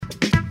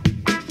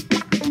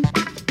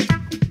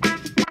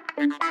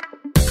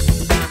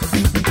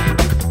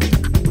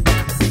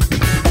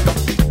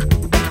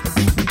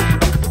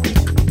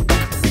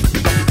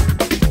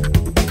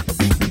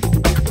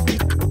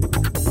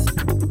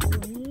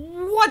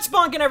What's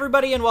bonkin',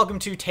 everybody, and welcome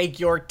to Take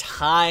Your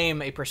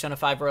Time, a Persona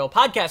 5 Royal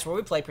podcast where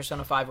we play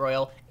Persona 5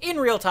 Royal in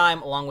real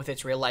time along with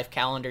its real-life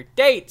calendar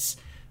dates.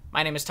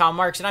 My name is Tom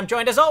Marks, and I'm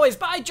joined, as always,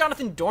 by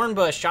Jonathan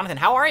Dornbush. Jonathan,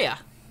 how are you?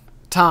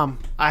 Tom,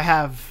 I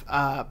have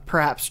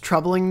perhaps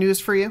troubling news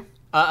for you.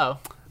 Uh-oh.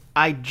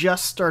 I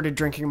just started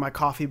drinking my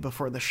coffee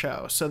before the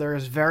show, so there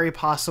is very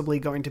possibly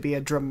going to be a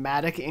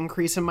dramatic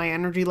increase in my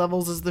energy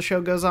levels as the show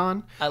goes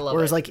on. I love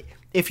Whereas, it.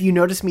 If you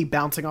notice me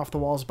bouncing off the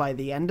walls by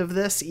the end of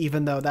this,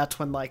 even though that's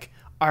when,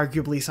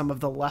 arguably some of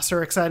the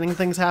lesser exciting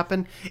things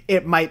happen,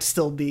 it might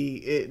still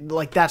be,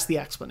 that's the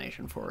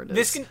explanation for it.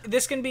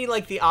 This can be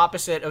like the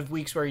opposite of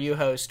weeks where you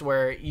host,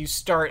 where you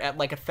start at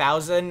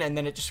 1,000 and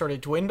then it just sort of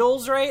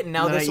dwindles, right? And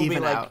now this will be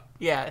out.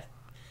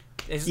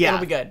 It'll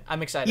be good.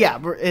 I'm excited. Yeah,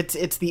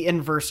 it's the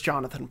inverse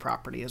Jonathan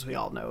property, as we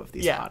all know of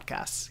these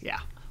podcasts.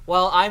 Yeah.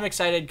 Well, I'm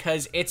excited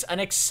because it's an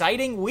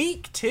exciting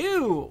week,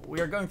 too. We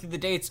are going through the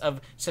dates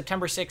of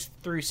September 6th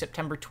through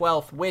September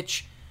 12th,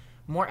 which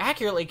more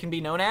accurately can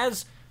be known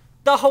as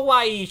the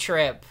Hawaii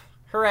trip.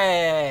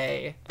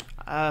 Hooray!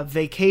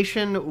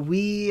 Vacation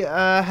we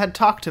had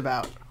talked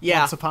about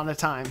once upon a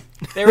time.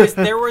 There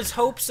was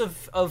hopes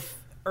of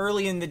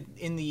early in the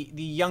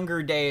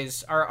younger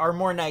days, our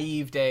more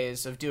naive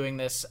days of doing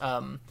this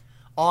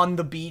on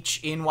the beach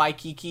in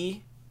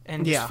Waikiki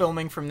and just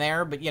filming from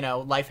there, but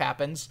life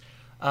happens.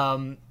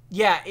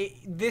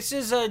 This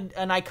is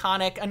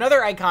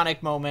another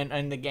iconic moment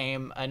in the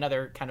game,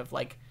 another kind of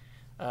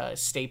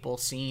staple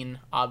scene,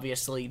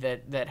 obviously,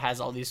 that has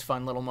all these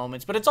fun little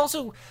moments. But it's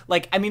also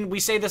we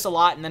say this a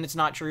lot and then it's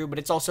not true, but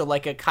it's also a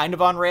kind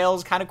of on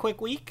rails, kind of quick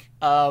week.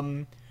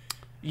 September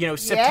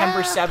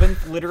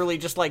 7th literally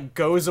just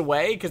goes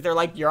away because they're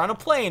you're on a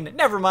plane.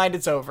 Never mind,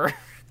 it's over.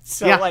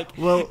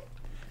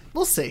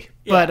 We'll see.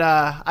 Yeah.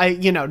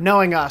 But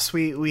knowing us,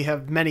 we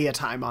have many a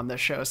time on this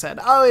show said,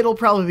 it'll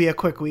probably be a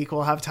quick week.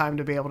 We'll have time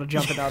to be able to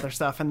jump into other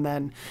stuff. And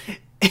then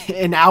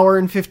an hour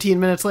and 15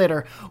 minutes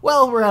later,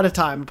 we're out of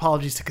time.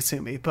 Apologies to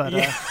Kasumi. But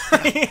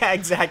yeah,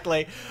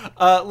 exactly.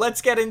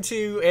 Let's get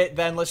into it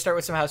then. Let's start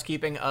with some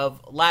housekeeping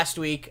of last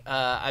week.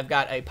 I've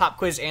got a pop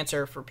quiz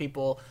answer for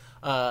people.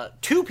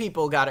 2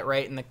 people got it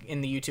right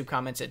in the YouTube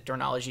comments at the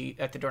Dornology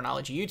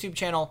YouTube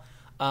channel.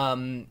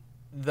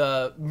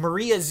 The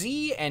Maria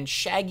Z and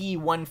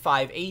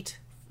Shaggy158.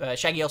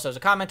 Shaggy also has a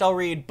comment I'll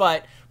read,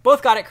 but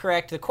both got it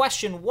correct. The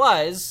question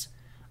was,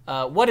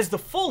 what is the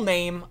full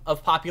name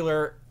of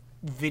popular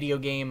video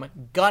game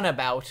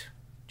Gunabout?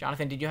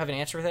 Jonathan, did you have an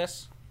answer for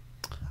this?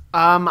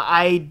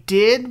 I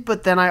did,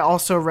 but then I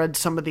also read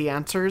some of the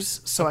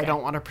answers, so Okay. I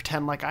don't want to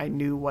pretend like I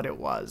knew what it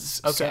was.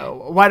 Okay.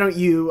 So why don't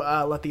you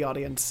let the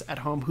audience at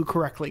home who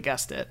correctly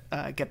guessed it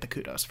get the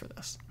kudos for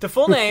this? The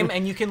full name,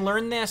 and you can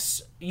learn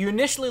this. You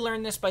initially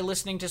learn this by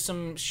listening to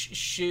some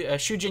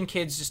Shujin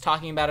kids just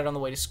talking about it on the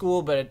way to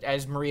school, but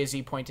as Maria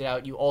Z pointed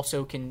out, you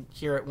also can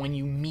hear it when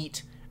you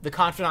meet the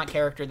confidant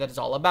character that is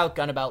all about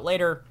Gunabout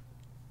later.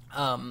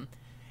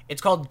 It's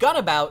called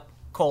Gunabout,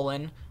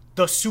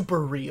 the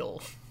Super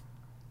Real,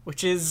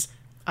 which is...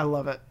 I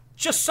love it.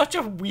 Just such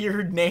a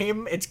weird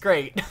name. It's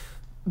great.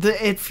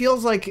 It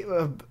feels like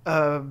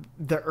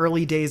the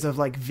early days of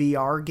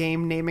VR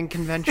game naming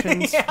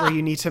conventions where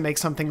you need to make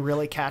something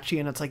really catchy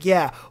and it's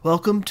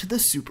welcome to the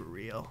Super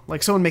Real.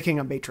 Like someone making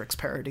a Matrix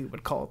parody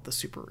would call it the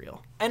Super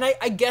Real. And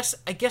I guess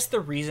the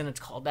reason it's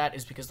called that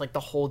is because the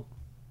whole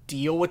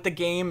deal with the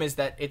game is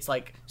that it's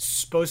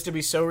supposed to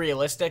be so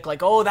realistic.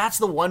 That's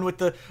the one with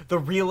the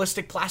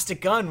realistic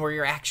plastic gun where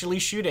you're actually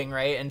shooting,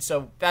 right? And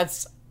so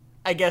that's,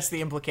 I guess,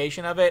 the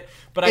implication of it.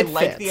 But I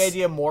like the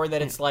idea more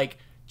that it's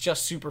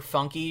just super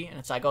funky, and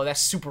it's that's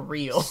super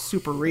real.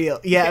 Super real.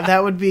 Yeah,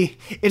 that would be...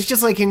 It's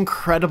just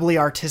incredibly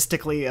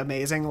artistically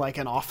amazing,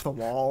 an off the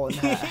wall, and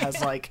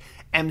has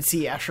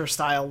MC Escher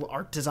style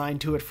art design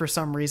to it for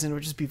some reason. It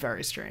would just be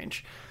very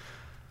strange.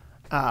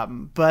 I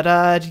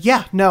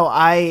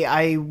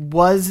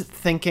was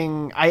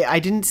thinking, I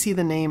didn't see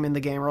the name in the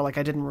game, or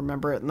I didn't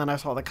remember it, and then I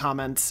saw the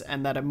comments,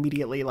 and that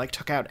immediately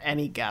took out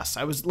any guess.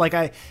 I was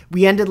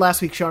we ended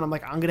last week's show, and I'm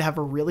I'm gonna have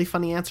a really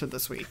funny answer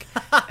this week,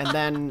 and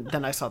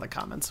then I saw the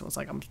comments, and was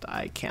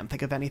I can't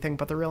think of anything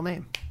but the real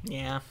name.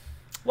 Yeah.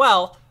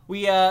 Well,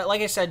 we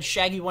like I said,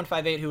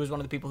 Shaggy158, who was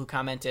one of the people who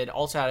commented,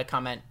 also had a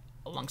comment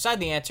alongside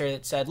the answer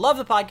that said, love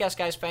the podcast,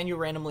 guys, found you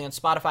randomly on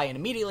Spotify and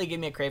immediately gave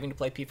me a craving to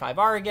play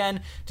P5R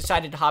again,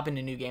 decided to hop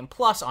into New Game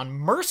Plus on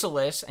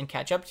Merciless and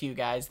catch up to you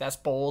guys. That's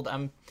bold.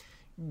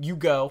 You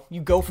go for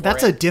it.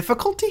 That's a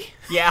difficulty?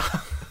 Yeah.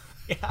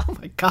 Oh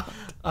my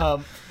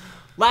god.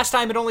 Last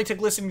time it only took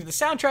listening to the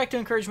soundtrack to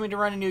encourage me to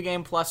run a New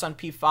Game Plus on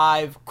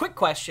P5. Quick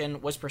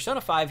question, was Persona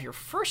 5 your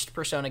first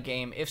Persona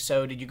game? If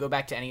so, did you go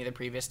back to any of the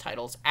previous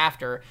titles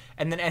after?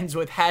 And then ends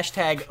with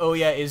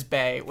 #Oya is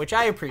bae, which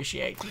I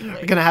appreciate.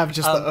 We're gonna have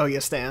just the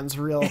Oya stands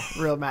real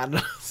mad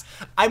at us.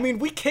 I mean,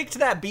 we kicked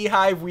that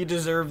beehive, we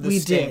deserve the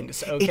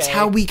stings, okay? It's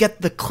how we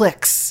get the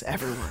clicks,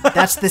 everyone.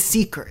 That's the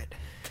secret.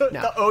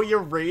 The Oya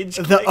rage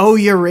clicks. The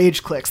Oya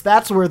rage clicks.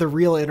 That's where the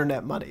real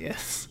internet money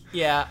is.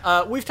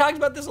 Yeah, we've talked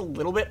about this a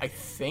little bit, I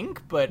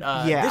think, but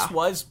this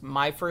was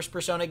my first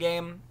Persona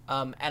game,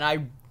 and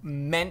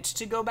meant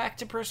to go back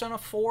to Persona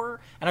 4,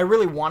 and I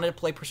really wanted to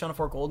play Persona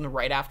 4 Golden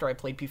right after I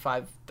played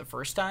P5 the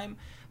first time,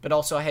 but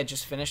also I had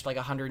just finished like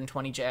a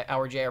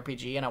 120-hour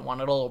JRPG, and I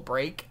wanted a little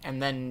break,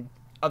 and then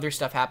other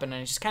stuff happened,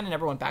 and I just kind of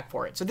never went back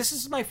for it. So this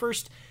is my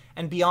first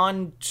and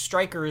Beyond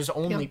Strikers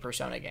only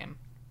Persona game.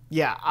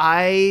 Yeah,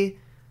 I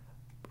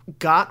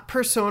got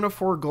Persona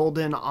 4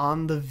 Golden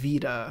on the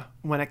Vita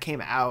when it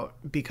came out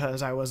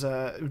because I was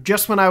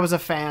when I was a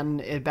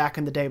fan back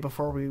in the day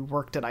before we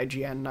worked at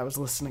IGN. I was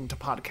listening to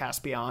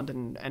Podcast Beyond,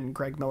 and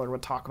Greg Miller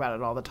would talk about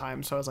it all the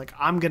time. So I was like,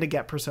 I'm going to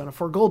get Persona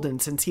 4 Golden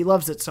since he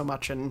loves it so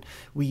much and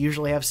we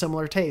usually have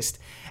similar taste.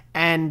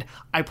 And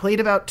I played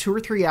about 2 or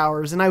 3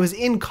 hours, and I was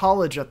in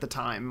college at the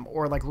time,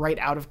 or like right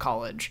out of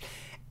college.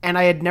 And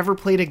I had never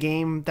played a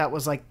game that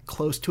was like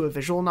close to a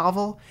visual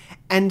novel.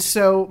 And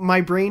so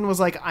my brain was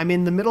like, I'm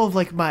in the middle of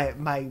like my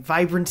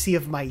vibrancy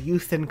of my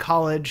youth in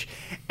college,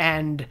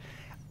 and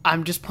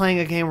I'm just playing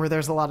a game where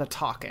there's a lot of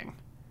talking.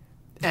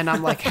 And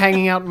I'm like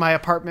hanging out in my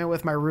apartment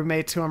with my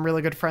roommates who I'm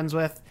really good friends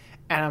with.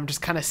 And I'm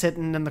just kind of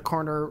sitting in the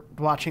corner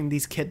watching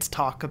these kids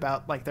talk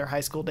about like their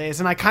high school days.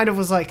 And I kind of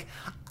was like,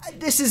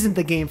 this isn't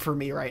the game for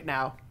me right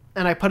now.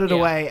 And I put it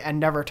away and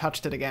never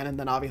touched it again. And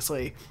then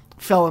obviously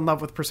fell in love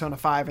with Persona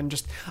 5,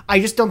 and I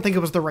just don't think it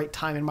was the right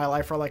time in my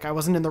life, or like I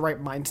wasn't in the right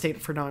mind state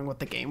for knowing what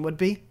the game would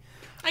be.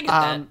 I get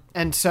that.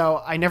 And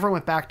so I never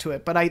went back to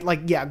it, but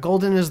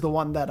Golden is the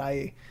one that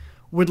I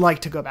would like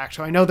to go back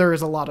to. I know there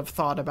is a lot of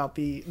thought about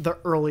the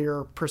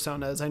earlier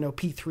Personas. I know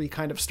P3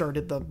 kind of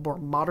started the more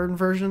modern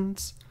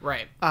versions.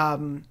 Right.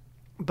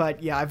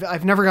 But yeah,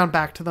 I've never gone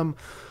back to them.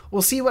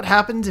 We'll see what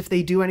happens if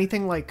they do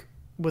anything like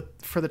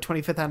for the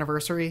 25th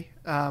anniversary.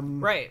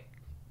 Right.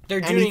 They're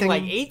doing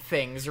like 8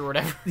 things or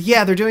whatever.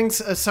 Yeah, they're doing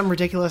some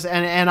ridiculous,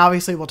 and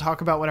obviously we'll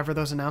talk about whatever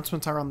those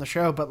announcements are on the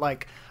show, but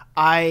like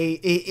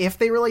if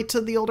they relate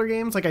to the older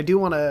games, like I do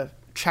want to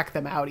check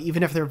them out,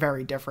 even if they're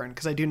very different,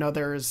 because I do know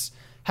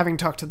having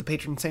talked to the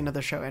patron saint of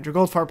the show, Andrew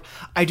Goldfarb,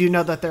 I do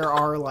know that there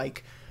are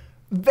like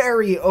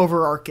very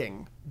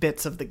overarching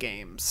bits of the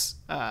games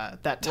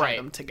that tie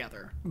them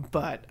together,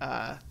 but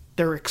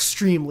they're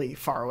extremely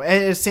far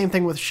away. Same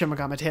thing with Shin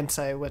Megami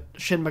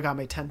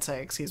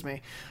Tensei, excuse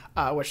me,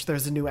 which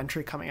there's a new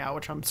entry coming out,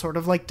 which I'm sort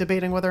of like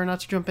debating whether or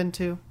not to jump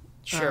into.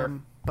 Sure.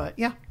 But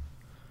yeah.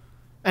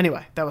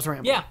 Anyway, that was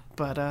rambling. Yeah.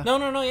 But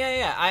No.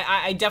 Yeah.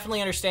 I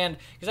definitely understand,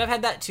 because I've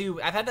had that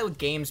too. I've had that with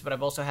games, but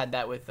I've also had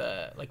that with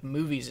like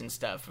movies and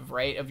stuff,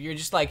 right? Of you're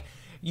just like,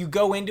 you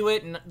go into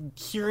it and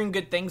hearing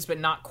good things, but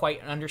not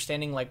quite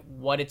understanding like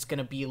what it's going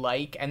to be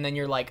like. And then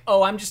you're like,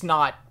 oh, I'm just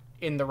not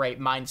in the right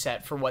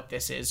mindset for what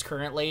this is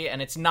currently.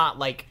 And it's not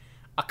like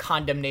a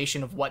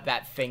condemnation of what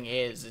that thing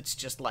is. It's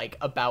just like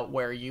about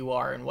where you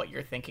are and what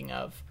you're thinking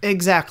of.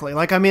 Exactly.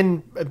 Like I'm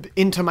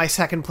into my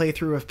second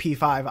playthrough of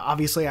P5.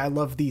 Obviously I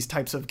love these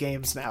types of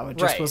games now. It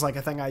just was like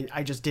a thing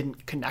I just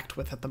didn't connect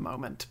with at the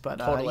moment. But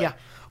totally.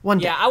 One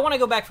day. Yeah, I want to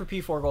go back for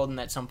P4 Golden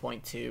at some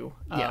point too.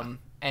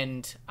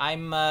 And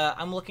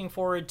I'm looking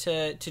forward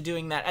to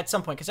doing that at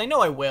some point, because I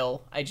know I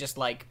will. I just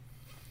like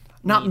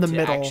not in the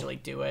middle actually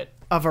do it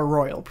of a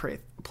royal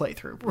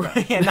playthrough.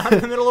 Right. Yeah, not in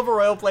the middle of a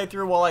royal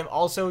playthrough while I'm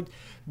also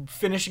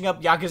finishing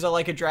up Yakuza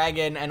Like a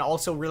Dragon, and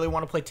also really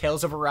want to play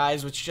Tales of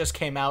Arise, which just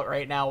came out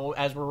right now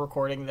as we're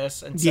recording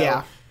this. And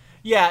so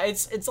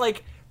it's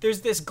like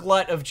there's this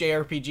glut of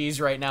JRPGs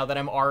right now that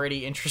I'm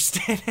already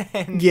interested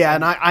in. Yeah,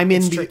 and I'm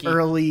in the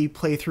early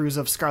playthroughs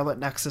of Scarlet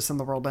Nexus and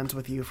The World Ends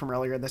With You from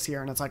earlier this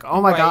year, and it's like,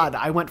 oh my god,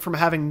 I went from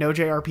having no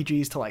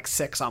JRPGs to like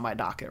 6 on my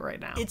docket right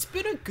now. It's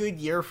been a good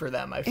year for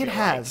them, I feel like. It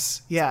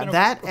has. Yeah,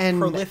 that and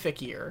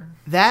prolific year.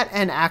 That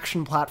and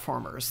action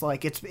platformers.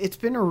 Like it's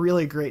been a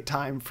really great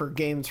time for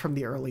games from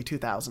the early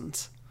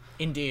 2000s.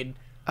 Indeed.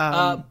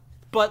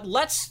 But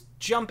let's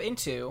jump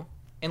into,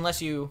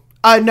 unless you...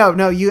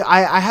 No.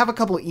 I have a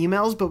couple of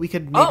emails, but we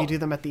could maybe do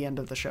them at the end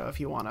of the show if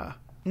you want to.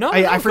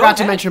 I forgot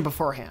to mention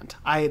beforehand.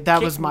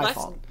 That was my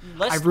fault.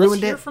 I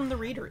ruined it. From the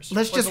readers.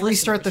 Let's just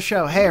restart the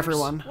show. Hey,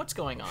 everyone. What's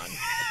going on?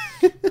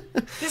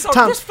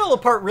 This fell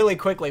apart really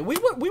quickly. We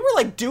were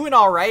like doing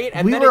all right,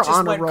 and then it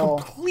just went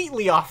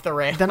completely off the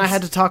rails. Then I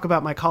had to talk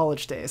about my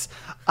college days.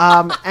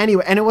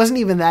 Anyway, and it wasn't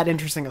even that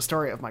interesting a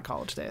story of my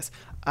college days.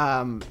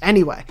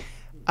 Anyway.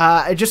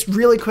 Just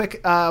really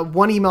quick,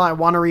 one email I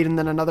want to read, and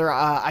then another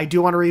I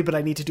do want to read, but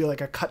I need to do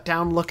like a cut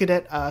down look at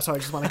it, so I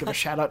just want to give a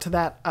shout out to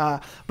that.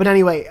 But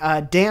anyway,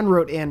 Dan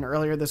wrote in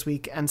earlier this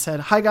week and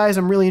said, "Hi guys,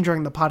 I'm really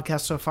enjoying the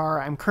podcast so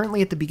far. I'm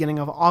currently at the beginning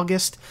of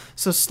August,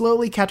 so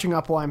slowly catching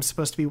up while I'm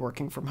supposed to be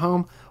working from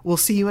home. We'll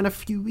see you in a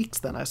few weeks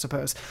then, I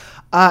suppose.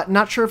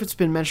 Not sure if it's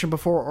been mentioned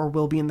before or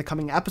will be in the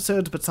coming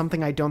episodes, but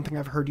something I don't think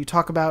I've heard you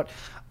talk about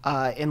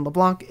in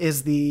LeBlanc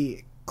is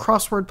the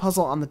crossword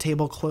puzzle on the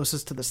table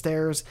closest to the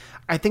stairs.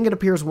 I think it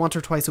appears once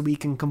or twice a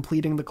week, and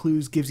completing the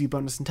clues gives you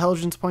bonus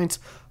intelligence points.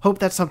 Hope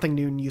that's something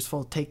new and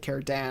useful. Take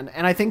care, Dan."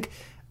 And I think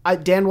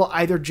Dan will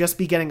either just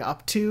be getting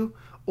up to,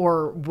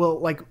 or will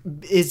like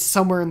is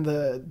somewhere in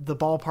the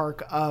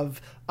ballpark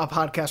of a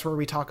podcast where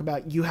we talk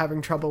about you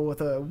having trouble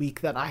with a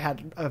week that I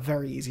had a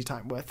very easy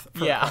time with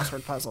for a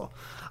crossword puzzle.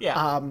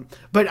 Yeah.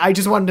 But I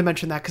just wanted to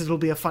mention that because it'll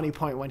be a funny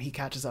point when he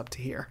catches up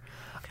to here.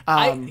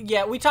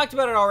 We talked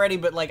about it already,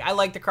 but like I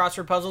like the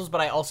crossword puzzles,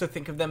 but I also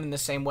think of them in the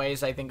same way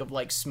as I think of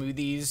like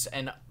smoothies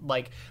and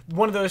like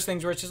one of those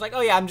things where it's just like,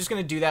 oh yeah, I'm just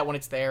gonna do that when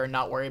it's there and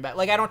not worry about.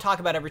 Like I don't talk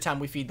about every time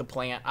we feed the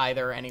plant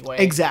either anyway.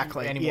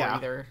 Exactly. Anymore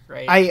either,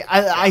 right?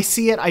 I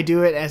see it. I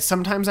do it, and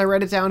sometimes I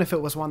write it down if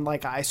it was one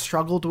like I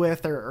struggled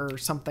with or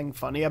something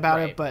funny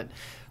about it, but.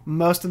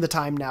 Most of the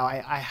time now,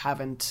 I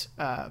haven't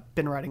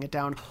been writing it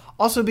down.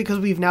 Also, because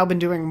we've now been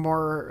doing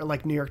more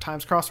like New York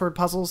Times crossword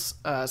puzzles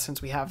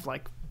since we have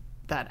like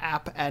that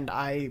app, and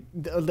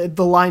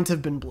the lines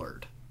have been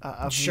blurred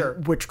of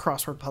which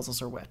crossword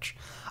puzzles are which.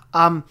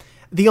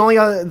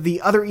 The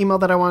other email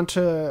that I want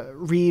to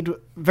read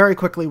very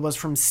quickly was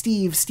from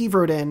Steve. Steve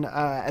wrote in,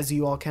 as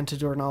you all can, to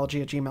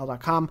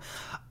dorknology@gmail.com,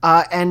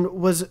 and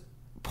was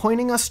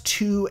pointing us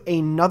to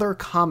another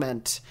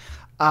comment.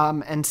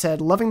 And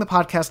said, loving the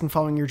podcast and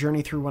following your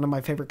journey through one of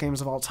my favorite games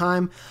of all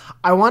time.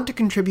 I want to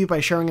contribute by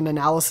sharing an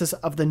analysis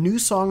of the new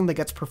song that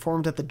gets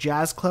performed at the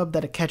jazz club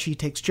that Akechi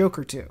takes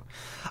Joker to.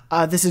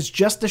 This is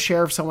just a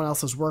share of someone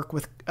else's work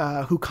with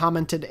who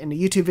commented in a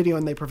YouTube video,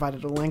 and they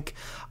provided a link.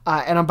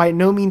 And I'm by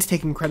no means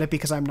taking credit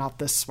because I'm not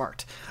this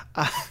smart.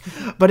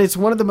 But it's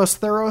one of the most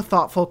thorough,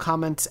 thoughtful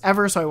comments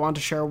ever, so I want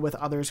to share with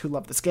others who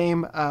love this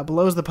game.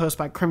 Below is the post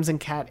by Crimson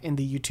Cat in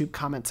the YouTube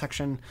comment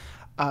section.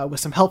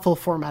 With some helpful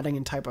formatting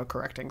and typo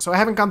correcting. So I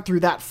haven't gone through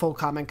that full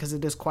comment because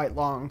it is quite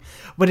long,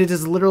 but it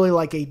is literally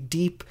like a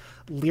deep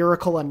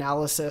lyrical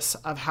analysis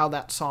of how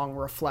that song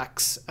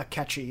reflects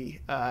Akechi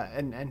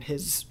and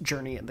his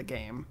journey in the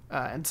game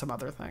and some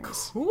other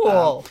things.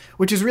 Cool.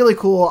 Which is really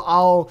cool.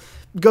 I'll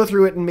go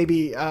through it and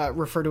maybe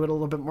refer to it a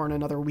little bit more in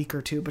another week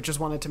or two, but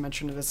just wanted to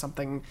mention it as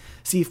something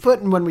Steve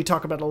put, and when we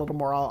talk about it a little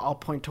more, I'll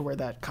point to where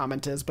that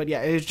comment is. But yeah,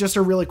 it's just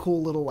a really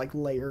cool little like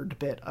layered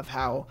bit of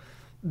how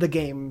the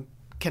game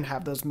can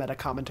have those meta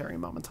commentary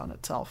moments on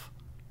itself.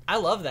 I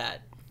love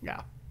that.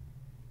 Yeah.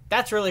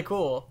 That's really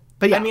cool.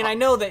 But yeah, I mean, I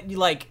know that you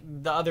like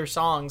the other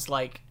songs,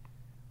 like,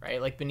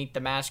 right, like Beneath the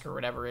Mask or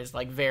whatever is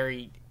like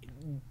very,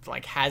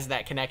 like has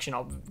that connection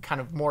kind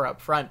of more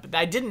up front, but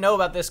I didn't know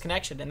about this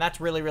connection, and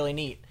that's really, really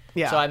neat.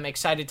 Yeah. So I'm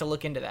excited to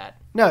look into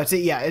that. No,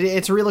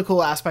 it's a really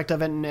cool aspect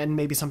of it, and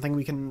maybe something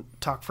we can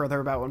talk further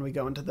about when we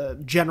go into the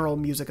general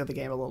music of the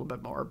game a little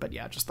bit more. But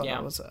yeah, just thought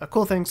that was a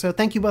cool thing. So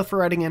thank you both for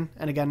writing in.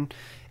 And again,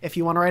 if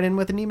you want to write in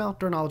with an email,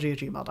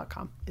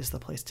 dorknology@gmail.com is the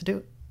place to do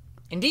it.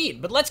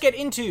 Indeed. But let's get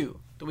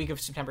into the week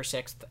of September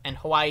 6th and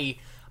Hawaii.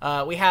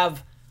 We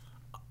have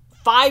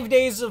 5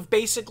 days of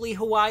basically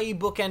Hawaii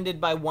bookended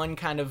by one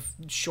kind of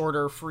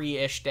shorter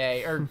free-ish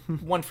day, or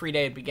one free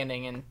day at the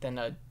beginning and then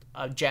a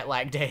jet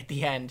lag day at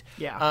the end.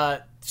 Yeah.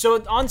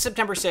 So on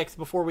September 6th,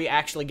 before we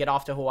actually get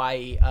off to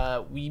Hawaii,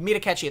 we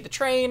meet Akechi at the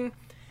train.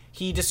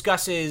 He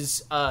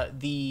discusses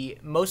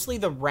mostly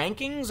the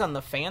rankings on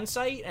the fan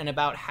site and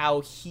about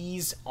how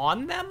he's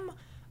on them,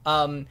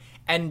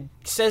 and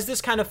says this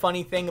kind of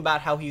funny thing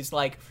about how he's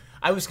like,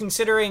 I was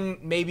considering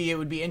maybe it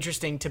would be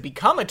interesting to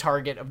become a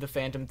target of the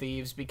Phantom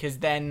Thieves because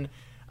then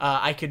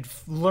I could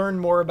learn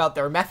more about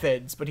their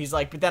methods, but he's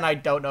like, but then I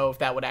don't know if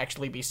that would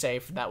actually be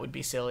safe. That would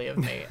be silly of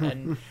me.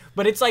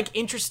 But it's like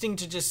interesting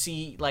to just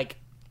see like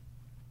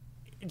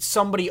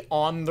somebody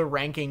on the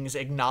rankings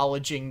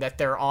acknowledging that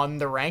they're on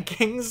the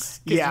rankings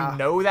because you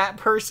know that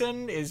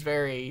person is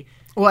very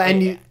well,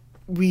 and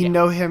we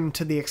know him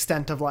to the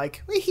extent of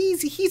like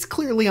he's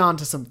clearly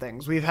onto some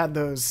things. We've had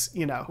those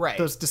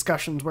those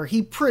discussions where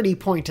he pretty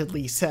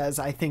pointedly says,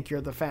 "I think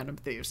you're the Phantom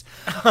Thieves,"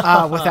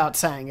 without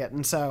saying it.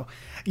 And so,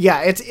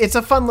 yeah, it's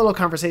a fun little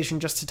conversation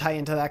just to tie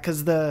into that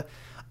because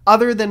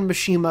other than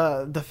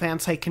Mishima, the fan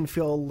site can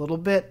feel a little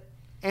bit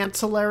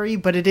ancillary,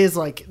 but it is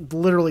like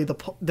literally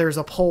there's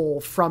a poll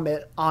from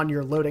it on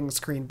your loading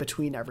screen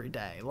between every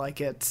day.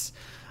 Like it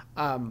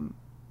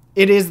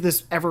is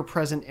this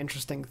ever-present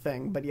interesting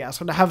thing. But yeah,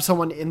 so to have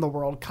someone in the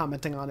world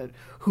commenting on it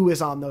who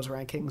is on those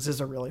rankings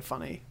is a really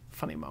funny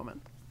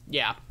moment.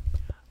 Yeah.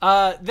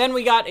 Then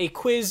we got a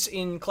quiz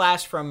in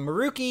class from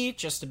Maruki,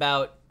 just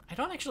about, I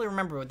don't actually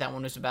remember what that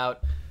one was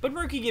about, but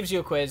Maruki gives you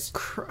a quiz.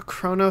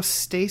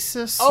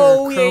 Chronostasis?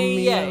 Oh,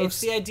 yeah. It's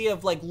the idea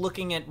of like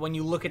looking at, when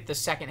you look at the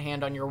second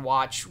hand on your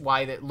watch,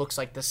 why that looks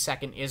like the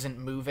second isn't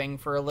moving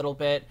for a little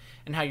bit,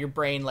 and how your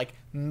brain like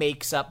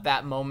makes up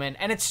that moment.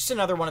 And it's just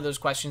another one of those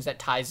questions that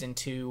ties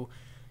into,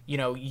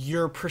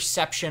 your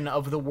perception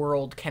of the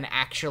world can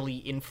actually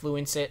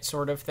influence it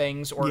sort of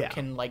things, or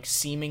can like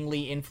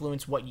seemingly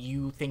influence what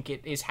you think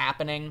it is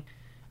happening.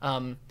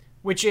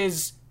 Which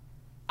is,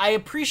 I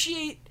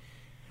appreciate,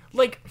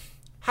 like,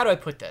 how do I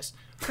put this?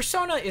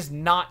 Persona is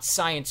not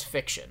science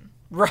fiction,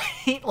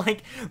 right?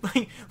 like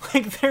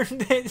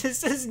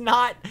it's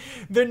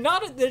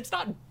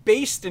not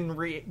based in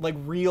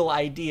real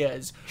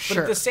ideas. But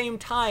at the same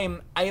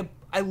time, I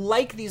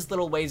like these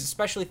little ways,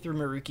 especially through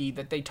Maruki,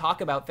 that they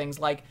talk about things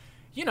like,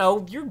 you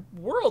know, your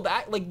world,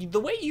 like the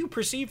way you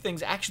perceive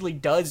things actually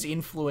does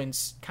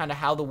influence kind of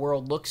how the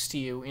world looks to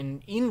you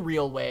in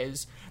real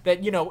ways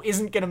that, you know,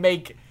 isn't going to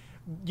make,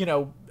 you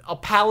know, a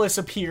palace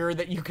appear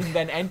that you can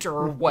then enter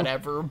or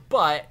whatever.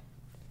 But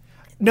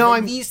no,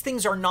 these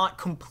things are not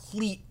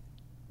complete.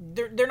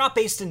 They're not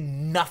based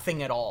in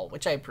nothing at all,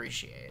 which I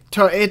appreciate.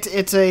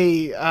 It's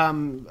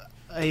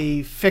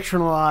a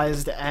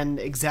fictionalized and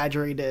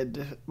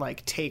exaggerated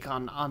like take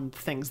on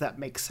things that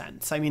make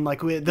sense. I mean,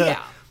 like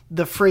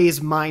the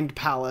phrase "mind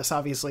palace,"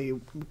 obviously,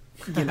 you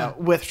know,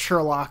 with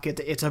Sherlock,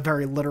 it's a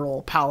very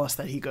literal palace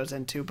that he goes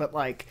into. But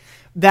like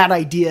that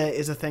idea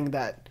is a thing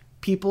that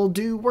people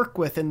do work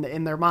with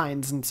in their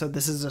minds, and so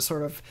this is a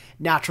sort of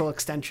natural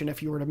extension.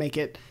 If you were to make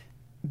it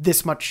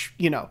this much,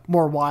 you know,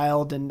 more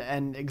wild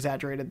and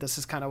exaggerated, this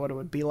is kind of what it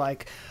would be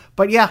like.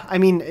 But yeah, I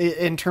mean,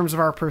 in terms of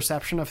our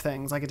perception of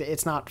things, like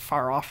it's not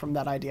far off from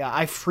that idea.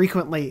 I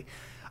frequently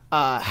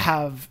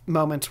have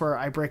moments where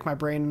I break my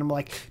brain and I'm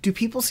like, do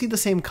people see the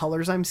same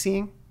colors I'm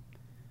seeing?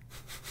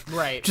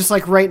 Right. Just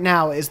like right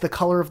now, is the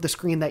color of the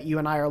screen that you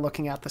and I are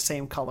looking at the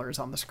same colors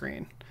on the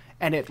screen?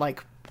 And it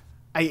like,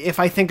 if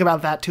I think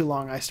about that too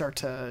long, I start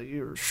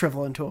to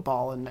shrivel into a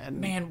ball and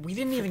man, we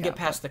didn't even get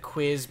past the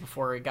quiz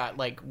before it got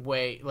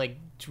way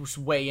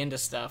into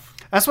stuff.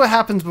 That's what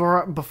happens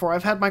before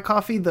I've had my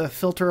coffee. The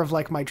filter of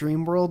like my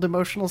dream world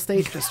emotional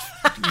state just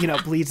you know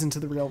bleeds into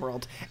the real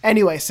world.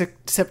 Anyway,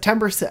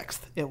 September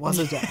 6th, it was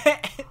a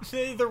day.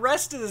 The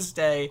rest of this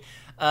day,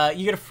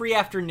 you get a free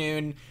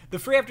afternoon. The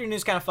free afternoon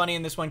is kind of funny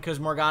in this one because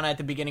Morgana at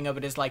the beginning of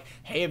it is like,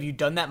 hey, have you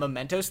done that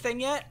Mementos thing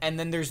yet? And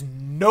then there's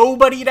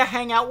nobody to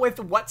hang out with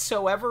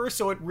whatsoever,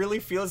 so it really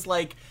feels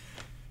like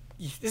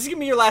this is going to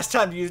be your last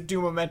time to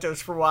do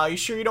Mementos for a while. You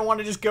sure you don't want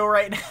to just go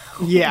right now?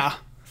 Yeah.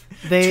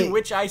 To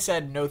which I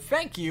said, no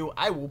thank you,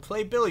 I will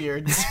play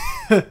billiards.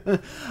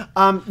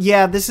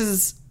 Yeah, this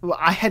is...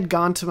 I had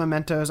gone to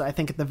Mementos, I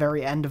think, at the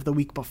very end of the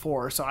week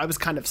before, so I was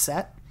kind of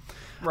set.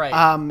 Right.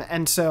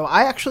 And so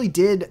I actually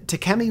did...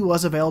 Takemi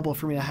was available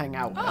for me to hang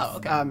out with. Oh,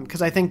 okay.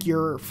 Because I think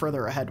you're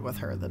further ahead with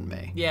her than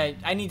me. Yeah,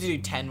 I need to do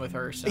 10 with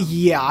her, so...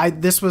 Yeah,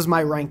 this was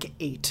my rank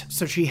 8,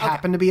 so she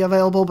happened to be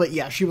available, but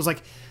yeah, she was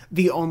like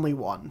the only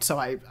one. So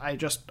I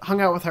just hung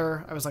out with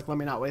her. I was like, let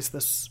me not waste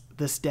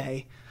this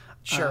day.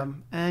 Sure.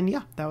 And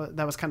yeah,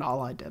 that was kind of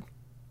all I did.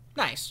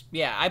 Nice.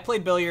 Yeah, I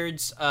played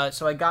billiards,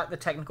 so I got the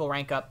technical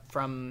rank up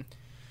from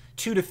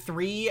 2 to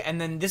 3, and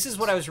then this is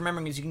what I was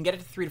remembering is you can get it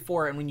to 3 to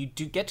 4, and when you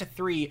do get to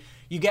 3,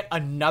 you get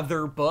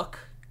another book,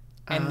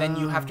 and then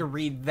you have to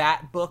read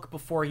that book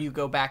before you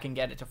go back and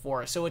get it to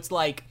 4. So it's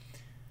like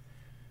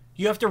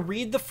you have to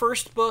read the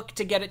first book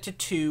to get it to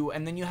 2,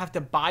 and then you have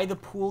to buy the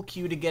pool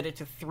cue to get it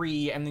to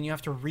 3, and then you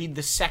have to read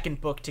the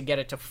second book to get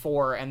it to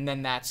 4, and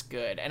then that's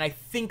good. And I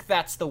think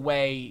that's the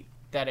way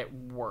that it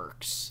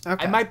works.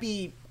 Okay. I might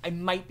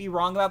be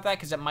wrong about that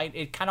because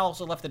it kind of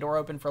also left the door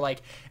open for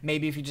like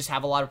maybe if you just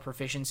have a lot of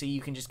proficiency you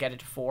can just get it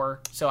to 4.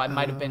 So I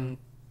might have been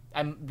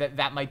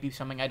that might be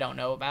something I don't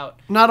know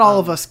about. Not all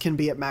of us can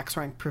be at max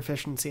rank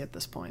proficiency at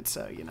this point,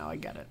 so you know I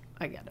get it.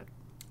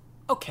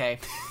 Okay.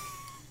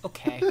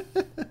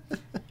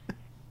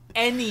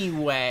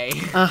 Anyway.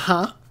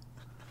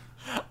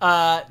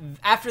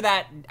 After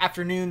that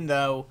afternoon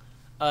though,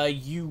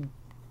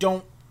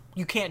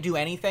 you can't do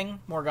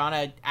anything.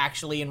 Morgana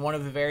actually, in one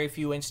of the very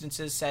few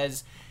instances,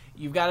 says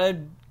you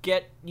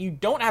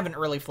don't have an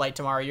early flight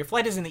tomorrow. Your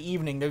flight is in the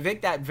evening. They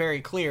make that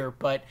very clear,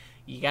 but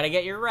you got to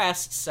get your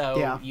rest,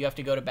 so you have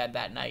to go to bed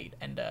that night,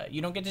 and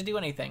you don't get to do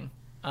anything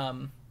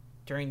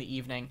during the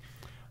evening.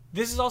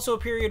 This is also a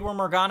period where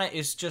Morgana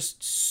is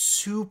just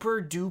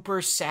super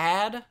duper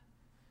sad.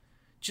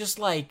 Just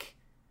like,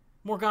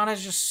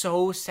 Morgana's just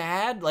so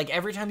sad. Like,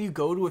 every time you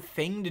go to a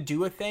thing to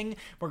do a thing,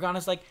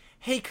 Morgana's like,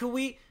 hey, could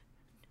we...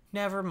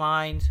 Never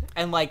mind.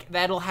 And, like,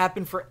 that'll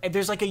happen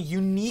there's, like, a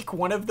unique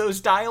one of those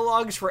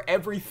dialogues for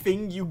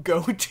everything you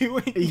go to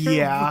in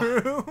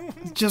your room.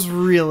 Just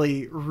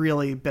really,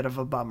 really bit of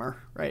a bummer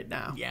right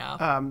now.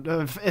 Yeah.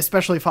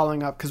 Especially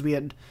following up, because we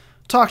had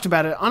talked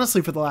about it,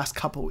 honestly, for the last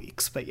couple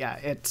weeks. But, yeah,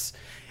 it's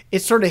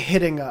sort of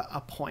hitting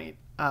a point.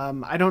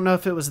 I don't know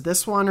if it was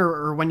this one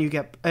or when you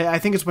get... I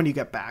think it's when you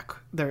get back.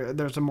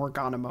 There's a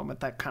Morgana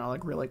moment that kind of,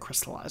 like, really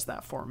crystallized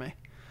that for me.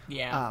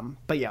 Yeah.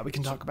 But, yeah, we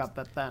can talk about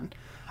that then.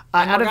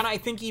 Morgana, I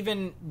think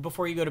even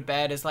before you go to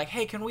bed is like,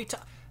 hey, can we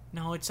talk?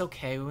 No, it's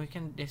okay. We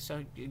can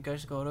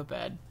just go to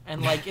bed.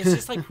 And like, it's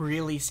just like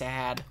really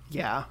sad.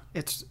 Yeah,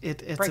 it's a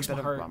bit of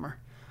a bummer.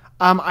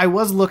 I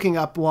was looking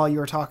up while you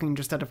were talking,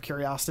 just out of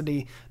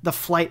curiosity, the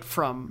flight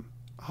from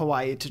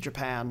Hawaii to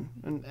Japan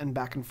and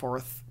back and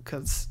forth.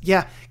 Because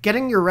yeah,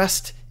 getting your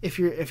rest if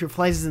your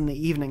flight is in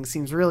the evening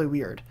seems really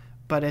weird.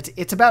 But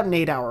it's about an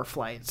 8-hour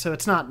flight, so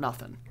it's not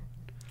nothing.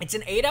 It's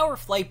an 8-hour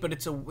flight, but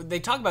they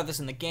talk about this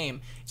in the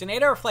game. It's an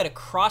 8-hour flight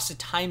across a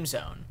time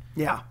zone.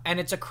 Yeah. And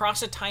it's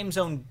across a time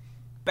zone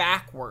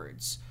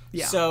backwards.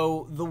 Yeah.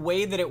 So the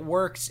way that it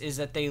works is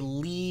that they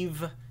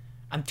leave...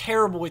 I'm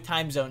terrible with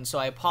time zones, so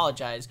I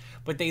apologize.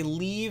 But they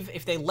leave...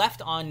 If they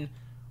left on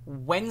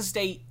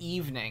Wednesday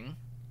evening,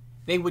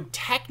 they would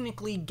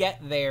technically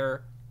get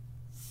there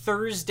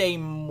Thursday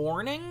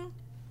morning,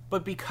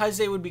 but because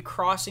they would be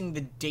crossing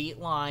the date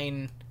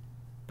line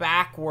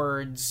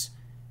backwards,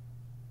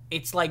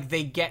 it's like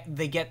they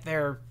get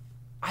their,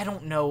 I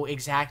don't know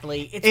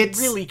exactly. It's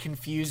really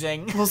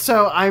confusing. Well,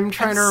 so I'm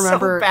trying to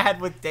remember. So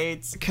bad with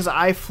dates. Because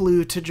I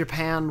flew to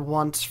Japan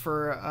once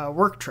for a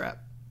work trip.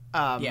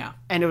 And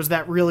it was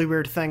that really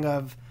weird thing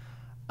of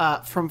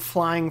from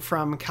flying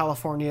from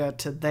California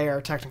to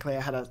there. Technically,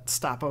 I had a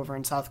stopover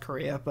in South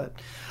Korea. But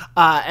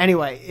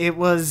anyway, it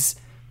was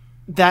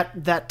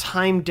that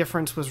time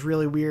difference was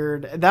really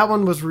weird. That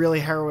one was really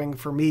harrowing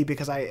for me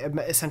because I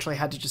essentially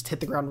had to just hit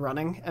the ground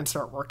running and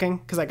start working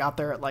because I got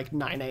there at like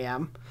 9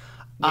 a.m.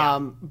 Yeah.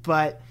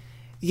 But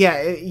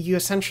yeah, you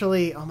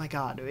essentially, oh my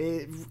God,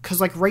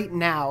 because like right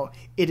now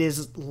it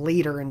is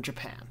later in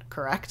Japan,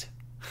 correct?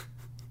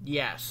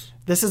 Yes.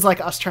 This is like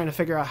us trying to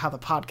figure out how the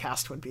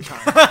podcast would be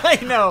timed. I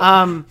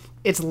know.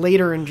 It's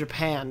later in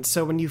Japan.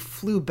 So when you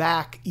flew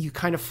back, you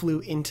kind of flew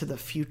into the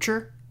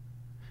future.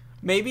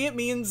 Maybe it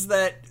means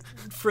that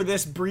for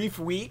this brief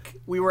week,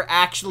 we were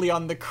actually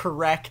on the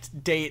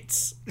correct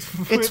dates.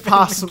 It's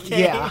possible.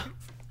 Yeah.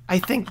 I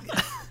think,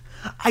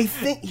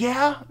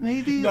 yeah,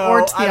 maybe. No,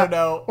 or it's I don't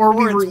know. Or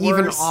we were it's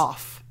even worse.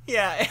 off.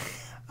 Yeah.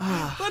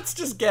 Let's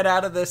just get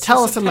out of this.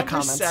 Tell us September in the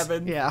comments.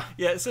 7th,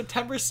 Yeah,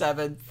 September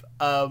 7th.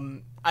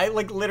 I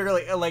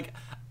literally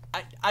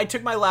I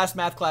took my last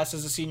math class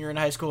as a senior in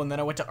high school, and then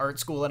I went to art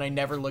school, and I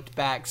never looked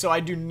back. So I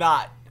do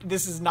not.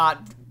 This is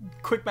not.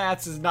 Quick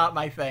maths is not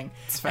my thing.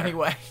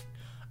 Anyway,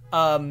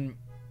 on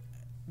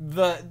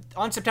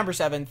September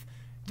 7th,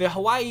 the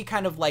Hawaii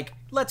kind of like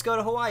let's go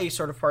to Hawaii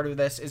sort of part of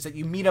this is that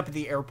you meet up at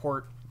the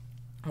airport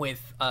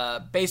with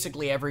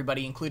basically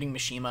everybody, including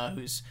Mishima,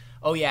 who's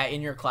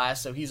in your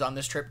class, so he's on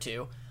this trip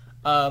too.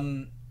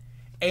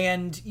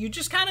 And you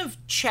just kind of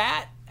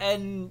chat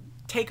and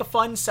take a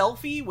fun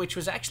selfie, which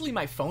was actually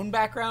my phone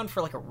background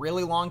for like a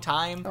really long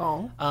time.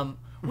 Oh.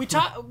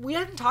 We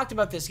hadn't talked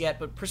about this yet,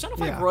 but Persona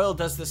 5 Royal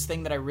does this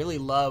thing that I really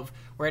love,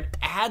 where it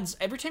adds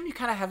every time you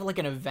kind of have like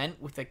an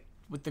event with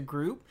the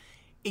group,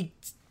 it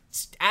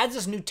adds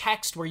this new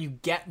text where you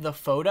get the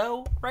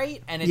photo,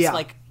 right? And it's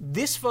like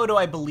this photo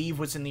I believe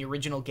was in the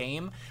original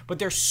game, but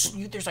there's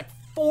like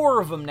 4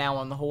 of them now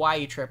on the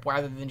Hawaii trip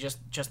rather than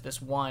just this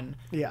one.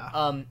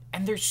 Yeah.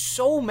 And there's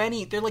so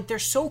many. They're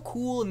so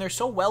cool and they're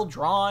so well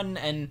drawn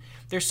and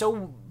they're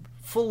so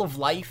full of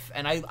life,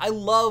 and I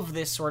love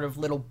this sort of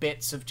little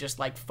bits of just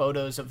like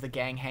photos of the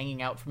gang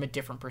hanging out from a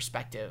different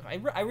perspective.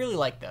 I really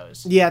like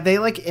those. Yeah, they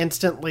like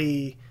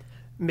instantly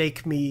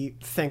make me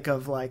think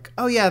of like,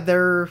 oh yeah,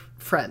 they're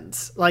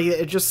friends. Like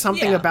it's just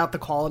something about the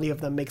quality of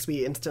them makes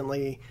me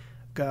instantly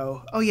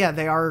go, oh yeah,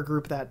 they are a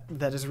group that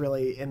is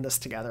really in this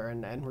together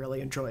and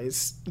really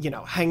enjoys,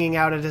 hanging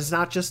out. It is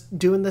not just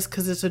doing this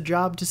because it's a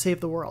job to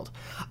save the world.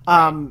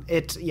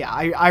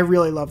 I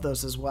really love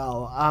those as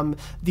well.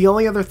 The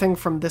only other thing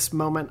from this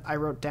moment I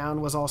wrote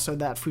down was also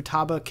that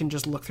Futaba can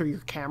just look through your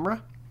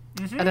camera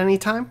at any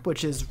time,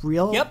 which is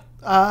real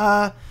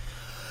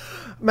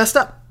messed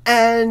up.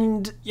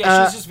 And she's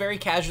just very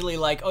casually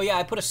like, oh yeah,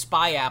 I put a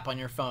spy app on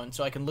your phone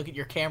so I can look at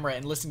your camera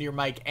and listen to your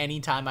mic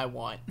anytime I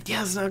want.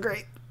 Yeah, it's not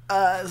great.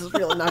 This is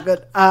really not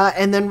good.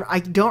 And then I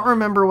don't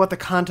remember what the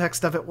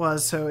context of it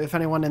was, so if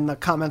anyone in the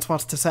comments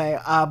wants to say,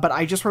 but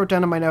I just wrote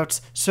down in my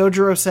notes,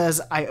 Sojiro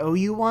says, I owe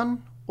you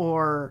one,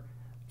 or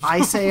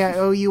I say I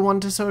owe you one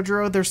to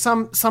Sojiro. There's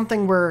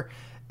something where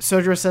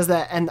Sojiro says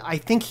that, and I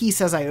think he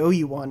says I owe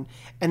you one,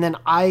 and then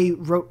I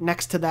wrote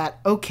next to that,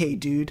 okay,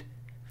 dude.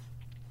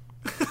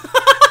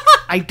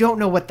 I don't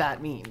know what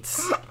that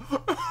means.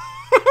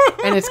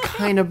 And it's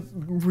kind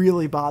of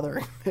really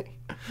bothering me.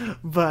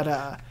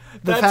 But,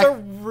 that's a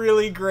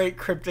really great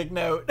cryptic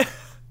note.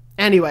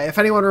 Anyway, if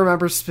anyone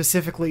remembers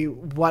specifically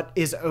what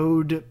is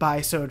owed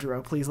by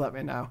Sojiro, please let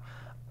me know.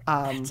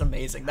 It's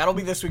amazing. That'll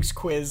be this week's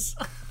quiz.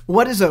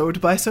 What is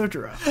owed by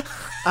Sojiro?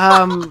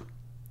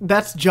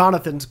 That's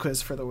Jonathan's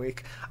quiz for the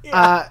week.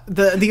 Yeah.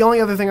 The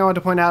only other thing I wanted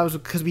to point out is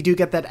because we do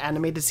get that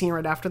animated scene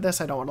right after this.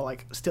 I don't want to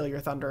like steal your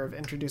thunder of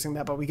introducing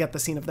that, but we get the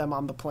scene of them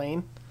on the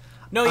plane.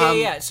 No,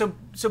 yeah. So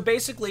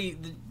basically,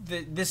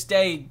 this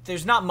day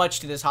there's not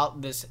much to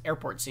this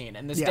airport scene,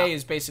 and this day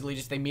is basically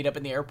just they meet up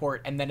in the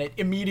airport, and then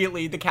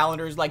immediately the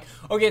calendar is like,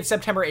 okay, it's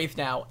September 8th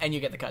now, and you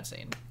get the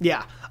cutscene.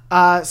 Yeah.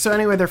 So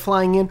anyway, they're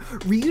flying in.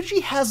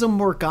 Ryuji has a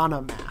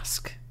Morgana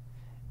mask.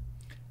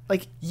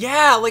 Like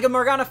a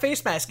Morgana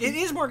face mask. It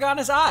is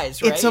Morgana's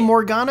eyes, right? It's a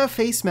Morgana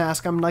face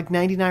mask. I'm like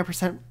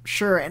 99%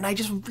 sure, and I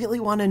just really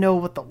want to know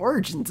what the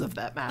origins of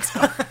that mask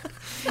are.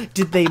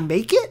 Did they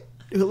make it?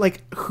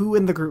 Like, who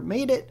in the group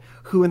made it?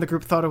 Who in the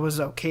group thought it was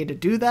okay to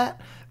do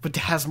that? But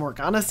has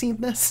Morgana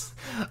seen this?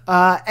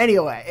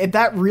 Anyway,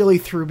 that really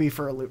threw me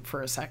for a loop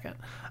for a second.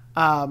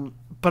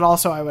 But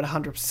also, I would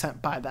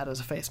 100% buy that as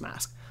a face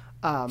mask.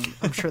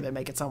 I'm sure they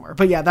make it somewhere.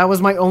 But yeah, that was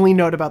my only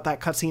note about that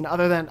cutscene.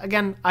 Other than,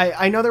 again,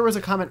 I know there was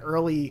a comment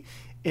early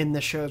in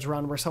the show's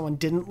run where someone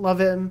didn't love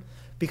him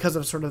because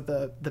of sort of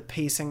the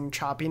pacing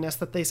choppiness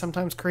that they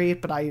sometimes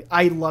create. But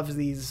I love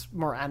these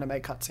more anime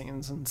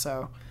cutscenes, and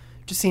so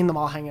just seeing them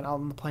all hanging out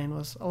on the plane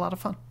was a lot of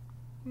fun.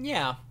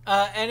 Yeah,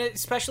 and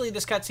especially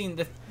this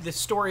cutscene, the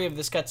story of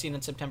this cutscene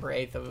on September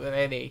 8th,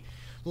 where they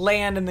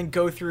land and then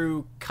go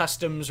through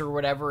customs or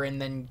whatever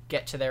and then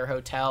get to their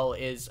hotel,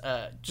 is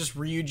just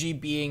Ryuji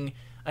being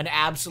an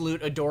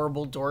absolute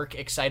adorable dork,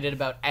 excited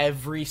about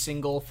every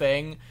single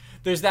thing.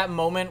 There's that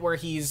moment where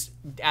he's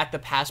at the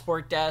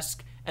passport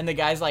desk and the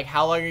guy's like,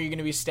 how long are you going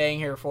to be staying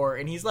here for?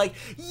 And he's like,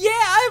 yeah,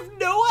 I have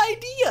no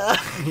idea.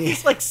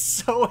 He's like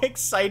so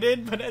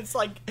excited, but it's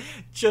like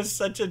just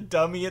such a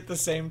dummy at the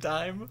same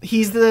time.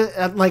 He's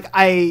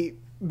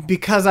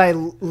because I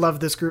love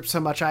this group so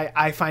much,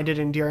 I find it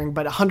endearing,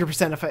 but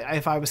 100%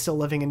 if I was still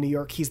living in New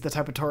York, he's the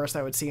type of tourist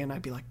I would see and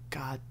I'd be like,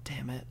 God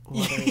damn it.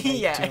 What are they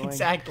yeah, doing?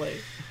 Exactly.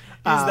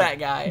 He's that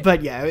guy.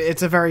 But yeah,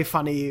 it's a very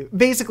funny,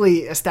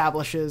 basically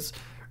establishes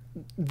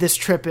this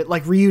trip.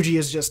 Ryuji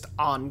is just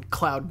on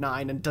cloud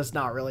 9 and does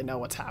not really know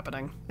what's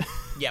happening.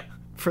 Yep.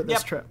 For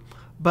this trip.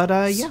 But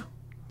yeah.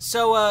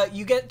 So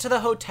you get to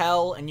the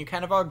hotel and you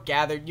kind of are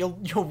gathered.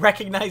 You'll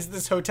recognize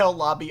this hotel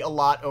lobby a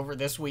lot over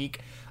this week.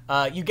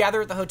 You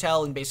gather at the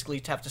hotel and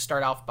basically have to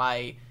start off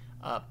by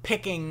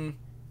picking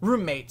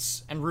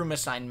roommates and room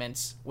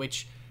assignments,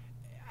 which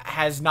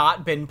has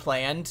not been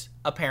planned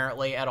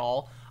apparently at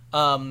all.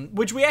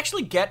 Which we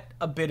actually get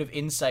a bit of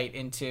insight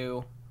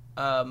into.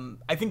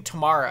 I think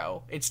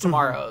tomorrow. It's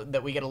tomorrow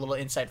that we get a little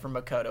insight from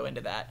Makoto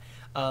into that.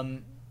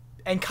 And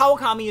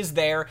Kawakami is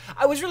there.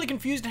 I was really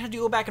confused and had to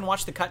go back and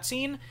watch the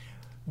cutscene.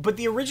 But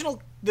the original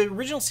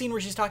scene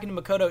where she's talking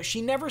to Makoto,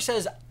 she never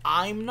says,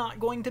 I'm not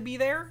going to be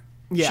there.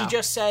 Yeah. She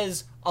just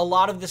says, a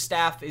lot of the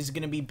staff is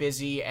going to be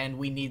busy and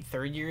we need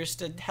third years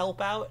to help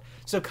out.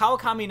 So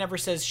Kawakami never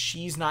says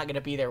she's not going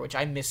to be there, which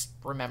I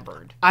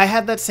misremembered. I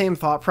had that same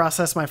thought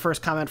process. My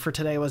first comment for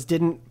today was,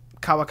 didn't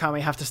Kawakami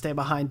have to stay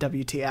behind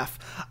WTF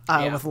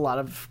with a lot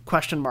of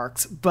question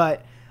marks?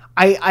 But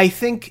I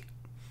think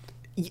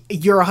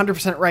you're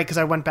 100% right, because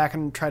I went back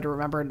and tried to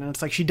remember it, and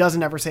it's like she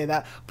doesn't ever say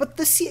that. But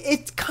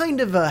it's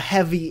kind of a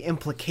heavy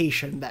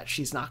implication that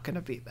she's not going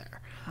to be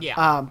there.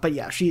 Yeah. But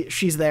yeah,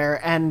 she's there,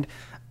 and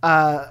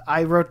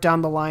I wrote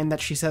down the line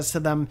that she says to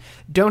them,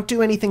 don't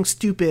do anything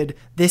stupid,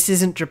 this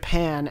isn't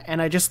Japan.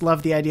 And I just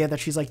love the idea that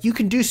she's like, you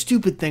can do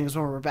stupid things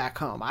when we're back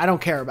home, I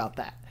don't care about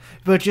that,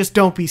 but just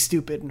don't be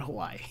stupid in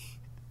Hawaii.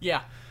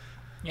 Yeah.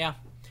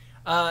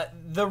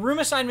 The room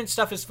assignment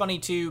stuff is funny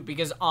too,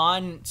 because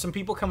some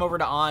people come over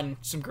to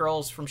some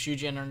girls from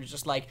Shujin, and are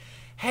just like,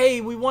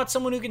 hey, we want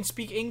someone who can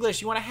speak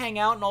English, you want to hang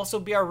out and also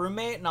be our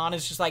roommate? And On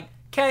is just like,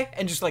 okay,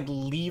 and just like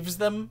leaves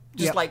them,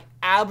 just like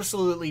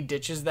absolutely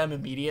ditches them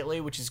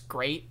immediately, which is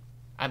great.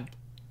 I'm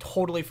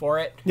totally for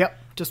it. Yep,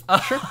 just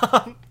sure.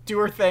 Do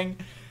her thing.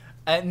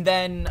 And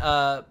then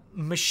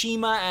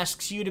Mishima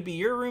asks you to be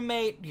your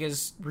roommate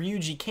because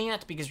Ryuji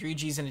can't, because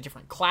Ryuji's in a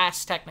different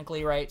class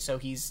technically, right? So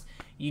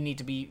they need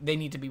to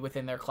be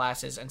within their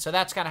classes. And so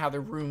that's kind of how the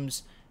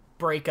rooms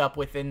break up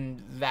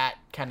within that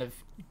kind of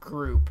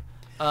group.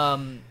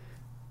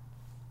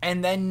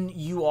 And then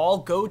you all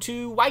go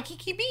to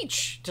Waikiki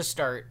Beach to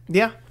start.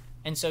 Yeah.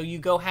 And so you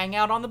go hang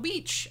out on the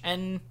beach,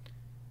 and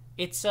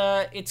it's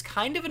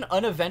kind of an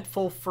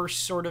uneventful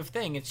first sort of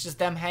thing. It's just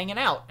them hanging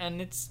out, and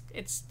it's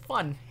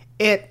fun.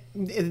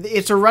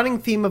 It's a running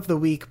theme of the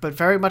week, but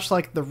very much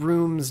like the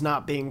rooms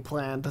not being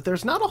planned, that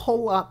there's not a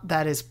whole lot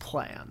that is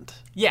planned.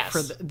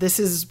 Yes. This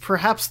is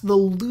perhaps the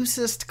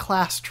loosest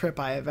class trip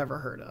I have ever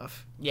heard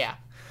of. Yeah.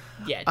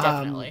 Yeah,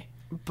 definitely.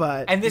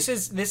 And this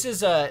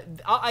is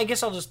I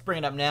guess I'll just bring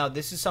it up now.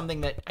 This is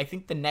something that I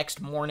think the next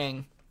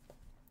morning,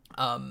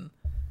 I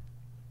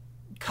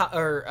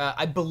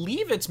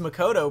believe it's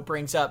Makoto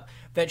brings up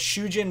that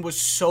Shujin was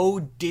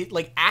so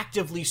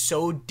actively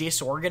so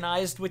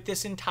disorganized with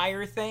this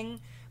entire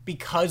thing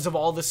because of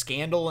all the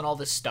scandal and all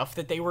the stuff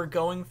that they were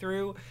going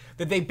through,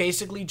 that they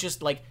basically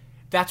just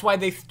that's why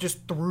they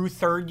just threw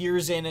third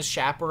years in as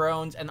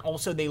chaperones, and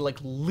also they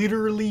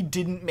literally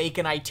didn't make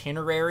an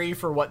itinerary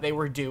for what they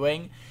were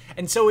doing.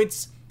 And so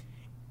it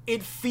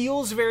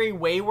feels very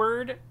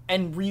wayward,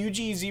 and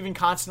Ryuji's even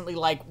constantly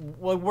like,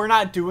 well, we're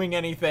not doing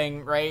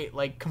anything, right?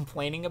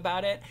 Complaining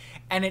about it.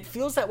 And it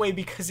feels that way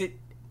because it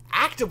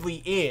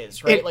actively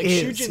is, right?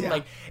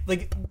 Shujin, yeah.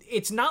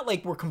 It's not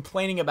like we're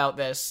complaining about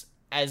this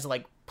as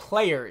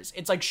players.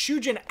 It's like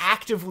Shujin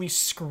actively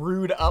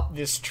screwed up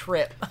this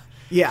trip.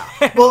 Yeah.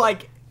 Well,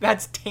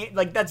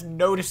 that's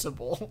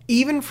noticeable.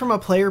 Even from a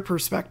player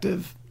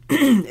perspective,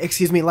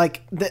 excuse me,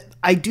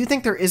 I do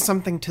think there is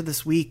something to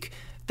this week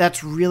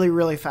that's really,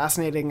 really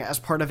fascinating as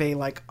part of a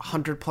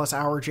 100+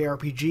 hour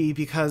JRPG,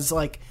 because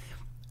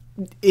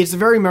it's a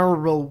very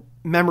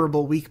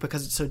memorable week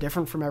because it's so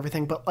different from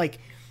everything, but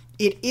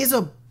it is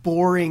a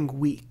boring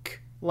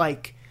week.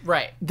 Right.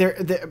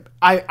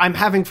 I'm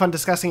having fun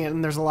discussing it,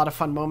 and there's a lot of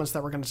fun moments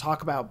that we're going to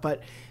talk about,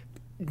 but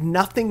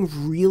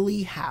nothing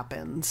really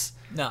happens.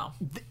 No.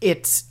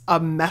 It's a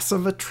mess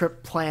of a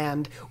trip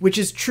planned, which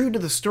is true to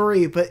the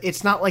story, but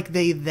it's not like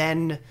they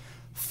then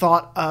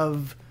thought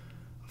of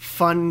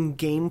fun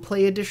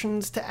gameplay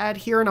additions to add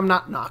here, and I'm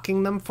not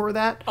knocking them for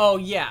that. Oh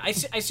yeah, I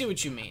see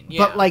what you mean.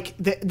 Yeah. But like,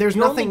 there's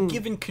You're nothing only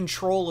given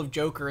control of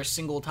Joker a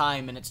single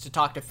time, and it's to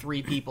talk to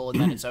 3 people,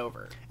 and then it's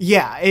over.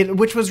 Yeah,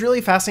 which was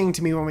really fascinating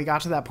to me when we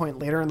got to that point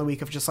later in the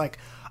week of just like,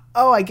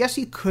 oh, I guess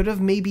you could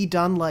have maybe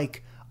done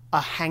like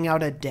a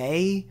hangout a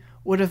day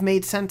would have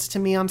made sense to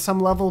me on some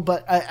level.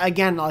 But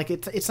again, like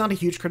it's not a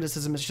huge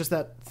criticism. It's just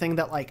that thing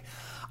that like,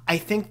 I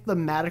think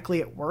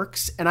thematically it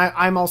works. And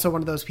I'm also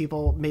one of those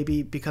people,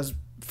 maybe because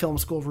film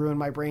school ruined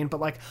my brain, but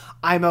like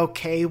I'm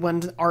okay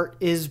when art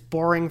is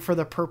boring for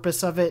the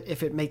purpose of it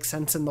if it makes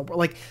sense in the world.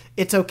 Like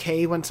it's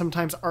okay when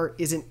sometimes art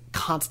isn't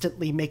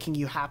constantly making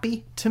you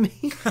happy to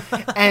me.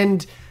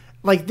 And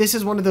like this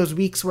is one of those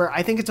weeks where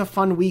I think it's a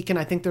fun week and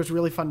I think there's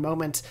really fun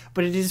moments,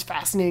 but it is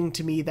fascinating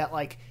to me that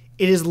like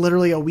it is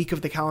literally a week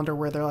of the calendar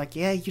where they're like,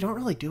 yeah, you don't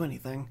really do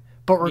anything,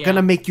 but we're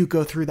gonna make you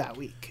go through that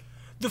week.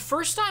 The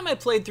first time I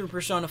played through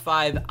Persona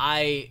 5,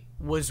 I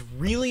was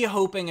really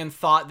hoping and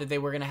thought that they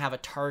were going to have a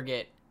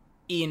target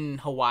in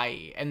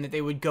Hawaii and that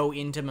they would go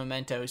into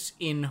Mementos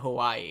in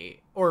Hawaii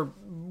or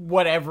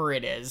whatever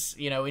it is,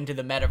 you know, into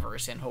the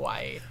metaverse in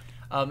Hawaii.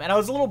 And I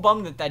was a little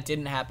bummed that that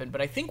didn't happen,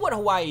 but I think what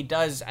Hawaii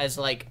does as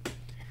like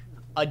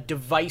a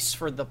device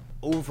for the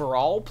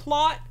overall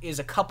plot is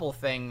a couple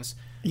things,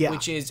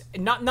 which is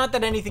not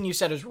that anything you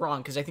said is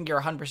wrong, because I think you're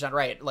 100%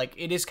 right. Like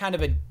it is kind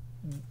of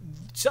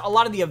a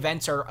lot of the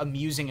events are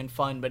amusing and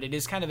fun, but it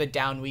is kind of a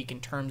down week in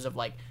terms of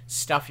like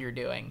stuff you're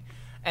doing.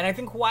 And I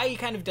think Hawaii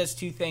kind of does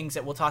 2 things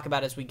that we'll talk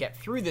about as we get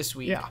through this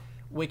week,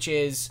 which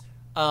is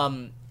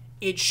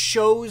it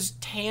shows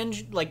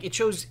it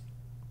shows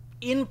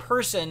in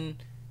person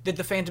that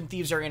the Phantom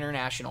Thieves are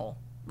international,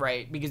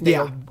 right? Because they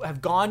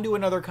have gone to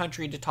another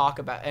country to talk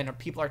about, and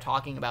people are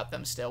talking about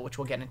them still, which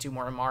we'll get into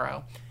more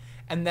tomorrow.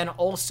 And then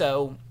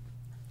also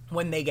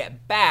when they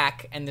get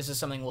back, and this is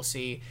something we'll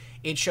see,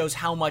 it shows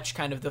how much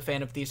kind of the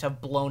Phantom Thieves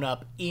have blown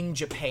up in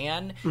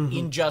Japan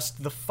in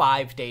just the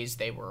 5 days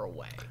they were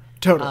away.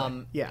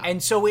 Totally.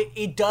 And so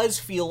it does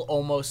feel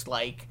almost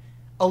like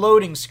a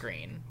loading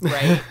screen,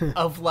 right?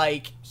 Of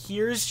like,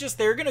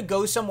 they're going to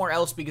go somewhere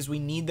else because we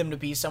need them to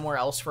be somewhere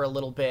else for a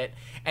little bit.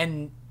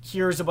 And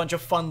here's a bunch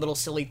of fun little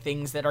silly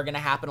things that are going to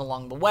happen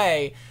along the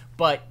way.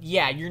 But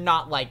yeah, you're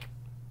not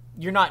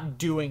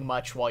doing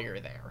much while you're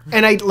there.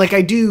 And I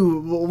do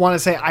want to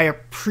say I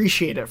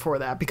appreciate it for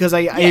that, because I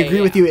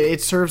agree with you.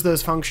 It serves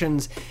those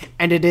functions,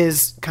 and it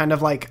is kind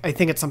of like, I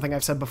think it's something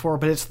I've said before,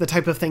 but it's the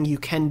type of thing you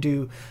can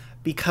do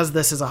because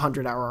this is a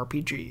 100-hour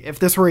RPG. If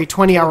this were a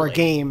 20-hour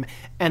game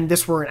and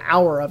this were an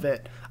hour of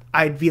it,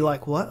 I'd be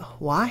like,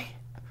 what? Why?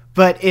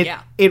 But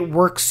it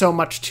works so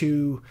much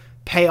to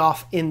pay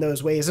off in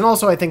those ways. And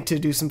also I think to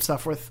do some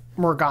stuff with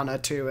Morgana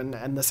too,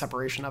 and the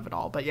separation of it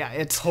all. But yeah,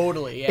 it's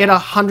totally, it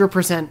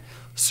 100%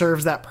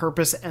 serves that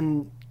purpose,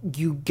 and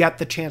you get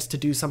the chance to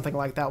do something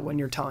like that when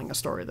you're telling a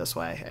story this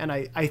way. And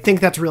I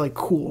think that's really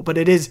cool. But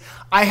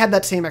I had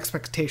that same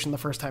expectation the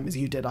first time as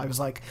you did. I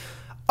was like,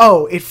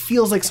 oh, it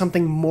feels like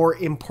something more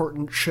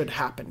important should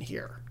happen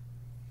here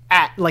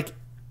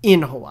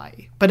in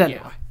Hawaii. But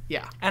anyway,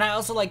 yeah. And I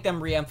also like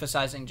them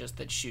re-emphasizing just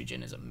that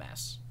Shujin is a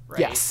mess, right?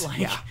 Yes,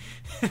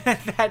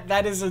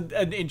 that is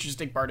an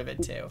interesting part of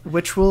it too.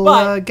 Which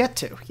we'll get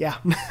to, yeah.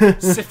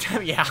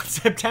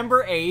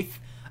 September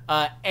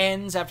 8th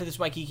ends after this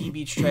Waikiki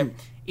Beach trip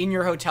in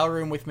your hotel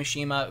room with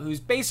Mishima, who's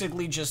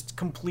basically just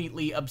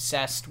completely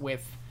obsessed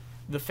with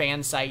the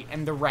fan site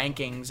and the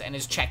rankings and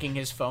is checking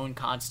his phone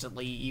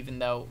constantly, even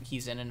though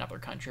he's in another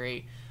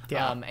country.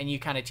 And you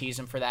kind of tease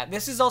him for that.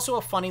 This is also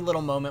a funny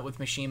little moment with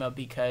Mishima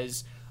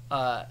because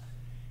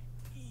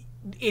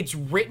it's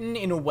written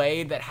in a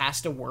way that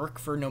has to work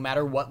for no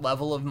matter what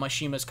level of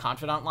Mishima's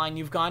confidant line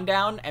you've gone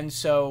down. And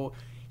so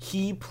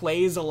he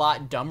plays a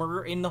lot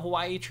dumber in the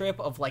Hawaii trip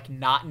of like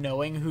not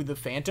knowing who the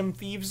Phantom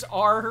Thieves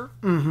are.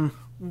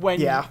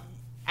 When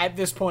at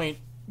this point,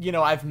 you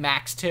know, I've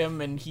maxed him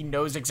and he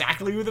knows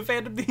exactly who the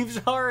Phantom Thieves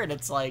are, and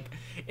it's like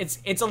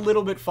it's a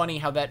little bit funny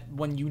how that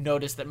when you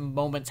notice that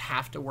moments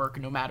have to work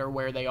no matter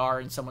where they are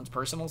in someone's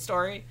personal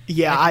story.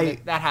 Yeah,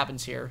 that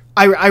happens here.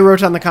 I wrote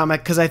down the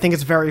comic because I think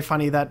it's very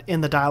funny that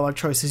in the dialogue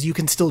choices you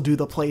can still do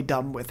the play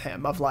dumb with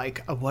him of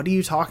like, what are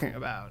you talking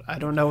about? I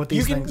don't know what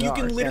these things are. You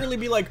can literally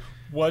be like,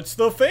 what's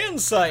the fan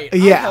site?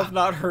 Yeah. I have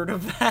not heard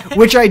of that.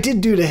 Which I did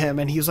do to him,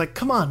 and he was like,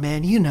 come on,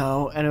 man, you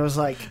know. And it was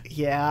like,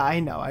 yeah, I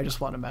know. I just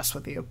want to mess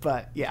with you.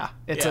 But yeah,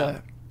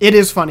 it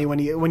is funny when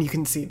you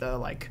can see the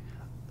like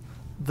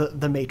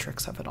the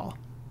matrix of it all.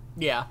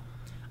 Yeah.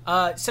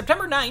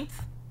 September 9th,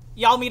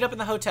 y'all meet up in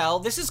the hotel.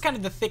 This is kind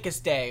of the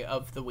thickest day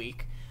of the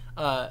week.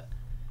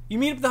 You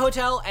meet up at the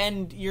hotel,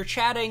 and you're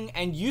chatting,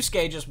 and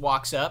Yusuke just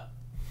walks up,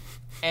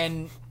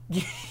 and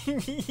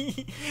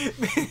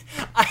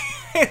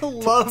I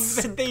love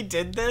that they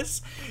did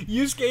this.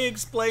 Yusuke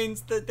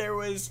explains that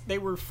they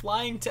were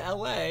flying to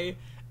LA,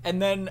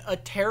 and then a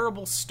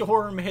terrible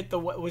storm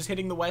was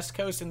hitting the West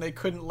Coast and they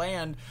couldn't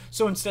land,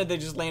 so instead they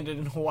just landed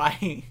in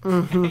Hawaii.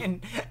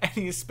 And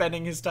he's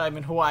spending his time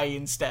in Hawaii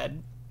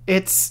instead.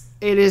 It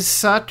is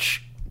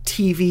such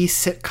TV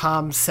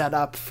sitcom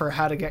setup for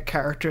how to get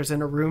characters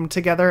in a room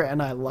together,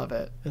 and I love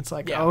it. It's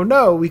like, oh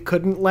no, we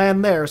couldn't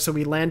land there, so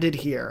we landed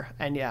here.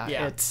 And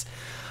it's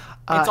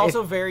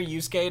also very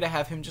Yusuke to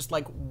have him just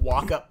like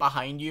walk up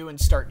behind you and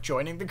start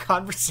joining the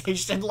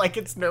conversation like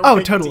it's no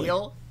big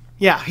deal.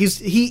 Yeah,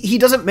 he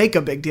doesn't make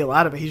a big deal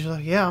out of it. He's just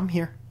like, yeah, I'm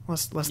here.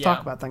 Let's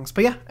talk about things.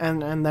 But yeah,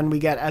 and then we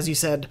get, as you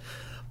said,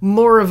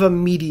 more of a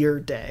meteor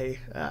day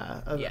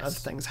of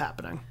things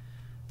happening.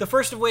 The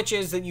first of which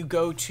is that you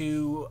go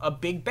to a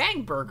Big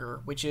Bang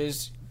Burger, which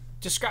is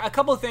a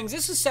couple of things.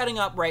 This is setting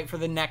up right for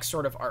the next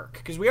sort of arc,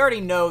 because we already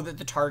know that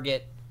the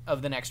target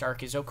of the next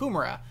arc is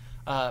Okumura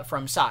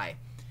from Sai.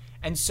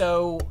 And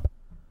so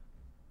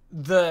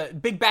the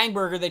Big Bang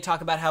Burger, they talk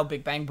about how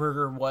Big Bang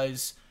Burger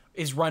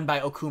is run by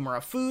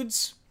Okumura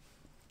Foods.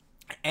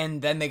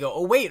 And then they go,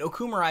 oh wait,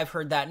 Okumura, I've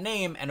heard that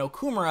name. And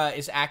Okumura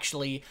is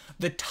actually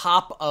the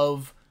top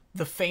of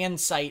the fan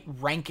site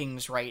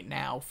rankings right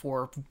now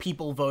for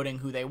people voting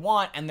who they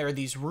want. And there are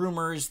these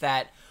rumors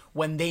that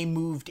when they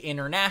moved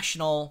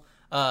international,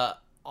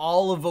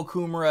 all of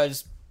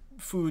Okumura's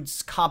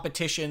Foods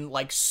competition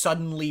like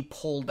suddenly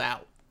pulled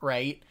out,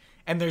 right?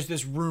 And there's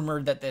this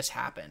rumor that this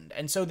happened.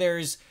 And so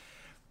there's,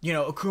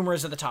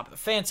 Okumura's at the top of the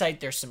fan site.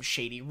 There's some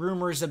shady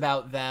rumors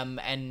about them.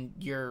 And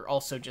you're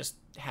also just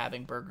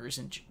having burgers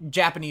and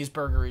Japanese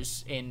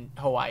burgers in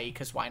Hawaii,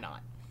 because why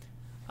not?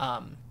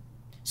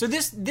 So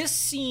this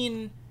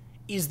scene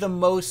is the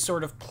most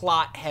sort of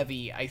plot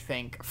heavy, I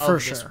think,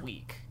 of this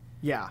week.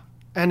 Yeah.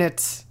 And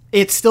it's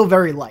still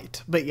very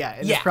light, but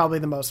it's probably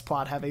the most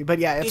plot heavy.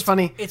 But it's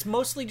funny. It's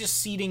mostly just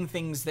seeding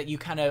things that you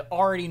kind of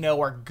already know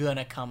are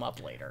gonna come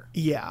up later.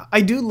 Yeah.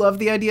 I do love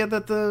the idea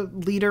that the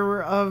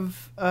leader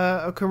of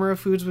Okumura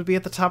Foods would be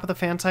at the top of the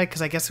fan site,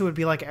 because I guess it would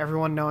be like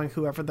everyone knowing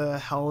whoever the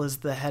hell is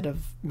the head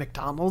of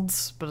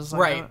McDonald's. But it's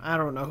like, right. I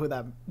don't know who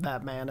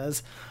that man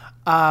is.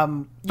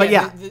 But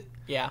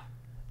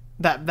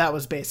That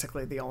was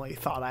basically the only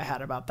thought I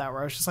had about that,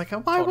 where I was just like,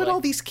 why would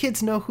all these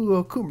kids know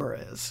who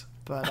Okumura is?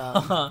 But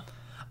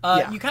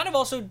you kind of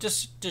also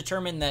just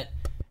determine that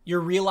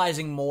you're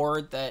realizing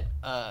more that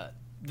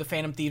the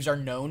Phantom Thieves are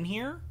known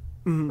here,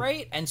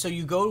 right? And so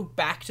you go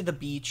back to the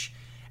beach,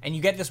 and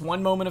you get this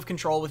one moment of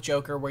control with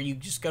Joker where you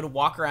just go to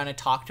walk around and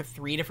talk to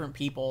 3 different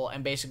people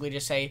and basically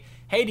just say,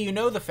 hey, do you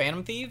know the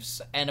Phantom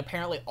Thieves? And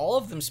apparently all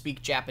of them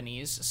speak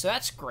Japanese, so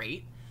that's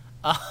great.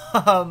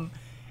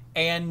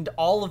 And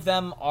all of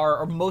them are,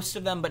 or most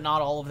of them, but not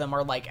all of them,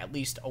 are like at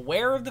least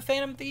aware of the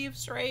Phantom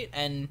Thieves, right?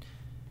 And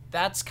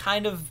that's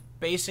kind of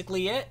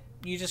basically it.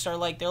 You just are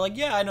like, they're like,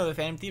 yeah, I know the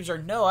Phantom Thieves, or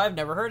no, I've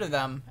never heard of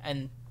them.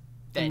 And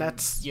then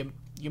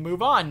you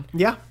move on.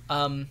 Yeah.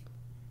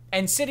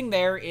 And sitting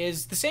there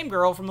is the same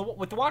girl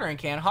with the watering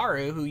can,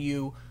 Haru, who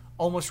you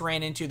almost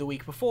ran into the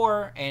week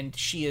before, and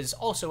she is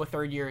also a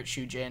third year at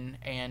Shujin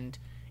and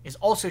is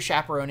also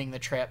chaperoning the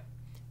trip.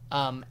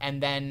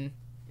 And then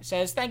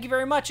says thank you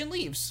very much and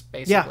leaves,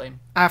 basically. Yeah.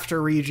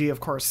 After Ryuji, of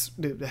course,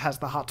 has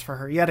the hots for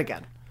her yet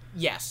again.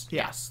 Yes.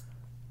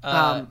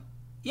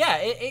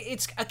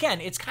 It's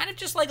kind of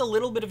just like a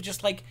little bit of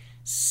just like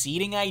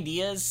seeding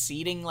ideas,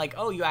 seeding like,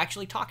 oh, you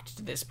actually talked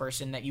to this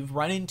person that you've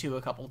run into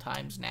a couple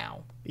times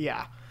now.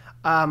 Yeah.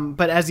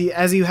 But as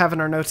you have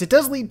in our notes, it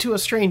does lead to a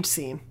strange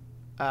scene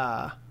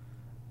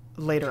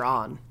later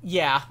on.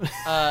 Yeah.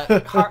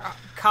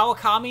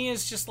 Kawakami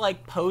is just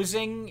like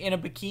posing in a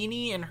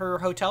bikini in her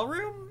hotel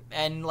room,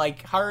 and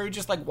like Haru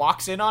just like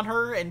walks in on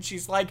her and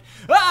she's like,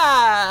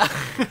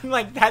 ah!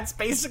 Like that's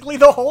basically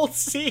the whole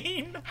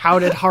scene. How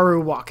did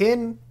Haru walk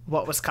in?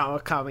 What was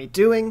Kawakami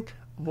doing?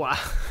 Why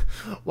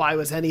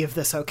was any of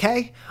this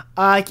okay?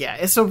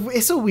 It's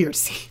a weird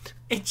scene.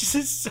 It's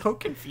just so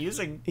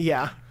confusing.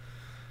 Yeah.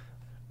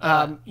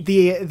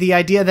 The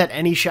idea that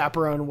any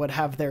chaperone would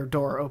have their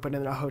door open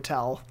in a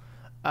hotel,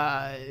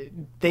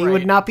 they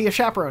would not be a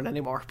chaperone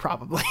anymore,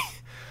 probably.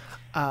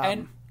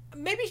 And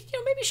maybe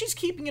she's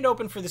keeping it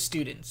open for the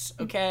students,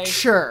 okay?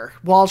 Sure.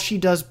 While she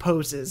does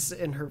poses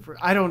in her,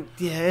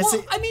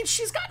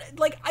 she's got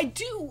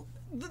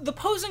the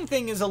posing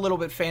thing is a little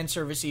bit fan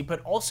servicey,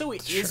 but also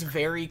it is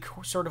very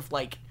sort of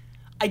like,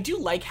 I do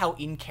like how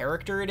in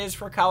character it is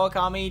for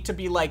Kawakami to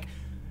be like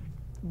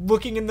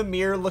looking in the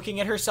mirror, looking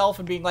at herself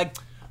and being like,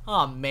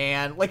 oh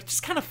man, like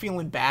just kind of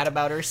feeling bad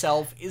about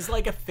herself is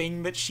like a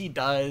thing that she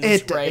does,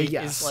 right?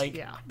 Yes, is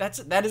like,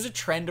 that is a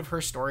trend of her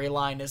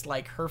storyline, is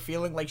like her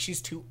feeling like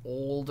she's too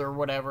old or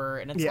whatever,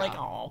 and it's like,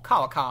 oh,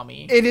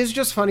 Kawakami. It is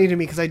just funny to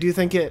me because I do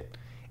think it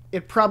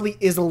probably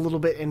is a little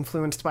bit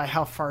influenced by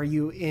how far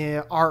you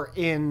are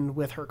in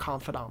with her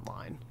confidant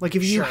line. Like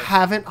if you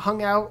haven't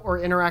hung out or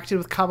interacted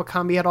with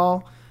Kawakami at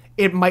all,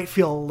 it might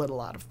feel a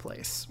little out of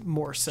place,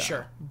 more so.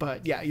 Sure.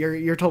 But yeah,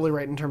 you're totally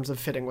right in terms of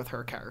fitting with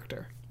her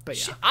character.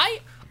 But yeah,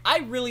 I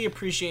really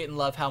appreciate and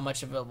love how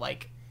much of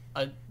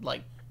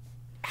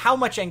how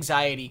much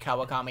anxiety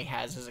Kawakami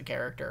has as a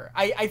character.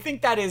 I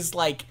think that is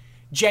like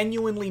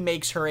genuinely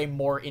makes her a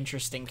more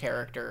interesting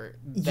character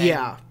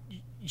than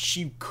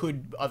she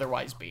could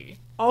otherwise be.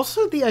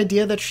 Also, the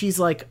idea that she's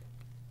like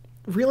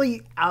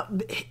really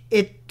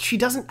she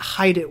doesn't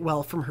hide it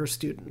well from her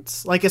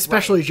students, like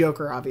especially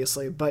Joker,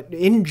 obviously, but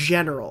in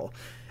general.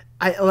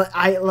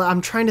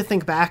 I'm trying to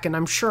think back, and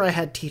I'm sure I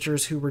had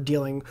teachers who were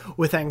dealing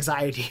with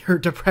anxiety or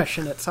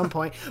depression at some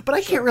point, but I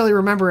can't really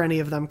remember any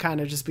of them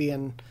kind of just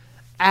being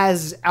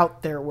as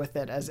out there with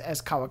it as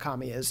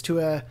Kawakami is, to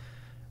a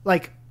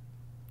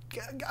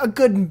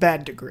good and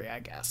bad degree,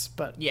 I guess.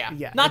 But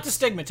yeah, not to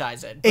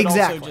stigmatize it, but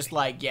exactly. Also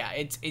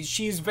just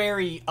she's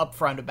very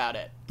upfront about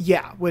it.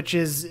 Yeah, which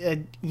is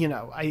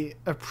I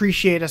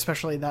appreciate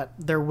especially that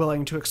they're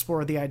willing to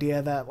explore the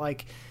idea that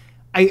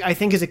I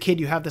think as a kid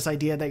you have this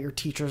idea that your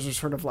teachers are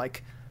sort of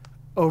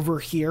over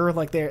here,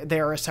 they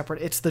are a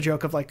separate. It's the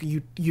joke of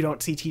you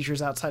don't see teachers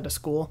outside of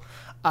school,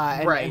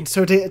 right? And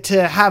so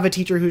to have a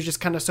teacher who's just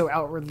kind of so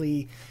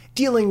outwardly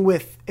dealing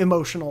with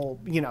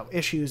emotional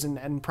issues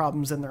and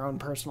problems in their own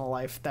personal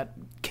life that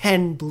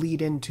can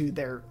bleed into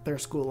their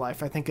school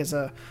life, I think is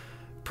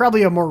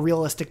probably a more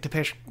realistic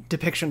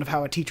depiction of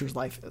how a teacher's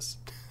life is.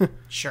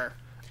 Sure.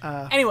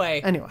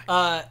 Anyway,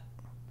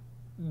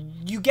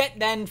 you get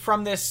then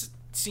from this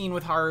scene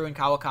with Haru and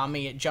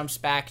Kawakami, it jumps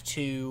back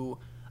to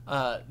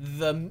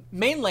the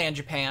mainland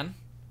Japan,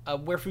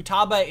 where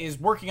Futaba is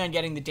working on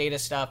getting the data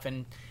stuff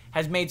and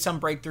has made some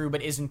breakthrough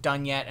but isn't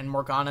done yet, and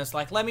Morgana's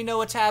like, let me know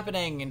what's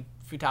happening, and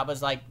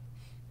Futaba's like,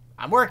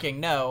 I'm working,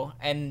 no.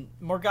 And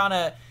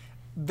Morgana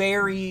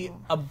very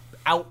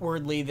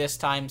outwardly this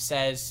time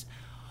says,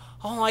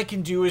 all I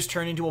can do is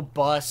turn into a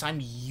bus, I'm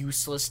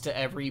useless to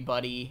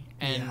everybody.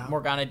 And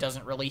Morgana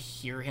doesn't really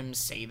hear him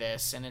say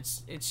this, and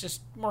it's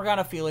just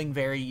Morgana feeling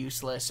very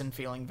useless and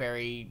feeling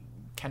very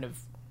kind of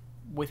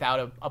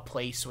without a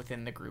place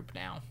within the group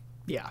now.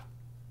 Yeah.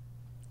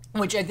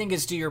 Which I think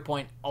is, to your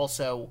point,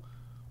 also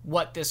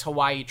what this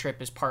Hawaii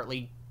trip is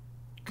partly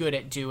good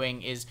at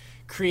doing, is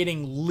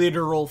creating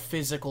literal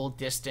physical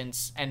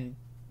distance and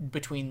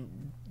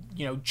between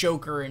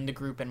Joker and the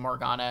group and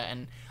Morgana,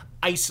 and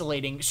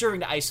serving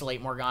to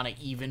isolate Morgana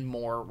even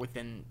more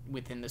within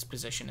this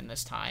position in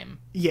this time.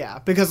 Yeah,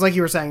 because like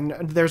you were saying,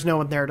 there's no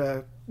one there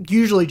to.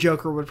 Usually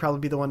Joker would probably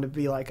be the one to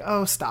be like,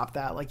 oh, stop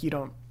that,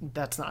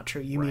 that's not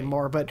true, you mean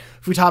more. But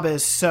Futaba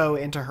is so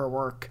into her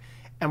work,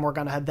 and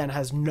Morgana then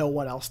has no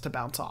one else to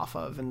bounce off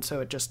of, and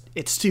so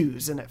it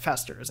stews and it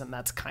festers, and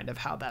that's kind of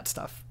how that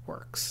stuff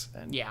works.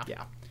 And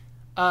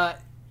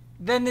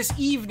then this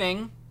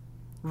evening,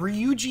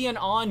 Ryuji and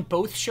An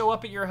both show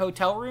up at your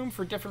hotel room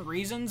for different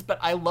reasons, but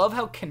I love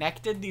how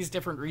connected these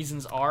different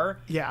reasons are.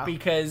 Yeah.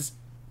 Because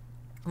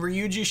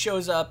Ryuji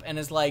shows up and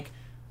is like,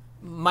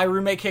 my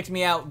roommate kicked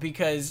me out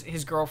because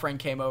his girlfriend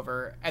came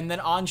over. And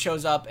then An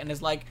shows up and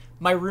is like,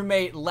 my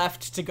roommate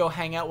left to go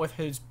hang out with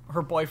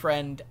her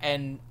boyfriend,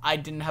 and I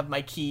didn't have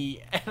my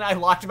key, and I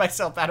locked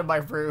myself out of my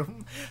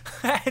room.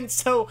 And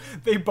so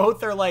they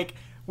both are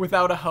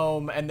without a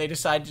home, and they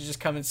decide to just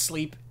come and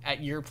sleep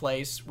at your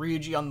place.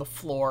 Ryuji on the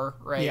floor,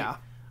 right? Yeah.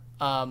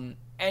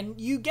 And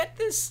you get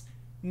this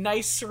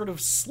nice sort of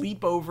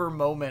sleepover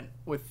moment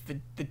with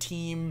the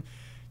team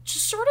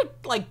just sort of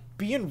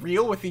being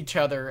real with each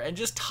other and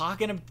just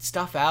talking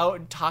stuff out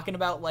and talking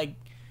about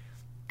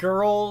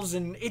girls,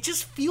 and it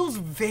just feels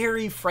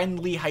very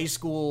friendly high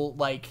school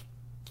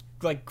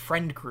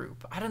friend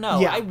group. I don't know.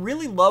 Yeah. I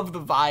really love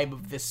the vibe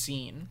of this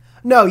scene.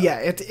 No, yeah,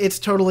 it's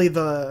totally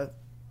the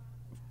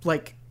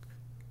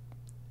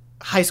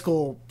high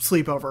school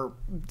sleepover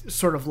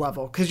sort of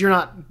level, because you're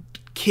not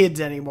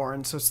kids anymore,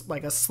 and so a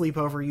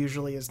sleepover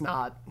usually is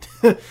not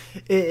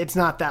it's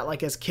not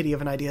that as kiddie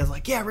of an idea as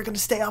we're gonna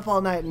stay up all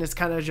night, and it's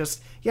kind of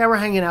just we're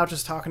hanging out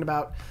just talking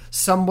about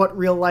somewhat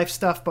real life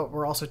stuff, but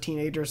we're also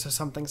teenagers, so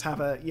some things have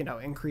a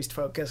increased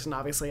focus, and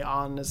obviously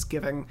An is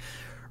giving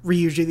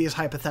Ryuji these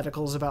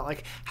hypotheticals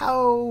about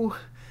how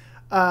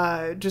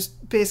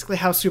just basically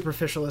how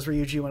superficial is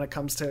Ryuji when it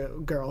comes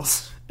to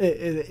girls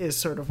is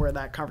sort of where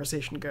that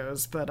conversation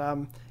goes. But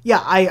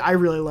I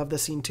really love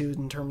this scene too,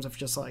 in terms of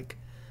just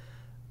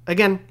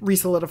again,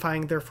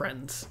 re-solidifying their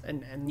friends,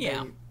 and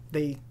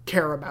they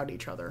care about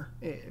each other.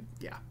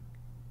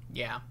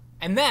 Yeah.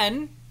 And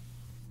then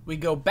we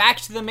go back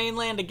to the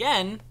mainland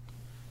again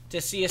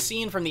to see a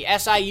scene from the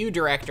SIU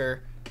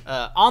director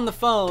on the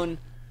phone,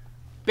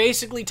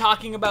 basically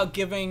talking about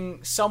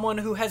giving someone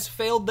who has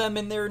failed them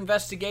in their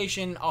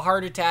investigation a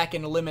heart attack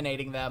and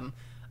eliminating them,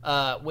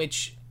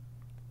 which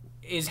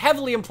is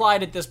heavily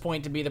implied at this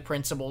point to be the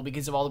principal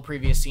because of all the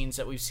previous scenes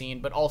that we've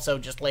seen, but also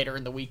just later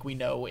in the week we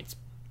know it's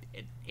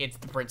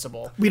the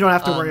principal. We don't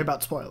have to worry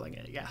about spoiling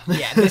it, yeah.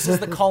 Yeah, this is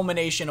the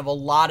culmination of a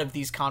lot of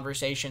these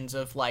conversations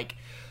of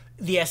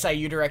the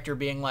SIU director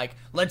being like,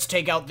 let's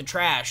take out the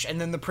trash, and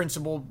then the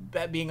principal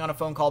being on a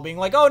phone call being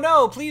like, oh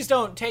no, please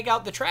don't take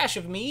out the trash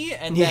of me,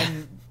 and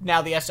then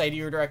now the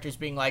SIU director's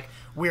being like,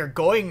 we're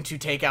going to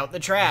take out the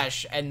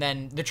trash, and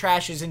then the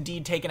trash is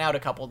indeed taken out a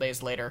couple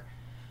days later.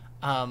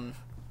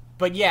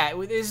 But yeah,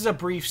 this is a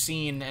brief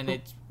scene,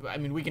 and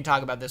we can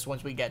talk about this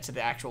once we get to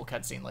the actual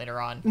cutscene later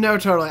on. No,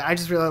 totally. I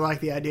just really like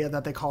the idea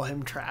that they call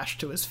him trash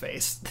to his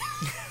face.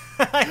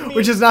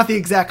 Which is not the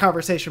exact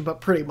conversation,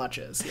 but pretty much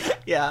is.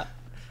 Yeah,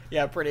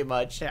 pretty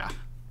much. Yeah.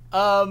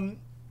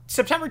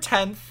 September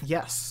 10th.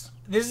 Yes.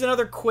 This is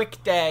another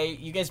quick day.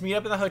 You guys meet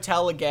up in the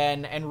hotel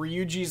again, and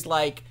Ryuji's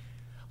like,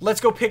 let's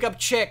go pick up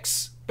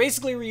chicks.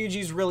 Basically,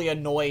 Ryuji's really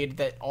annoyed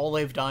that all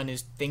they've done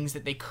is things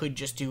that they could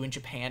just do in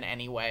Japan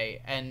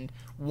anyway, and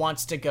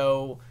wants to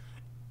go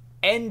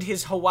end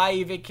his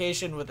Hawaii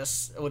vacation with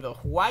a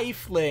Hawaii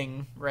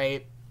fling,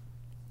 right?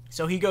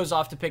 So he goes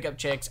off to pick up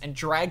chicks and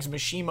drags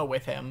Mishima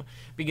with him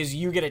because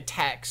you get a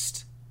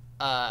text.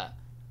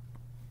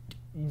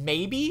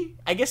 Maybe?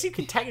 I guess you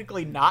could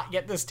technically not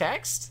get this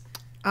text.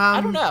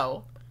 I don't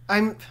know.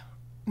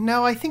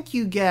 No, I think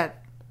you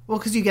get... Well,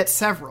 because you get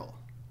several.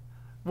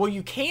 Well,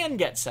 you can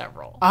get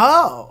several.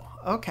 Oh,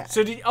 okay.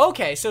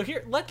 So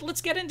here,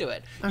 let's get into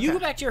it. Okay. You go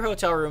back to your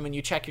hotel room and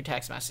you check your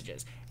text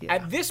messages. Yeah.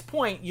 At this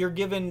point, you're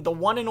given the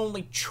one and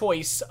only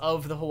choice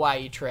of the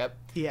Hawaii trip.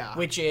 Yeah.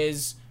 Which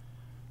is,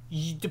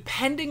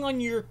 depending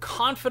on your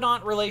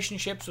confidant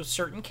relationships with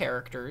certain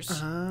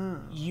characters,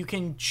 you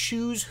can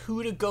choose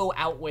who to go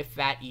out with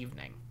that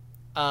evening.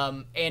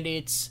 And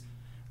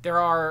there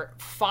are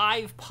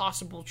 5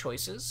 possible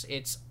choices.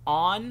 It's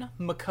An,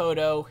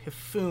 Makoto,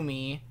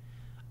 Hifumi,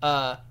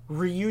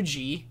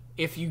 Ryuji.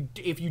 If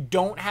you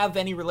don't have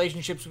any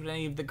relationships with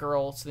any of the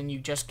girls, then you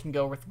just can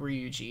go with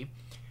Ryuji.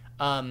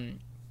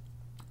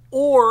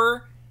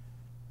 Or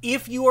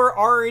if you are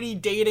already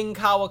dating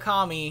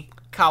Kawakami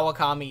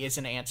is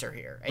an answer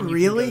here. And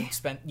you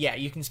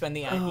can spend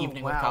the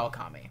evening with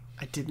Kawakami.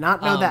 I did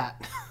not know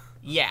that.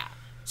 Yeah.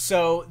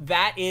 So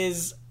that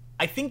is,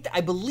 I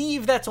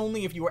believe that's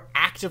only if you were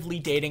actively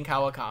dating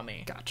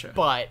Kawakami. Gotcha.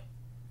 But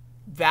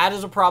that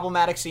is a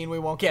problematic scene we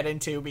won't get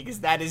into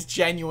because that is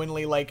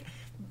genuinely like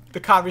the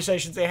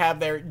conversations they have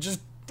there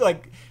just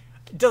like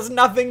does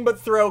nothing but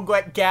throw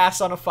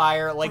gas on a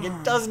fire. Like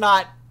it does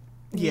not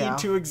need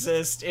to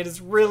exist. It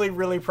is really,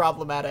 really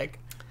problematic.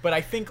 But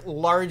I think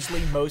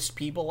largely most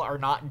people are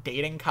not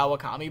dating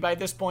Kawakami by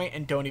this point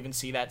and don't even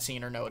see that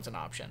scene or know it's an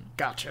option.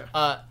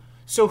 Gotcha.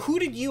 So who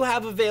did you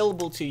have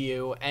available to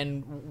you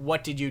and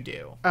what did you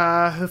do?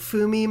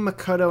 Hifumi,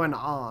 Makoto, and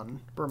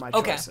An were my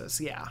choices.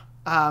 Yeah.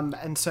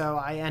 And so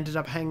I ended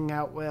up hanging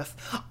out with...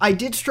 I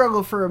did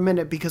struggle for a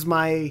minute because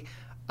my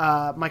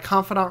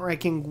confidant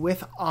ranking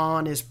with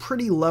An is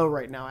pretty low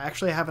right now. I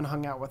actually haven't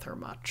hung out with her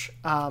much.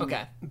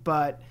 Okay.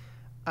 But...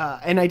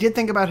 and I did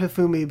think about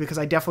Hifumi because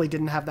I definitely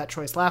didn't have that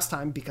choice last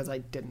time because I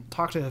didn't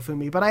talk to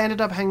Hifumi, but I ended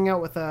up hanging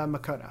out with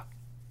Makoto.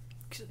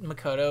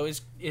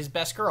 Makoto is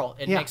best girl.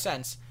 It makes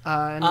sense.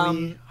 And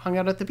we hung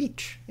out at the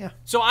beach. Yeah.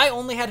 So I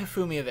only had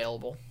Hifumi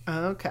available.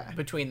 Okay.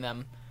 Between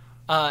them.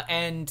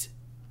 And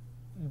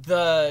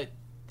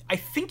I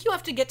think you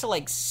have to get to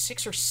like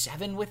 6 or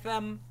 7 with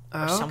them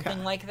or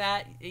something like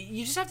that.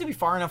 You just have to be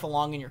far enough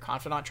along in your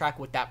confidant track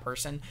with that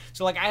person.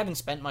 So like I haven't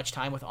spent much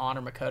time with An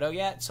or Makoto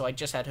yet, so I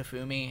just had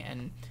Hifumi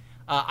and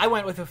I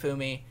went with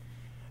Hifumi.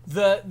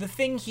 The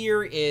thing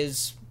here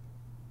is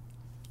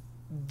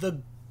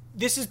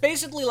this is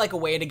basically like a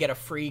way to get a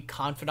free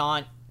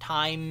confidant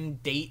time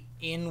date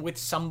in with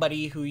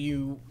somebody who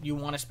you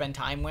want to spend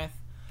time with.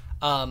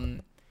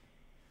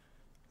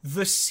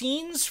 The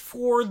scenes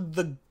for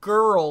the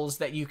girls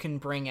that you can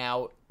bring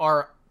out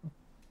are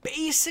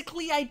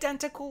basically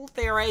identical.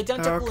 They are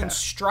identical in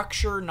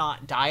structure,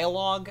 not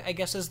dialogue, I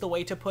guess is the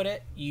way to put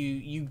it.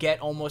 You get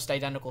almost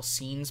identical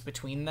scenes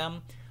between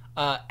them.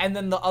 And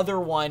then the other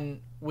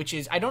one, which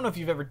is, I don't know if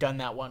you've ever done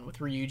that one with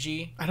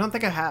Ryuji. I don't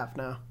think I have,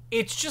 no.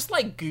 It's just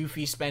like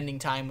Goofy spending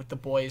time with the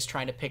boys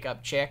trying to pick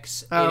up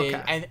chicks.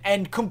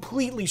 And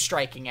completely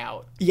striking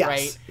out. Yes.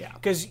 Right? Yeah.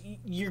 Because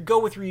you go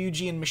with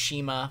Ryuji and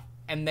Mishima,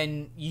 and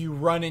then you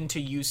run into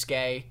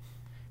Yusuke.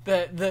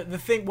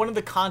 The thing, one of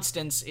the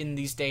constants in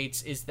these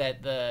dates is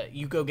that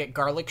you go get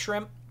garlic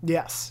shrimp.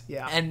 Yes,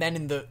 yeah. And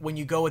then when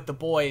you go with the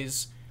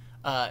boys,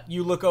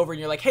 you look over and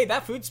you're like, hey,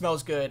 that food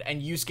smells good.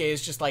 And Yusuke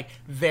is just like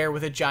there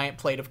with a giant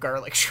plate of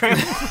garlic shrimp.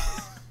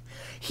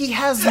 He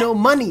has no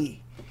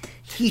money.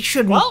 He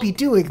shouldn't be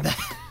doing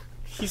that.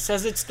 He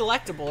says it's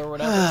delectable or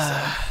whatever.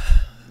 So,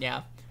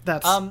 yeah.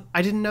 That's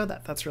I didn't know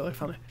that. That's really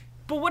funny.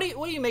 But what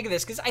do you make of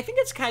this? Because I think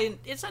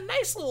it's a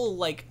nice little,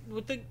 like,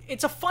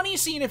 it's a funny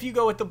scene if you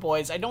go with the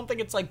boys. I don't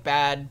think it's, like,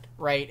 bad,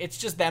 right? It's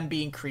just them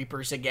being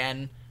creepers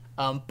again.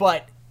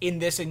 But in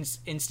this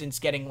instance,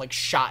 getting, like,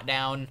 shot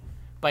down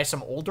by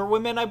some older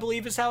women, I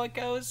believe is how it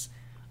goes.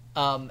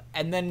 And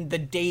then the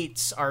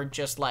dates are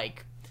just,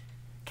 like,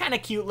 kind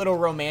of cute little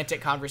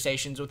romantic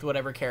conversations with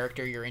whatever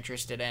character you're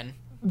interested in.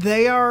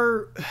 They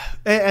are,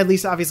 at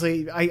least,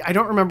 obviously, I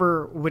don't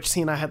remember which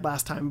scene I had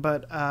last time,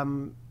 but...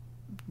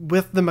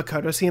 with the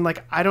Makoto scene,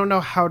 like, I don't know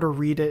how to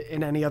read it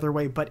in any other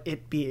way but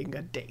it being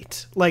a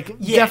date. Like,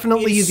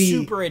 definitely it's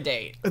super a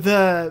date.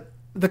 The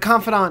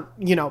confidant,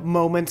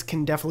 moments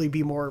can definitely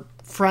be more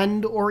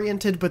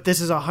friend-oriented, but this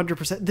is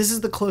 100%... This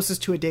is the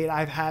closest to a date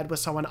I've had with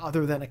someone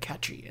other than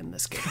Akechi in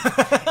this game.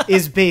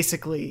 Is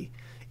basically...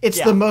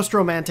 It's the most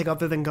romantic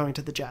other than going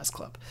to the jazz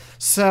club.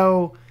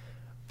 So,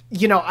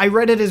 I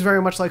read it as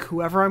very much like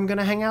whoever I'm going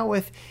to hang out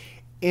with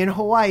in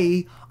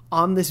Hawaii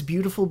on this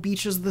beautiful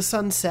beach as the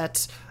sun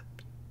sets...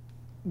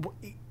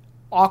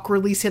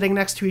 awkwardly sitting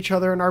next to each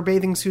other in our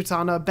bathing suits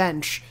on a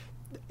bench.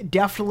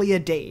 definitely a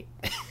date.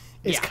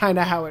 Is kind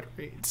of how it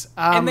reads.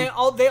 And they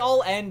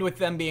all end with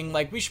them being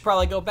like, we should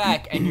probably go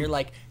back, and you're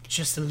like,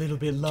 just a little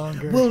bit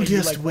longer. We'll and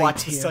just you, wait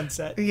watch here. the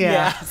sunset.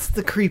 Yeah, it's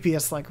the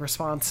creepiest like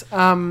response.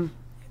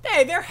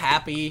 Hey, they're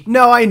happy.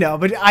 No, I know,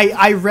 but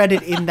I read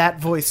it in that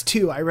voice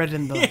too. I read it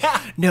in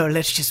the no,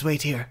 let's just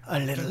wait here a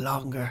little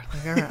longer.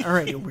 Like, all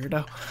right, you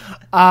weirdo.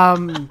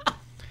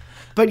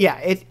 But yeah,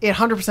 it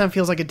 100%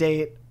 feels like a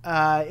date.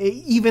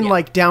 Even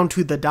like down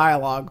to the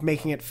dialogue,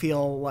 making it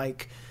feel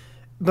like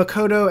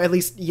Makoto, at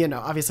least,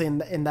 obviously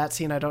in that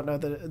scene, I don't know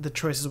the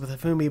choices with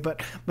Hifumi,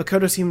 but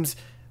Makoto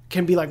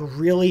can be like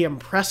really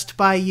impressed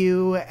by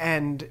you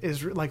and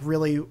is like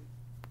really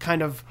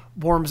kind of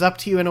warms up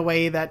to you in a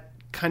way that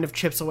kind of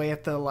chips away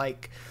at the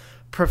like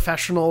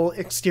professional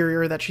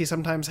exterior that she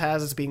sometimes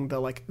has as being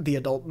the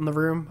adult in the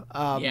room.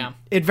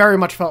 It very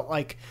much felt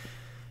like,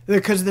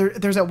 because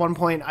there's at one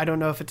point, I don't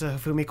know if it's a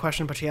Hifumi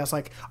question, but she asks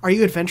like, are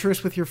you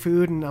adventurous with your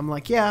food? And I'm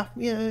like, yeah,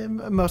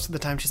 most of the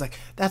time. She's like,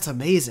 that's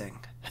amazing.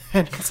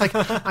 And it's like,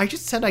 I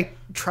just said I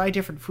try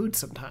different foods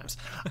sometimes.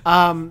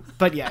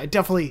 But yeah, it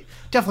definitely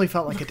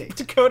felt like a date.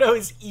 Makoto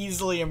is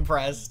easily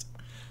impressed.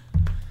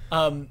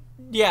 This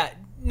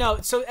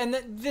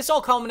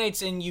all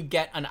culminates in you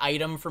get an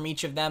item from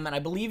each of them, and I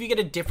believe you get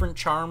a different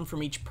charm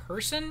from each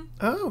person.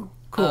 Oh,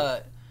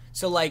 cool.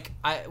 So like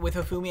with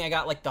Hifumi, I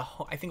got like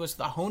I think it was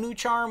the Honu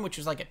charm, which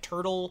was like a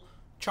turtle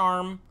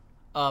charm.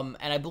 And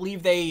I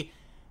believe I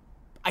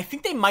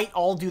think they might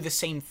all do the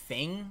same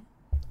thing.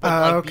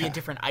 But be a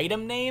different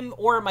item name,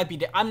 or it might be.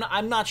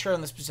 I'm not sure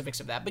on the specifics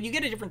of that, but you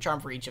get a different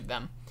charm for each of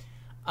them,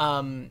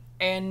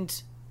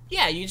 and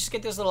yeah, you just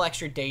get this little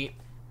extra date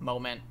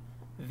moment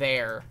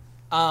there.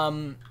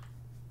 Then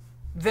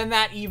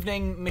that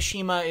evening,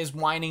 Mishima is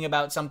whining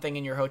about something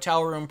in your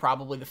hotel room,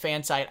 probably the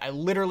fan site. I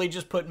literally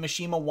just put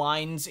Mishima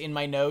whines in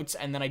my notes,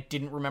 and then I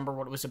didn't remember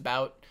what it was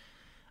about.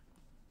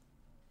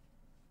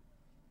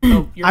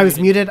 Oh, I was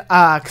muted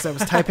because I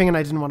was typing and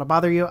I didn't want to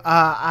bother you.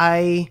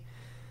 I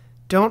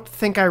don't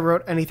think I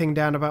wrote anything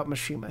down about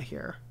Mishima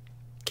here.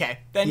 Okay,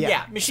 then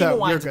Mishima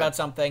whines about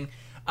something.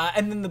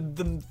 And then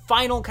the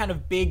final kind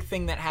of big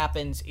thing that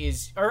happens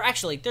is, or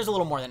actually, there's a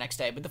little more the next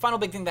day, but the final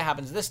big thing that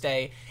happens this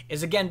day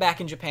is, again, back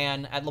in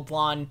Japan at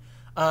LeBlanc,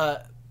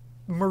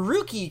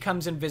 Maruki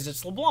comes and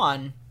visits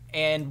LeBlanc,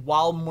 and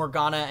while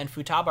Morgana and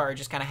Futaba are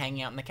just kind of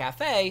hanging out in the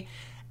cafe,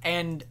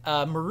 and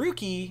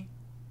Maruki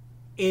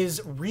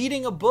is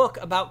reading a book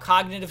about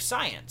cognitive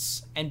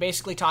science and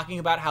basically talking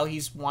about how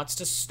he wants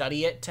to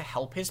study it to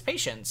help his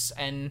patients.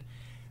 And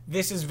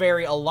this is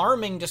very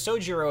alarming to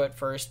Sojiro at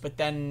first, but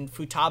then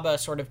Futaba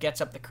sort of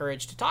gets up the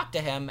courage to talk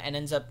to him and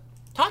ends up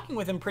talking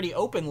with him pretty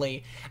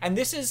openly. And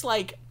this is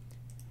like,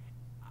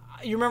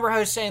 you remember how I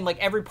was saying, like,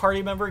 every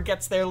party member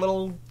gets their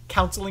little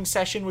counseling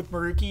session with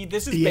Maruki?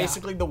 This is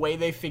basically the way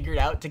they figured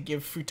out to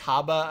give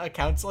Futaba a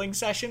counseling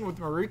session with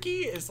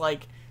Maruki, is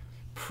like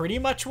pretty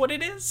much what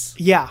it is.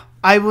 Yeah,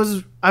 I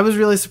was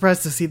really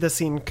surprised to see this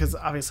scene because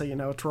obviously,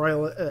 it's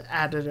royal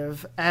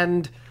additive,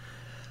 and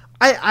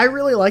I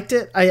really liked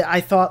it.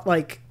 I thought,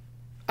 like,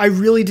 I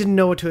really didn't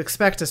know what to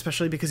expect,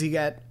 especially because you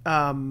get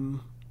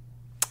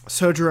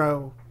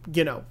Sojiro,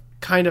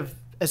 kind of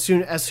as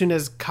soon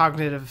as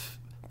cognitive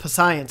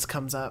science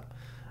comes up,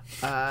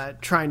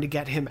 trying to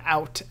get him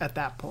out at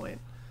that point.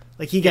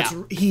 Like, he gets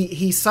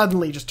he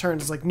suddenly just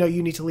turns, like, no,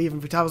 you need to leave,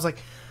 and Futaba's like,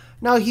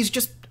 no, he's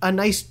just a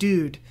nice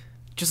dude.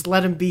 Just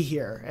let him be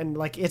here, and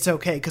like, it's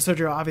okay, because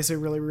Sojiro obviously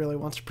really, really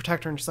wants to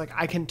protect her, and she's like,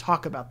 I can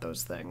talk about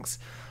those things.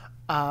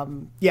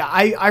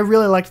 I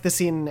really liked the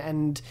scene,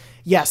 and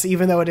yes,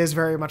 even though it is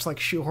very much like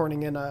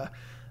shoehorning in a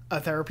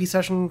therapy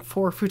session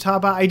for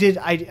Futaba,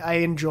 I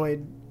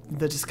enjoyed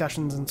the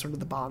discussions and sort of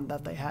the bond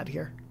that they had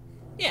here.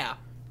 Yeah,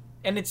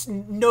 and it's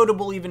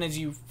notable even as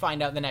you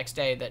find out the next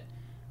day that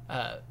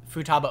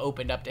Futaba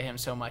opened up to him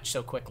so much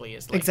so quickly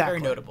is like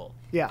very notable.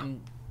 Yeah,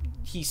 and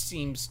he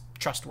seems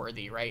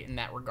trustworthy, right, in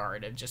that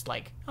regard of just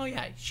like, oh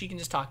yeah, she can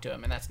just talk to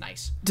him, and that's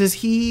nice. Does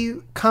he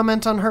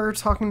comment on her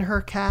talking to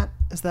her cat?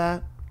 Is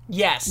that?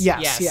 Yes.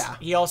 Yeah.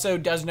 He also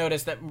does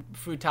notice that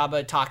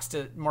Futaba talks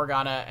to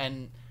Morgana,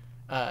 and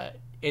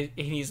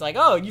he's like,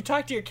 oh, you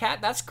talk to your cat?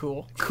 That's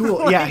cool. Cool.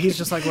 Like, yeah, he's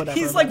just like, whatever.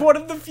 He's like one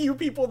of the few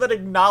people that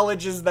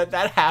acknowledges that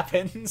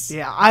happens.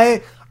 Yeah,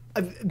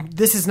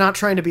 this is not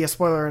trying to be a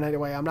spoiler in any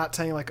way. I'm not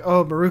saying like,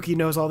 oh, Maruki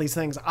knows all these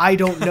things. I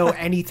don't know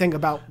anything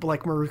about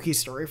like Maruki's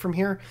story from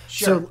here.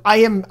 Sure. So I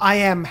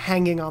am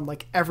hanging on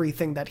like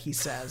everything that he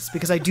says,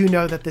 because I do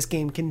know that this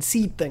game can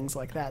seed things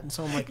like that. And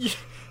so I'm like,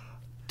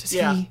 does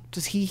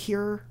he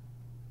hear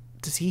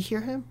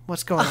him?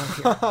 What's going on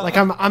here? Like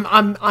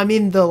I'm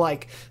in the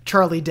like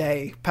Charlie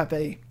Day,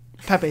 Pepe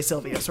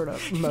Sylvia sort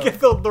of mode. Get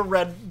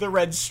the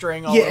red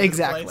string all over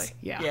exactly. the place.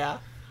 Yeah.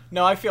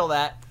 No, I feel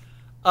that.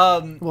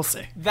 We'll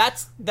see.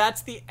 That's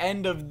the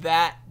end of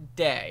that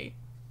day.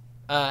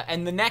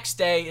 And the next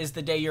day is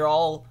the day you're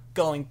all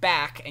going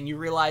back and you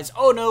realize,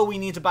 oh no, we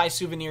need to buy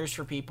souvenirs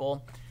for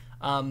people.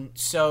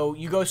 So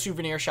you go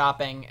souvenir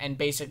shopping and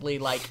basically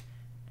like,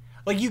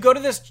 Like, you go to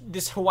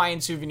this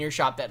Hawaiian souvenir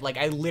shop that, like,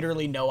 I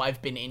literally know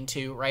I've been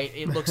into, right?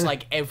 It looks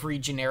like every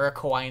generic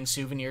Hawaiian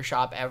souvenir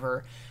shop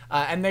ever.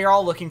 And they're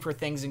all looking for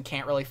things and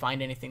can't really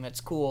find anything that's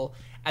cool.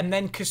 And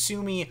then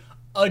Kasumi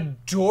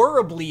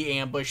adorably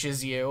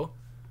ambushes you,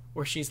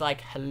 where she's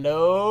like,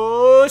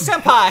 hello,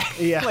 senpai!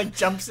 Yeah. Like,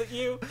 jumps at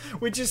you,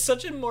 which is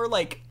such a more,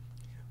 like,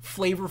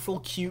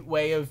 flavorful, cute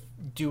way of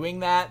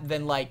doing that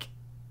than, like,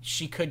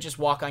 she could just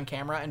walk on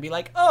camera and be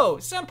like, oh,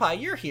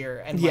 senpai, you're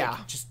here, and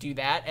like, just do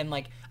that. And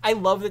like, I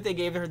love that they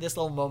gave her this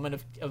little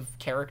moment of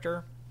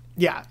character.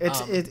 Yeah,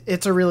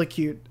 it's a really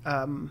cute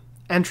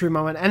entry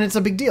moment, and it's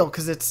a big deal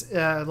because it's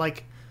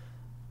like,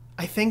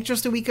 I think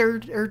just a week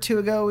or two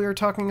ago we were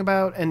talking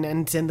about, and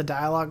it's in the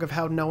dialogue of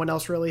how no one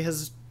else really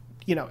has,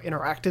 you know,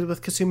 interacted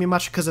with Kasumi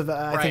much because of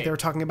I think they were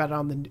talking about it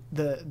on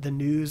the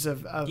news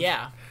of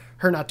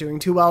her not doing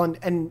too well,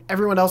 and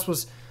everyone else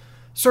was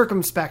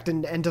circumspect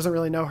and doesn't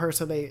really know her,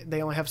 so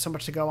they only have so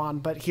much to go on.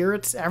 But here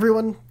it's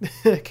everyone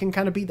can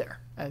kind of be there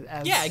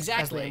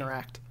as they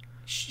interact.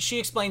 She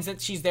explains that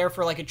she's there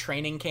for like a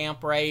training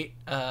camp, right?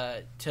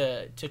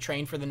 To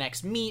train for the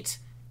next meet,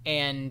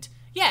 and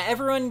yeah,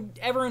 everyone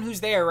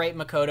who's there, right?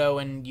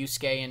 Makoto and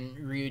Yusuke and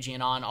Ryuji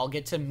and all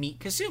get to meet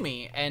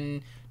Kasumi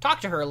and talk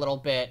to her a little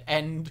bit,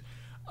 and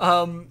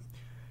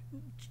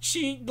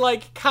she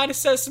like kind of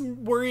says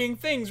some worrying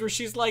things where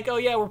she's like, oh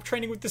yeah, we're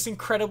training with this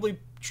incredibly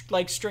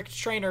like strict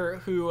trainer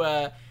who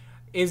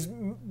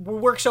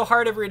works so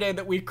hard every day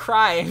that we're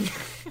crying.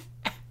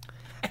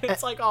 And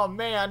it's like, oh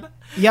man,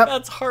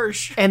 that's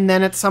harsh. And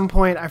then at some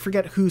point, I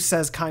forget who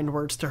says kind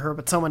words to her,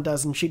 but someone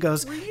does, and she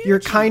goes, your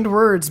kind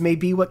words may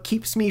be what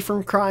keeps me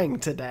from crying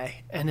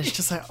today. And it's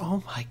just like,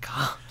 oh my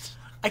god.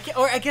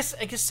 I guess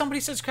somebody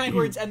says kind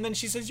words, and then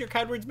she says your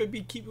kind words maybe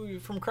keep you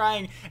from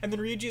crying, and then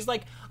Ryuji's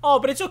like, oh,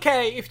 but it's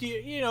okay if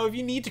if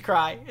you need to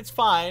cry, it's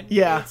fine.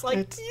 Yeah, and it's like,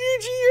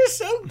 Ryuji, you're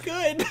so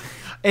good.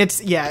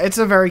 It's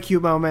a very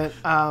cute moment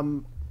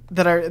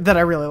that I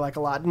really like a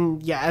lot,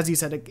 and yeah, as you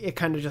said, it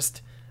kind of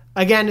just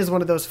again is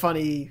one of those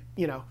funny,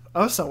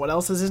 oh, someone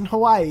else is in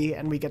Hawaii,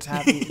 and we get to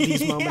have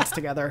these moments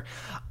together.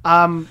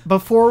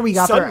 Before we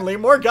got suddenly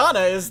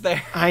Morgana is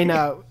there. I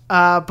know.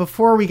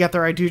 Before we get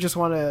there, I do just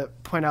want to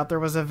point out there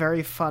was a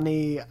very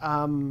funny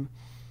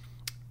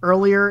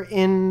earlier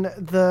in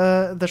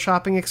the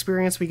shopping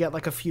experience. We get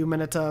like a few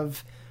minutes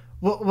of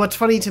what's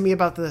funny to me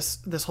about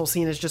this whole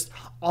scene is just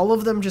all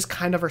of them just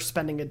kind of are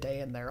spending a day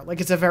in there. Like,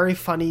 it's a very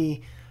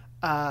funny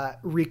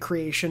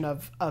recreation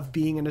of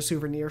being in a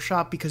souvenir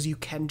shop because you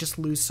can just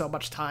lose so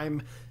much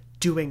time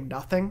doing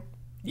nothing.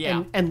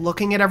 Yeah. And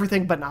looking at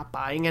everything but not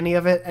buying any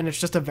of it, and it's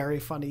just a very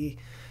funny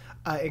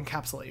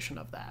encapsulation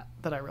of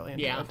that I really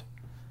enjoyed. Yeah.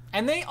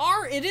 And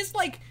it is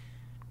like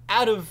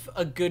out of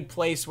a good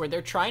place where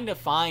they're trying to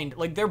find,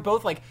 like, they're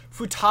both like,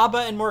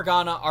 Futaba and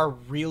Morgana are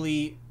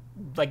really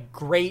like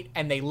great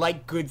and they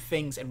like good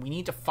things, and we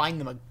need to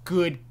find them a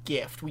good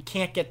gift. We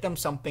can't get them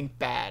something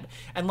bad.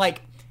 And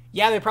like,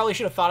 yeah, they probably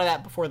should have thought of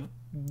that before,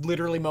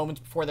 literally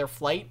moments before their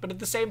flight, but at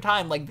the same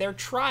time, like, they're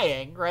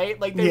trying, right?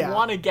 Like, they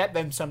want to get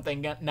them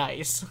something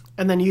nice.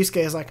 And then Yusuke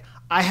is like,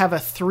 I have a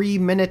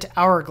 3-minute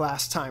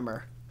hourglass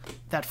timer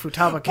that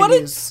Futaba can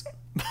use.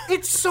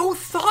 It's so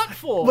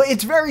thoughtful. But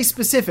it's very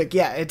specific,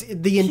 yeah.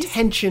 The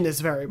intention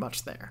is very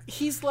much there.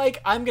 He's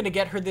like, I'm going to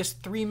get her this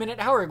 3-minute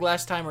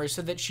hourglass timer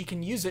so that she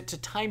can use it to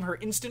time her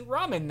instant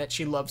ramen that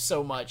she loves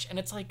so much. And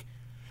it's like,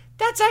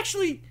 that's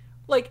actually...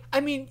 Like,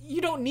 I mean, you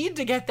don't need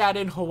to get that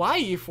in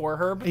Hawaii for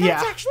her, but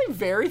that's actually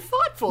very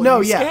thoughtful. No,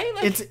 Yusuke. yeah.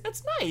 Like,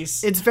 that's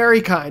nice. It's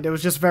very kind. It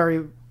was just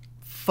very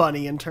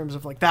funny in terms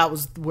of, like, that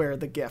was where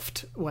the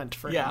gift went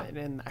for him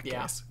in that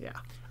case. Yeah.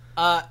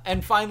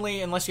 And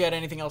finally, unless you had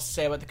anything else to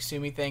say about the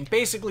Kasumi thing,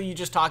 basically you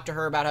just talked to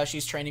her about how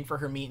she's training for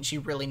her meet and she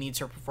really needs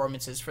her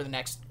performances for the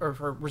next, or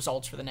her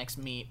results for the next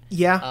meet.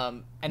 Yeah.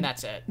 And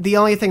that's it. The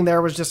only thing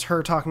there was just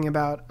her talking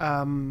about,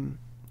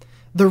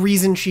 the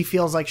reason she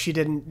feels like she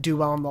didn't do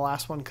well in the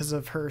last one because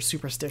of her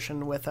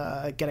superstition with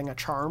getting a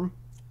charm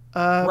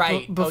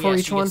before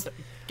each one.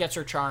 Gets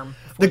her charm.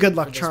 The good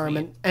luck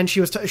charm. And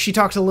she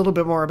talked a little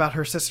bit more about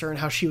her sister and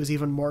how she was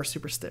even more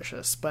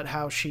superstitious, but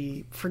how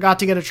she forgot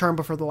to get a charm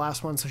before the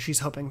last one, so she's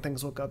hoping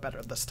things will go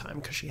better this time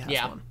because she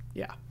has one.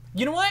 Yeah.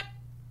 You know what?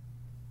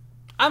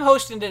 I'm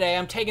hosting today.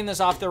 I'm taking this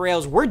off the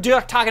rails. We're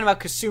talking about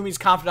Kasumi's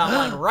Confidant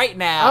line right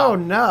now. Oh,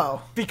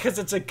 no. Because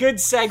it's a good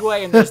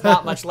segue and there's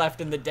not much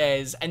left in the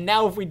days. And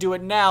now if we do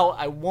it now,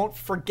 I won't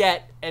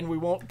forget and we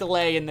won't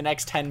delay in the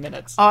next 10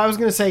 minutes. Oh, I was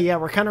going to say, yeah,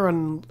 we're kind of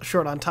running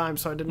short on time,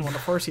 so I didn't want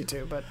to force you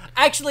to, but...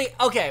 Actually,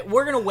 okay,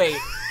 we're going to wait.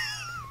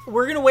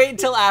 We're going to wait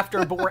until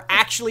after, but we're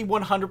actually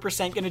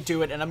 100% going to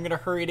do it, and I'm going to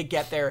hurry to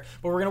get there.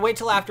 But we're going to wait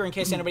till after in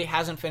case anybody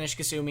hasn't finished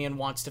Kasumi and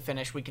wants to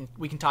finish. We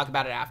can talk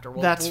about it after.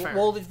 That's fair.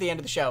 We'll leave it to the end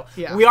of the show.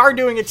 Yeah. We are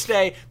doing it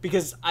today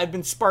because I've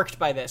been sparked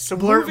by this. So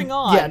moving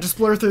on. Yeah, just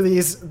blur through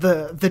these,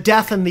 the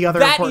death and the other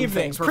that important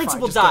evening, things. We're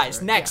Principal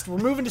dies. Next, we're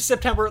moving to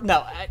September.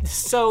 No,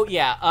 so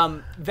yeah,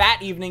 that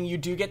evening you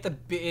do get the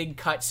big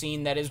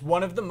cutscene that is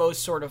one of the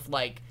most sort of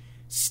like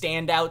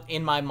standout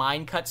in my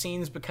mind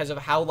cutscenes because of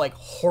how like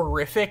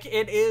horrific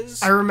it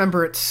is. I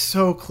remember it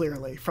so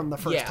clearly from the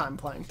first Yeah. time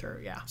playing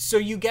through. Yeah. So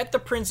you get the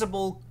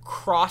principal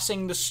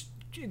crossing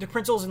the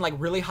principal's in like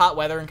really hot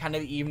weather and kind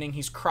of the evening.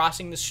 He's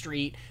crossing the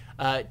street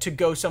to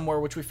go somewhere,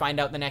 which we find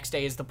out the next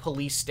day is the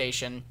police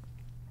station.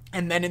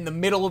 And then in the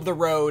middle of the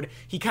road,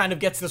 he kind of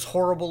gets this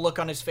horrible look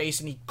on his face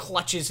and he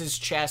clutches his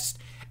chest.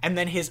 And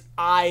then his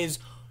eyes,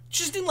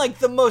 just in like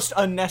the most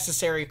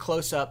unnecessary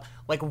close-up,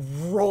 like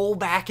roll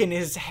back in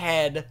his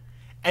head.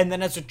 And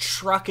then as a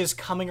truck is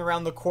coming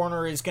around the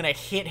corner, is going to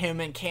hit him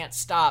and can't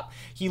stop,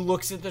 he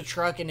looks at the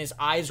truck and his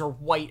eyes are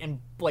white and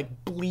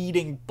like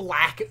bleeding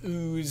black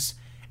ooze.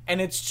 And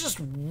it's just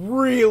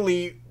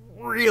really,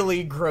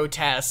 really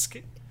grotesque.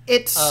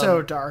 It's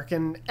so dark.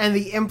 And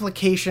the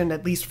implication,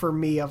 at least for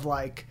me, of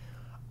like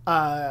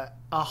a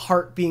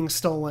heart being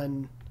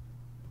stolen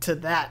to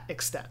that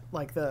extent,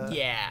 like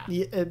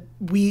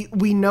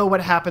we know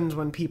what happens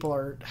when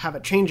people have a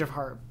change of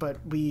heart, but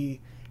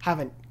we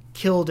haven't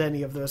killed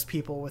any of those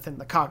people within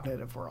the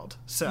cognitive world.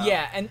 So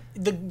yeah, and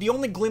the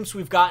only glimpse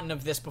we've gotten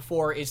of this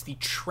before is the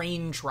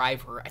train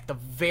driver at the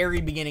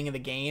very beginning of the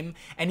game,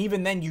 and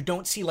even then you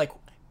don't see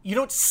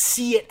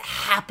it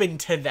happen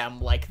to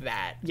them like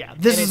that. Yeah,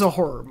 this is a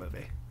horror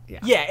movie.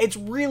 Yeah, it's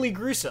really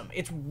gruesome.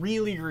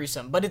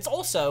 But it's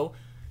also,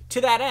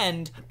 to that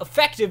end,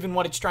 effective in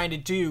what it's trying to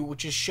do,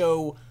 which is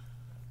show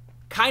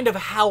kind of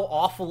how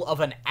awful of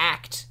an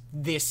act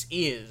this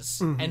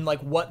is, and like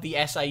what the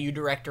SIU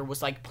director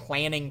was like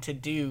planning to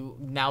do.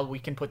 Now we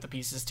can put the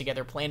pieces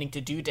together, planning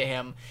to do to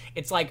him.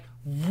 It's like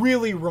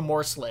really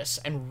remorseless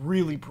and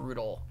really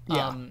brutal.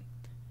 Yeah.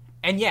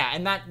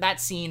 And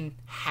that scene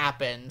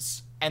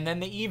happens, and then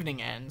the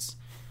evening ends.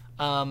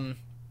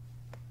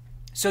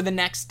 So the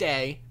next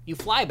day, you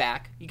fly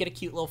back. You get a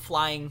cute little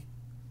flying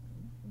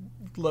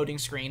loading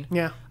screen.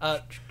 Yeah.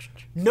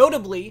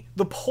 Notably,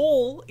 the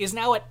poll is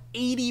now at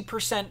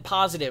 80%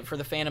 positive for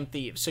the Phantom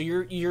Thieves. So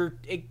your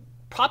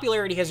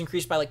popularity has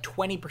increased by like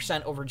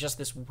 20% over just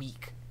this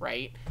week,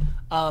 right?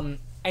 And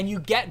you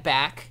get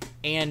back,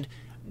 and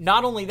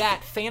not only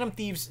that, Phantom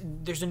Thieves,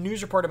 there's a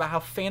news report about how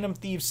Phantom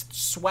Thieves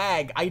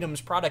swag,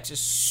 items, products is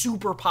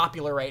super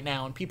popular right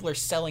now, and people are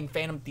selling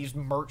Phantom Thieves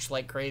merch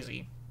like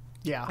crazy.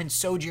 Yeah. And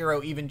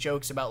Sojiro even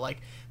jokes about, like,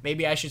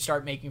 maybe I should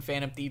start making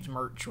Phantom Thieves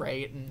merch,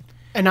 right?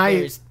 And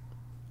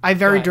I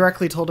very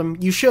directly told him,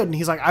 you should. And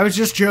he's like, I was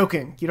just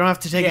joking. You don't have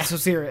to take it so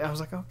serious. I was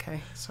like,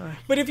 okay, sorry.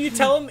 But if you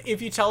tell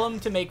him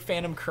to make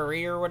Phantom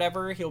Curry or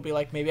whatever, he'll be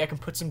like, maybe I can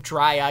put some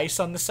dry ice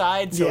on the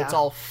side so it's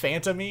all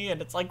phantom-y,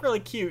 and it's, like,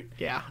 really cute.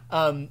 Yeah.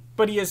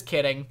 But he is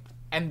kidding.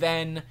 And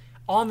then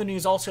on the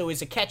news also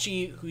is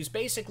Akechi, who's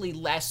basically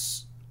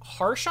less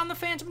harsh on the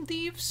Phantom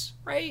Thieves,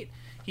 right?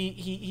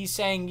 He's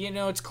saying,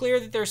 it's clear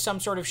that there's some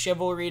sort of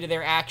chivalry to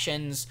their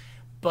actions,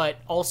 but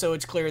also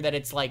it's clear that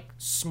it's, like,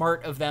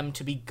 smart of them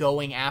to be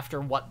going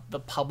after what the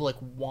public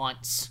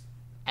wants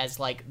as,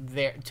 like,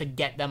 to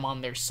get them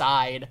on their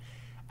side.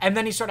 And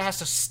then he sort of has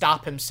to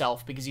stop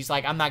himself because he's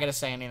like, I'm not going to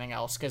say anything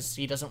else because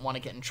he doesn't want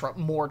to get in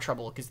more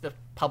trouble because the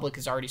public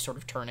is already sort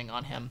of turning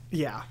on him.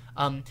 Yeah.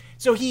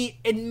 So he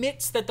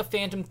admits that the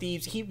Phantom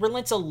Thieves, he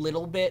relents a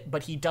little bit,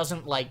 but he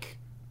doesn't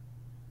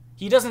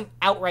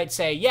outright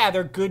say, yeah,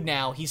 they're good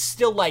now. He's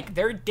still like,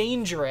 they're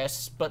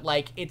dangerous, but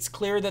like, it's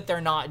clear that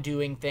they're not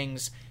doing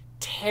things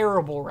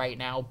terrible right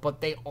now,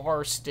 but they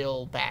are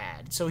still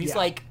bad. So he's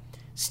like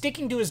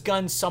sticking to his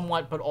guns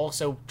somewhat, but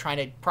also trying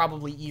to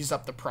probably ease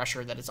up the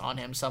pressure that is on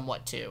him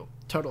somewhat too.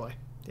 Totally.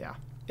 Yeah.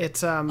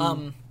 It's,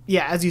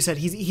 as you said,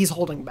 he's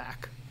holding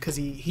back because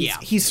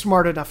he's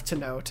smart enough to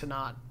know to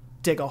not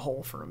dig a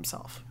hole for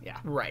himself. Yeah.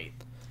 Right.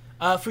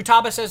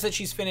 Futaba says that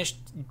she's finished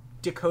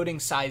decoding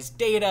Sai's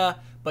data,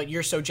 but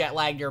you're so jet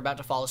lagged you're about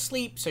to fall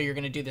asleep, so you're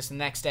going to do this the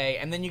next day.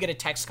 And then you get a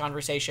text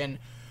conversation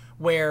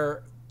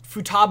where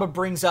Futaba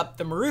brings up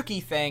the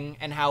Maruki thing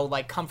and how,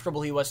 like,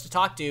 comfortable he was to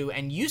talk to,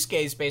 and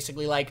Yusuke's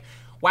basically like,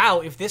 wow,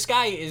 if this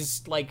guy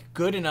is, like,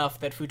 good enough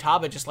that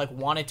Futaba just, like,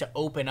 wanted to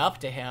open up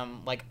to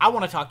him, like, I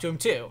want to talk to him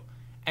too.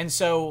 And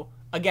so,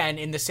 again,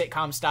 in the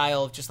sitcom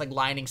style of just, like,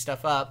 lining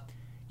stuff up,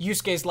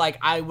 Yusuke's like,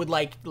 I would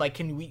like,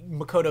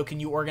 Makoto,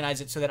 can you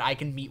organize it so that I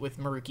can meet with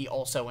Maruki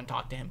also and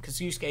talk to him? Because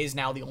Yusuke is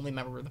now the only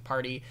member of the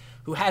party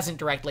who hasn't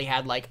directly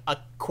had, like, a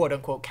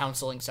quote-unquote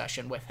counseling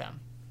session with him.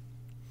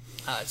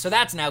 So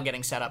that's now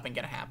getting set up and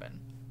going to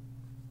happen.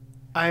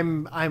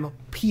 I'm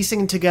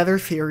piecing together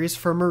theories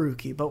for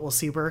Maruki, but we'll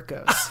see where it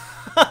goes.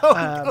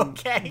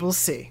 Okay. We'll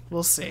see.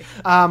 Okay.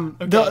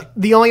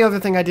 The only other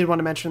thing I did want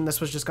to mention, this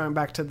was just going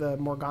back to the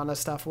Morgana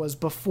stuff, was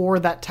before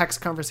that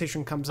text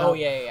conversation comes out,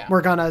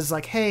 Morgana is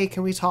like, hey,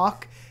 can we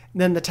talk?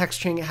 And then the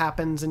text chain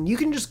happens, and you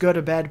can just go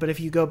to bed, but if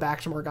you go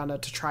back to Morgana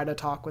to try to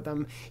talk with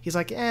him, he's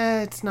like,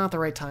 it's not the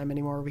right time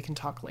anymore. We can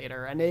talk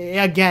later. And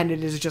again,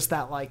 it is just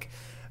that, like,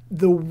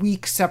 the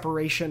weak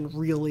separation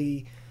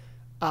really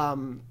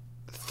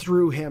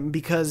through him,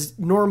 because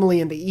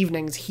normally in the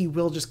evenings he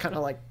will just kind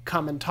of like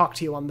come and talk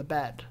to you on the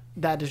bed.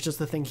 That is just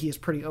the thing he is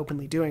pretty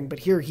openly doing, but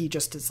here he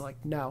just is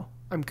like, no,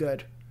 I'm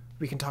good.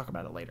 we can talk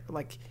about it later.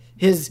 Like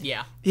his,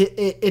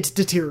 it's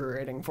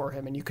deteriorating for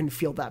him, and you can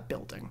feel that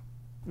building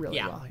really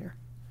well here.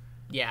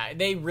 Yeah,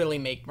 they really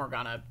make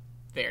Morgana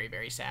very,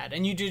 very sad,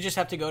 and you do just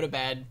have to go to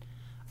bed.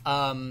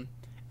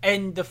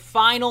 And the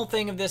final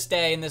thing of this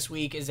day and this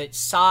week is that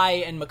Sai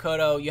and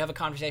Makoto, you have a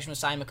conversation with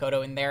Sai and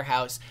Makoto in their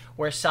house,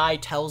 where Sai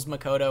tells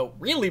Makoto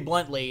really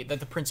bluntly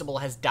that the principal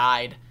has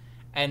died,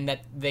 and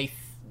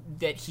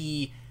that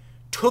he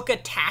took a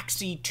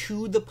taxi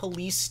to the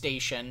police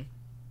station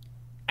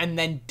and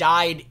then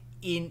died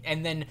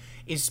and then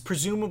is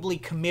presumably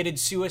committed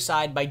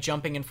suicide by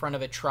jumping in front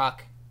of a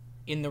truck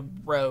in the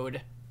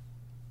road,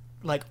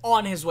 like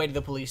on his way to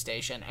the police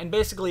station, and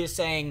basically is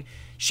saying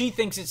she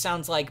thinks it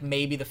sounds like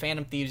maybe the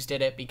Phantom Thieves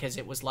did it because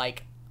it was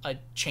like a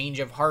change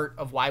of heart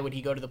of why would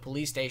he go to the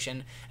police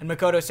station, and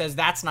Makoto says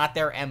that's not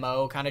their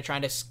MO, kind of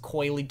trying to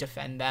coyly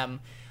defend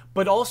them,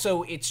 but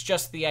also it's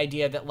just the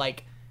idea that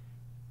like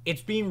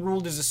it's being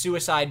ruled as a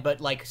suicide, but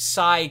like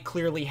Sai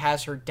clearly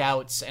has her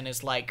doubts and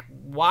is like,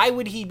 why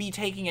would he be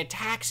taking a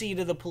taxi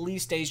to the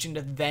police station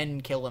to then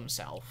kill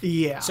himself?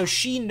 Yeah. So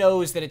she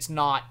knows that it's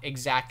not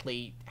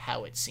exactly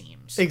how it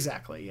seems.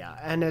 Exactly, yeah.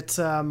 And it's,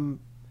 Makoto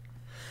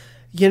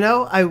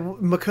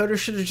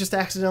should have just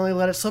accidentally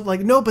let it slip.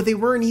 Like, no, but they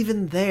weren't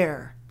even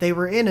there. They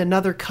were in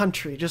another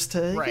country just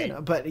to,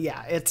 right. But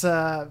yeah, it's,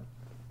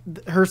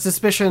 her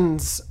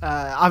suspicions,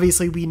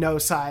 obviously we know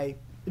Sai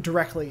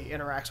directly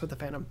interacts with the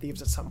Phantom Thieves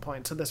at some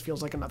point, so this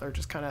feels like another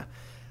just kind of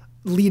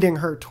leading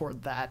her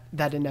toward that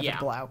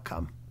inevitable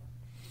outcome.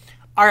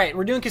 All right,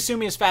 we're doing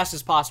Kasumi as fast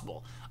as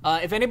possible.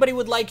 If anybody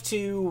would like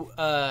to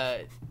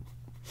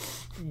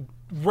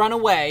run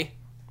away,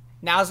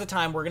 now's the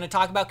time. We're going to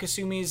talk about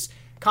Kasumi's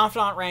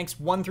Confidant ranks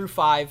 1 through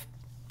 5,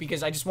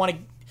 because I just want to...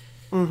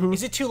 Mm-hmm.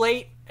 Is it too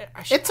late?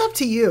 It's up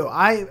to you.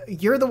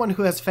 You're the one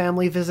who has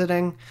family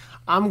visiting.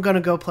 I'm going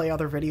to go play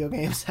other video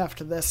games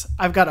after this.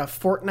 I've got a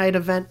Fortnite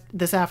event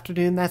this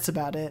afternoon. That's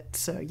about it.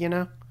 So,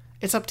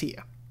 it's up to you.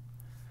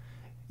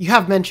 You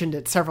have mentioned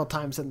it several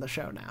times in the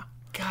show now.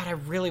 God, I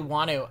really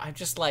want to. I'm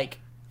just like...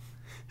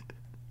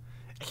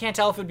 I can't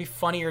tell if it'd be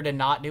funnier to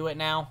not do it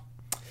now.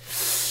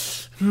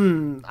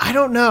 I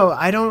don't know.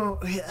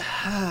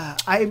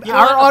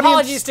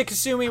 Apologies to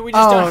Kasumi. We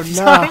just don't have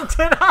time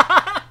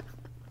tonight.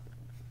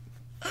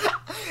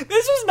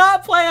 This was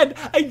not planned.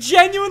 I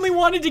genuinely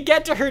wanted to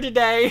get to her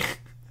today.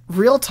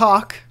 Real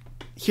talk.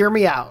 Hear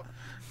me out.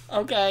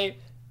 Okay.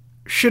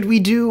 Should we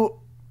do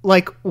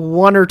like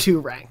 1 or 2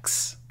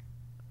 ranks?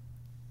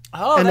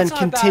 Oh, and that's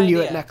then not continue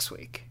a bad idea. it next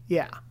week.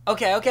 Yeah.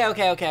 Okay.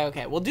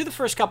 We'll do the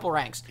first couple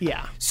ranks.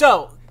 Yeah.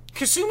 So,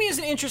 Kasumi is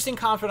an interesting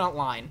confidant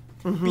line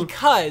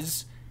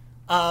because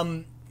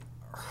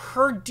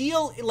her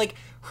deal, like,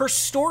 her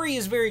story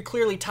is very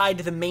clearly tied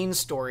to the main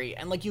story,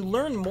 and like you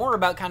learn more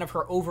about kind of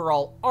her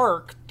overall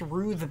arc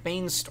through the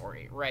main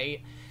story,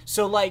 right?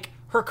 So like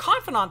her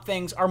confidant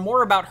things are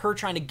more about her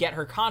trying to get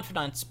her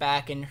confidence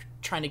back and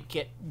trying to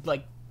get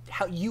like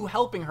how you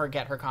helping her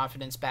get her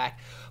confidence back,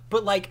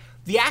 but like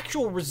the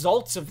actual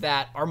results of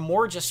that are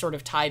more just sort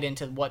of tied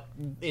into what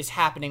is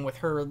happening with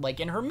her, like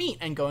in her meet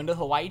and going to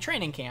Hawaii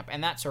training camp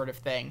and that sort of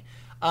thing.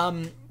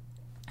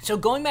 So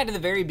going back to the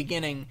very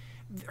beginning,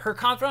 her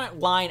confidant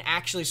line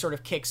actually sort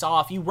of kicks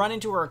off. You run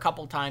into her a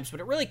couple times,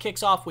 but it really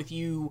kicks off with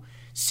you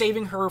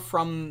saving her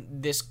from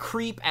this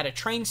creep at a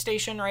train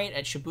station, right,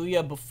 at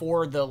Shibuya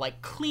before the,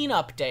 like,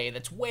 cleanup day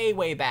that's way,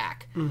 way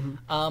back.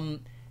 Mm-hmm.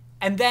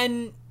 And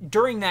then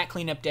during that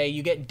cleanup day,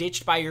 you get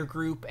ditched by your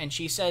group, and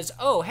she says,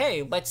 oh,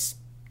 hey, let's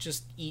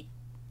just eat,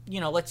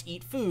 let's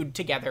eat food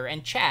together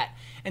and chat.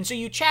 And so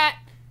you chat.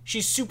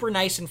 She's super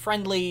nice and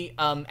friendly,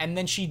 and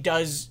then she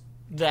does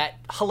that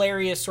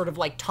hilarious sort of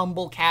like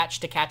tumble catch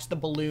to catch the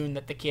balloon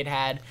that the kid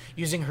had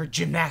using her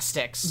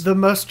gymnastics. The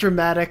most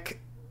dramatic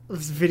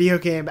video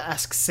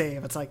game-esque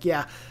save. It's like,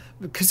 yeah,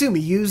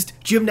 Kasumi used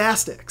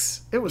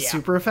gymnastics. It was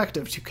super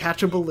effective to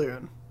catch a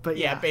balloon. But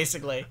yeah,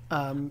 basically.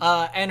 And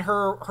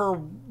her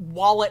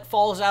wallet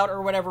falls out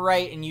or whatever,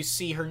 right? And you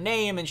see her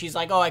name, and she's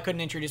like, oh, I couldn't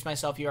introduce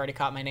myself. You already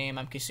caught my name.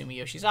 I'm Kasumi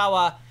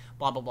Yoshizawa.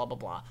 Blah, blah, blah,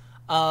 blah,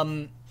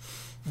 blah.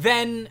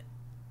 Then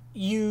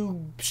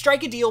you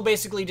strike a deal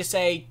basically to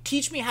say,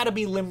 teach me how to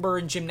be limber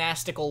and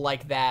gymnastical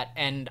like that,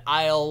 and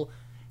I'll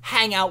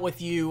hang out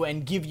with you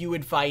and give you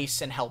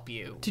advice and help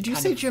you. Did you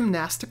say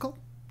gymnastical?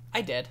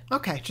 I did.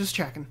 Okay, just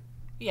checking.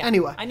 Yeah.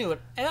 Anyway. I knew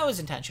it. And that was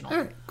intentional. All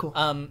right, cool.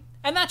 And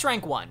that's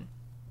rank 1.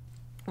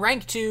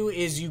 Rank 2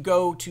 is you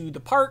go to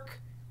the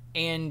park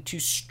and to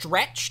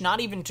stretch, not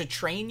even to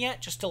train yet,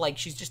 just to like,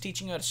 she's just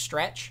teaching you how to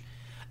stretch.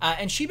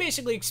 And she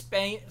basically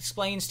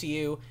explains to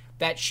you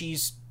that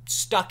she's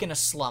stuck in a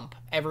slump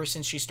ever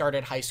since she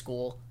started high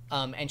school,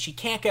 and she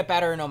can't get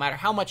better no matter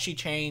how much she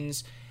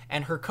trains,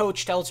 and her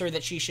coach tells her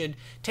that she should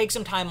take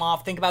some time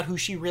off, think about who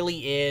she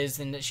really is,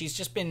 and that she's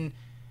just been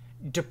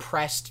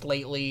depressed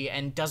lately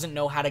and doesn't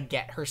know how to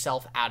get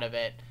herself out of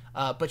it,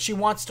 but she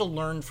wants to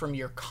learn from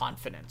your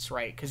confidence,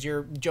 right? Because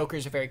your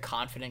Joker's a very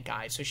confident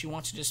guy, so she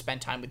wants to just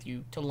spend time with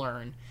you to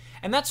learn,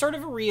 and that's sort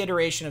of a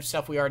reiteration of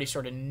stuff we already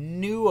sort of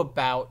knew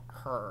about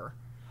her.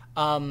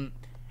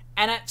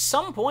 And at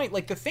some point,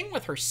 like, the thing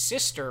with her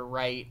sister,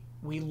 right,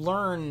 we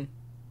learn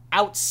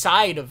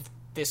outside of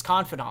this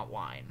confidant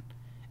line.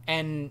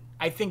 And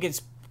I think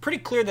it's pretty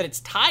clear that it's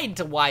tied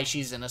to why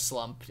she's in a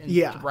slump.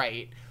 Yeah.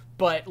 Right.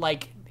 But,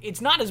 like,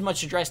 it's not as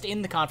much addressed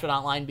in the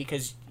confidant line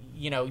because,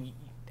 you know,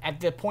 at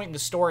the point in the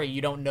story,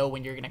 you don't know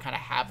when you're going to kind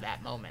of have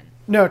that moment.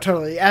 No,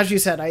 totally. As you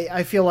said,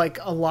 I feel like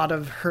a lot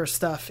of her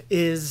stuff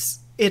is...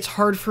 It's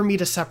hard for me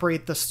to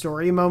separate the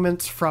story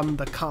moments from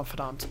the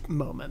confidant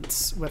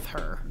moments with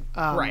her.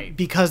 Right.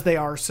 Because they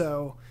are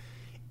so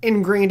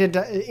ingrained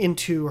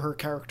into her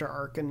character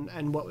arc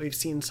and what we've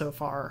seen so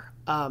far.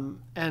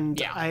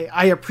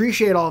 I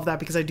appreciate all of that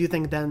because I do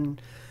think then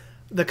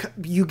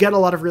you get a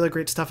lot of really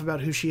great stuff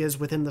about who she is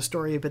within the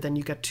story, but then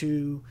you get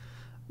to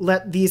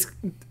let these...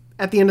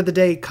 At the end of the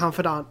day,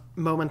 confidant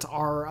moments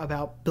are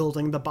about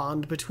building the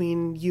bond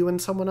between you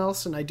and someone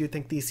else, and I do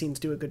think these scenes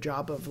do a good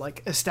job of,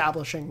 like,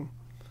 establishing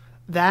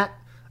that,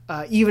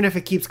 even if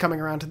it keeps coming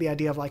around to the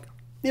idea of, like,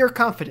 you're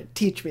confident,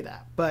 teach me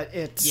that. But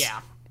it's...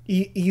 Yeah.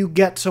 You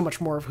get so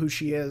much more of who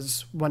she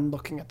is when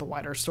looking at the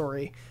wider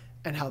story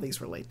and how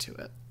these relate to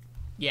it.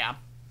 Yeah.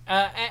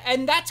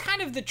 And that's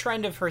kind of the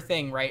trend of her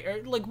thing, right?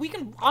 Or, like, we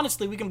can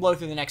blow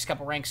through the next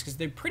couple ranks because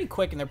they're pretty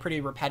quick and they're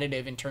pretty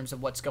repetitive in terms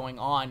of what's going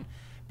on.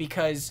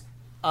 Because,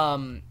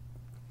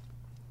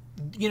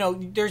 you know,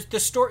 there's the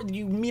story,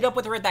 you meet up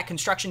with her at that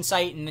construction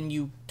site and then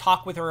you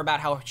talk with her about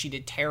how she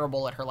did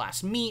terrible at her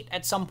last meet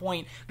at some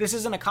point. This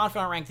isn't a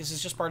confidant rank, this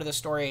is just part of the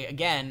story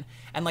again.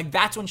 And, like,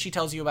 that's when she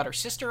tells you about her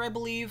sister, I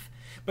believe.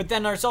 But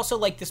then there's also,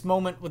 like, this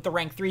moment with the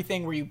rank 3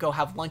 thing where you go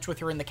have lunch with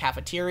her in the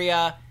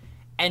cafeteria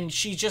and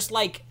she's just,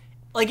 like,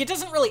 it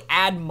doesn't really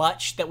add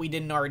much that we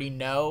didn't already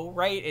know,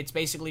 right? It's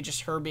basically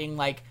just her being,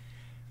 like,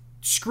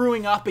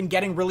 screwing up and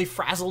getting really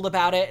frazzled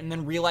about it and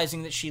then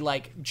realizing that she,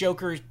 like,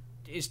 Joker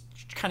is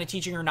kind of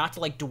teaching her not to,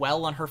 like,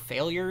 dwell on her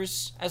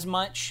failures as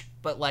much,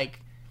 but,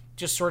 like,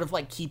 just sort of,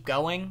 like, keep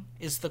going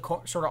is the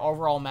sort of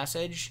overall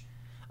message.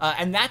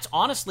 And that's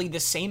honestly the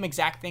same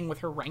exact thing with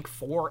her rank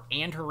 4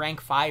 and her rank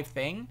 5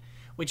 thing,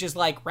 which is,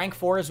 like, rank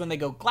 4 is when they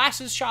go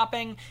glasses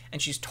shopping and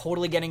she's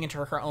totally getting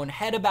into her own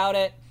head about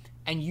it,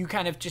 and you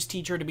kind of just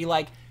teach her to be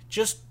like,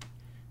 just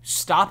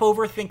stop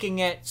overthinking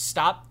it,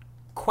 stop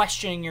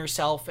questioning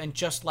yourself and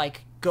just,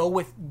 like, go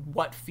with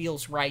what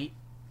feels right.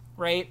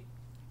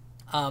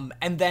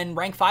 And then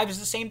rank 5 is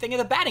the same thing in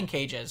the batting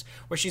cages,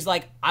 where she's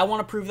like, I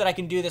want to prove that I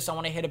can do this. I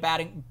want to hit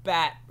a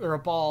bat or a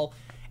ball.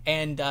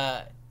 And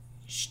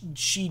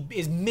she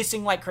is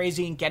missing like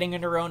crazy and getting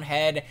in her own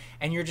head.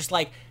 And you're just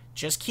like,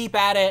 just keep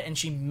at it. And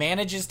she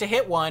manages to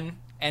hit one.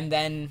 And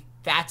then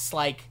that's,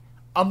 like,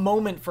 a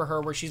moment for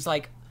her where she's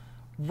like,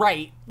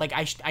 right, like,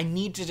 I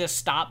need to just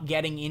stop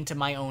getting into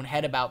my own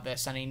head about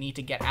this, and I need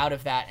to get out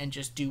of that and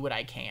just do what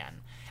I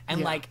can.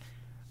 And, like,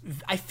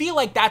 I feel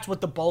like that's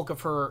what the bulk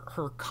of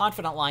her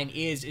confidant line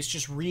is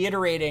just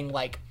reiterating,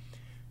 like,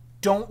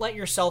 don't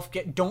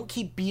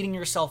keep beating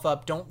yourself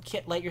up,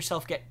 let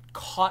yourself get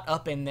caught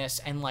up in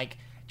this, and, like,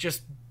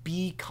 just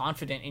be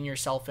confident in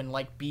yourself and,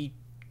 like, be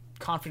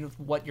confident with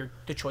what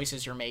the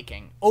choices you're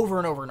making over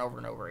and over and over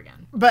and over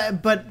again.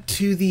 But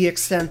to the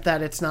extent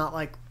that it's not,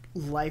 like,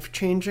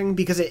 life-changing,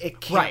 because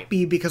it can't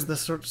be, because the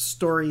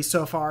story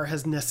so far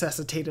has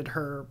necessitated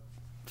her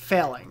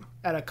failing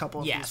at a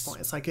couple of these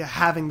points, like,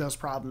 having those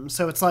problems.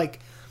 So it's like,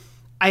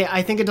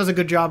 I think it does a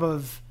good job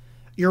of,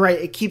 you're right,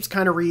 it keeps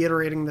kind of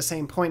reiterating the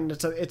same point, and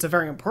it's a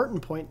very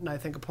important point, and I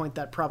think a point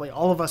that probably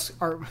all of us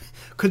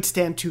could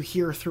stand to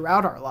hear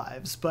throughout our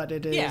lives, but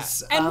it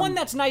is... and one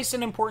that's nice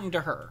and important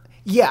to her.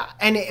 Yeah,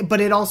 but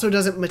it also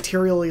doesn't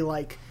materially,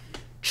 like,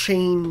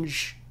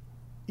 change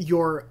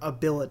your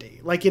ability.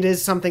 Like, it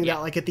is something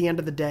that, like, at the end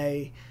of the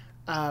day,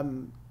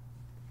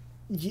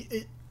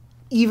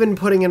 even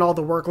putting in all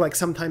the work, like,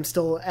 sometimes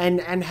still,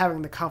 and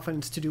having the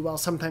confidence to do well,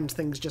 sometimes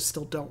things just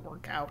still don't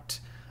work out.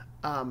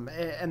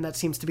 And that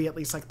seems to be at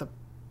least, like,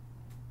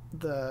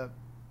 the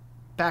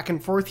back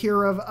and forth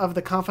here of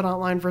the confidant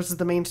line versus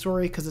the main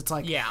story, because it's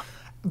like,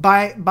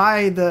 by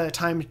the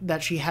time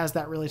that she has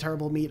that really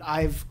terrible meet,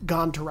 I've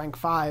gone to rank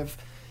 5,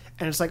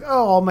 and it's like,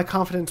 oh, all my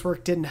confidence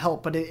work didn't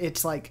help, but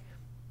it's like,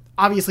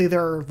 obviously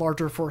there are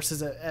larger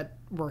forces at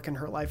work in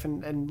her life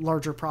and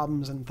larger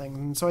problems and things.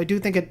 And so I do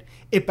think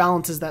it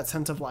balances that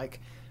sense of,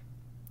 like,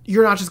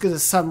 you're not just going to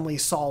suddenly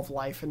solve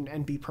life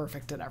and be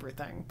perfect at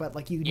everything, but,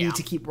 like, you need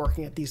to keep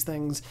working at these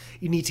things.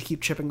 You need to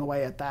keep chipping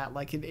away at that.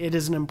 Like, it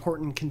is an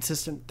important,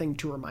 consistent thing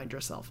to remind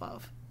yourself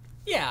of.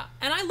 Yeah.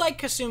 And I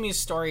like Kasumi's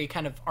story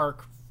kind of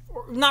arc,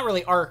 or not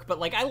really arc, but,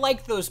 like, I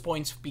like those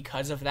points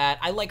because of that.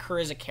 I like her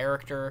as a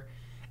character.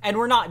 And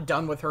we're not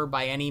done with her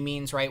by any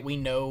means, right? We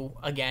know,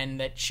 again,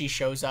 that she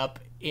shows up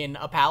in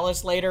a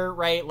palace later,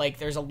 right? Like,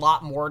 there's a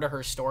lot more to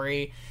her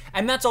story.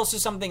 And that's also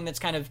something that's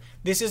kind of,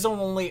 this is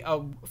only a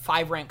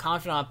 5-rank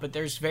confidant, but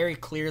there's very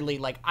clearly,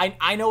 like,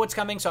 I know what's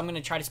coming, so I'm going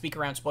to try to speak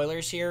around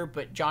spoilers here,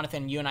 but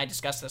Jonathan, you and I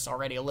discussed this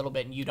already a little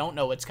bit, and you don't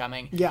know what's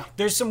coming. Yeah.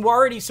 There's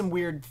already some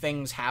weird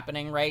things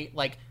happening, right?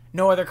 Like,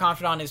 no other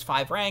confidant is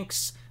 5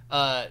 ranks.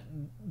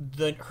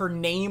 her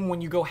name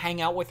when you go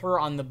hang out with her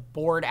on the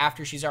board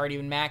after she's already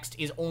been maxed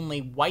is only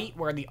white,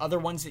 where the other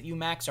ones that you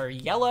max are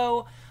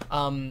yellow.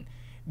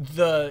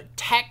 The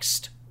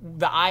text,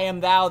 the I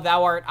am thou,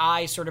 thou art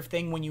I sort of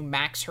thing when you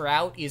max her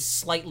out is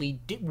slightly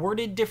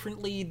worded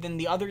differently than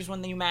the others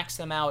when you max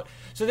them out.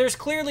 So there's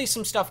clearly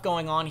some stuff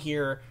going on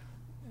here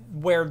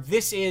where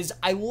this is,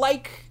 I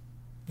like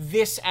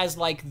this as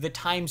like the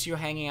times you're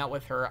hanging out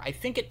with her. I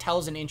think it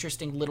tells an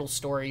interesting little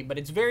story, but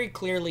it's very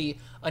clearly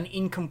an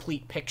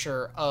incomplete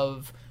picture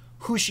of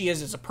who she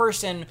is as a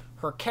person,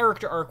 her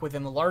character arc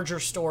within the larger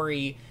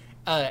story,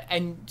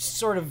 and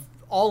sort of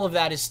all of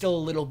that is still a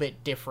little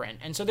bit different.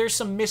 And so there's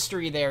some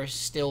mystery there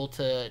still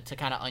to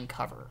kind of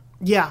uncover.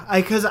 Yeah,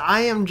 because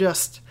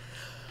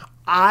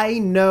I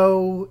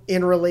know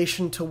in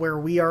relation to where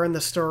we are in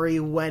the story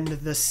when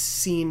the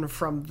scene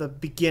from the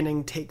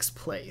beginning takes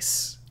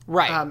place.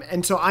 Right.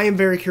 And so I am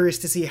very curious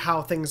to see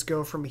how things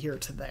go from here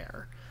to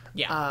there.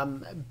 Yeah.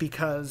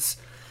 Because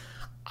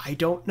I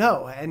don't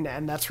know, and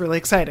that's really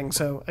exciting.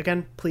 So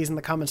again, please in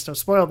the comments don't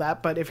spoil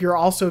that. But if you're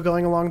also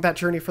going along that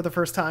journey for the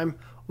first time,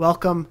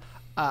 welcome.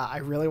 I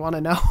really want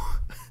to know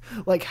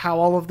like how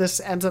all of this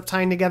ends up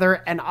tying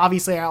together. And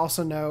obviously I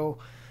also know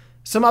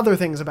some other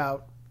things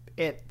about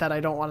it that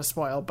I don't want to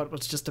spoil, but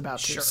was just about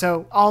to. Sure.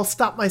 So I'll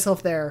stop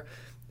myself there.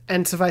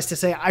 And suffice to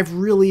say, I've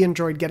really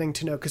enjoyed getting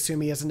to know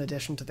Kasumi as an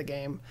addition to the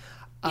game.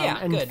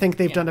 And good. think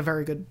they've done a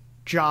very good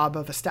job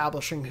of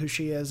establishing who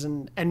she is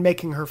and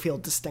making her feel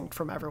distinct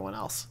from everyone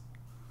else.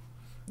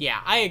 Yeah,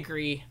 I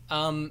agree.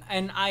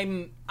 And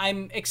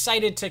I'm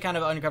excited to kind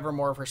of uncover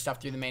more of her stuff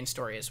through the main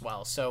story as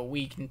well. So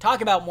we can talk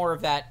about more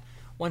of that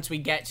once we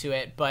get to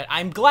it. But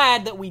I'm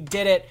glad that we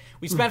did it.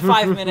 We spent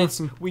 5 minutes.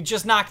 We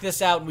just knocked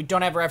this out. And we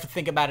don't ever have to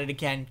think about it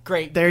again.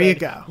 Great. There you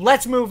go.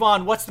 Let's move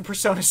on. What's the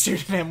Persona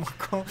pseudonym?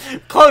 We're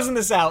closing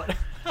this out.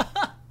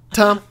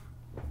 Tom?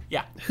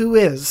 Yeah. Who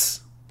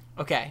is?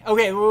 Okay.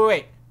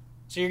 Wait.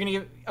 So you're going to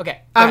give...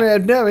 Okay. I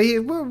mean, no,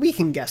 we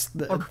can guess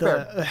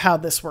how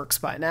this works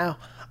by now.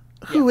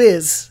 Who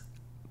is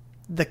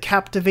the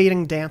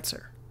captivating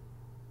dancer?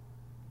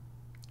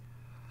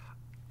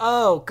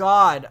 Oh,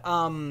 God.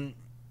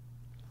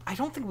 I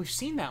don't think we've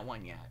seen that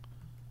one yet.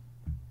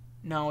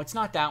 No, it's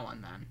not that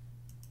one, then.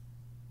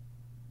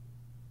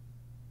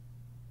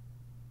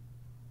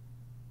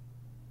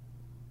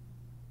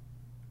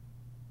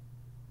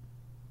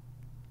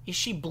 Is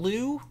she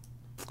blue?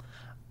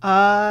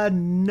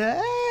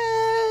 No.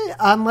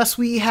 Unless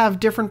we have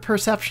different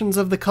perceptions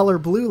of the color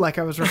blue, like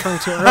I was referring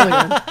to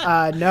earlier.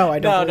 No, I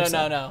don't believe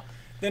so. No.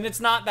 Then it's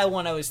not that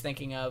one I was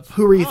thinking of.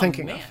 Who were you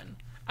thinking of?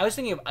 I was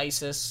thinking of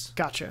Isis.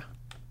 Gotcha.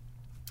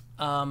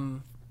 I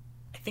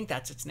think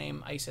that's its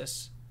name,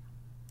 Isis.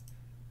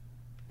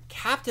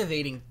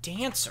 Captivating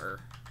dancer.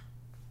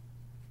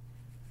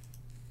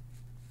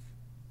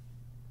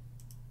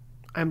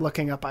 I'm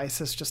looking up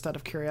Isis just out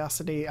of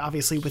curiosity,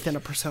 obviously within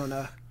a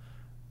Persona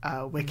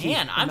wiki.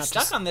 Man, I'm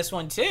stuck on this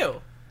one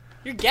too.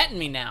 You're getting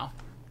me now.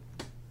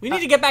 We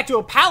need to get back to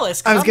a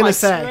palace. I was going to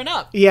say,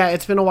 yeah,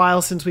 it's been a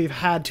while since we've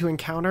had to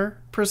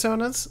encounter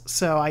Personas,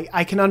 so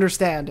I can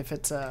understand if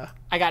it's I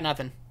got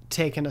nothing.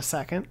 Taken a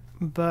second,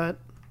 but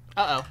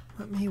uh-oh.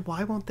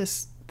 Why won't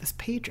this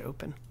page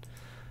open?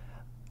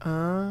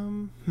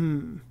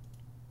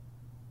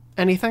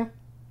 Anything?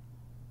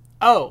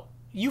 Oh,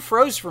 you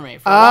froze for me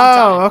for a long time.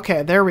 Oh,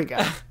 okay, there we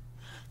go.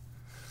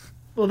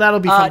 Well,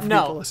 that'll be fun for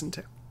people to listen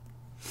to.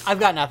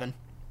 I've got nothing.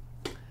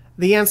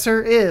 The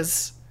answer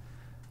is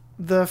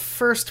the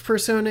first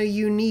persona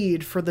you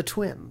need for the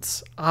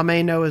twins,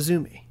 Ame no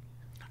Izumi.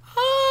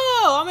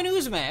 Oh, Ame no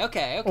Uzume.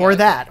 Okay. Or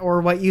that,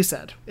 or what you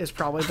said is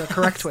probably the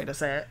correct way to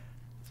say it.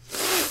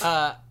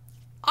 All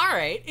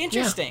right,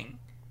 interesting. Yeah.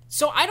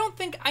 So I don't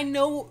think I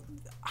know...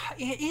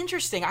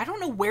 Interesting. I don't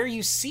know where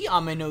you see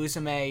Ame no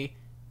Uzume.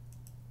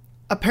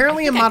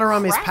 Apparently in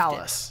Madarame's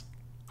palace.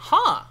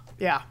 Huh.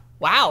 Yeah.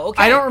 Wow,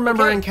 okay. I don't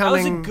remember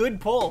encountering... That was a good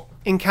pull.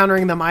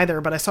 Encountering them either,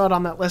 but I saw it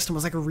on that list and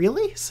was like,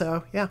 really?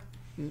 So, yeah.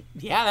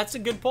 Yeah, that's a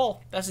good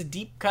pull. That's a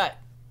deep cut.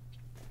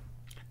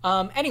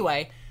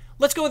 Anyway,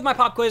 let's go with my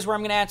pop quiz where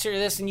I'm going to answer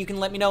this, and you can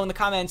let me know in the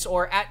comments,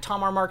 or at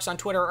Tom R. Marks on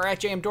Twitter, or at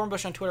JM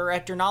Dornbush on Twitter, or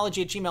at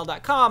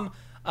Dernology@gmail.com,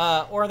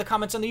 or in the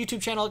comments on the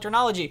YouTube channel at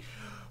Dernology.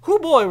 Hoo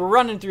boy, we're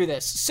running through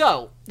this.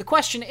 So, the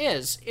question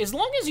is, as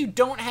long as you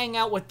don't hang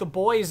out with the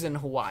boys in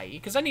Hawaii,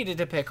 because I needed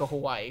to pick a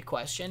Hawaii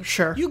question,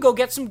 sure, you go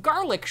get some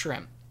garlic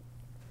shrimp.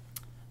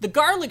 The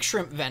garlic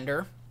shrimp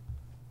vendor,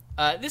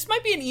 this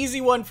might be an easy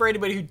one for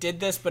anybody who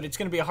did this, but it's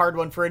going to be a hard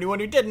one for anyone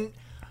who didn't.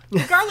 The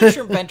garlic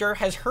shrimp vendor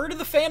has heard of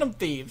the Phantom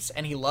Thieves,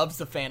 and he loves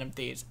the Phantom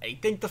Thieves. I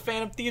think the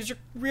Phantom Thieves are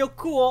real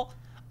cool.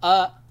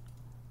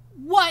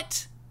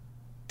 What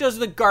does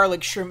the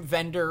garlic shrimp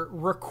vendor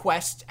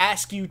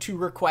ask you to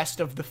request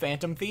of the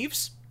Phantom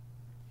Thieves?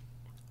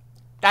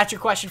 That's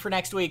your question for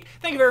next week.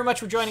 Thank you very much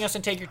for joining us,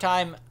 and take your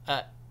time.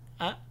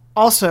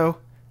 Also,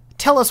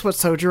 tell us what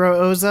Sojiro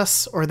owes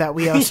us, or that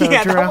we owe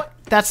Sojiro.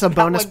 That's a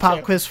bonus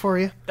pop quiz for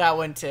you. That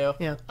one too.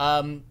 Yeah.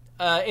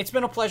 It's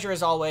been a pleasure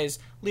as always.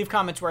 Leave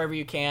comments wherever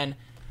you can.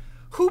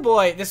 Hoo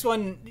boy, this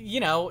one,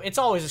 it's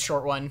always a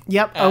short one.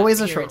 Yep, always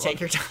a here short at Take one.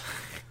 Your Time.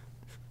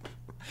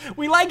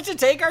 We like to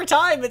take our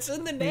time. It's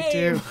in the name.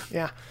 We do,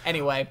 yeah.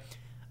 Anyway,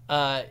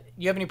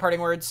 you have any parting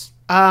words?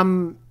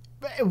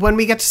 When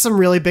we get to some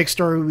really big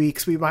story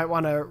weeks, we might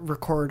want to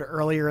record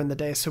earlier in the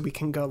day so we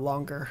can go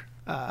longer.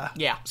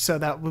 Yeah. So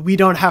that we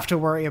don't have to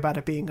worry about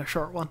it being a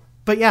short one.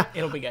 But yeah.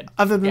 It'll be good.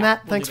 Other than Yeah,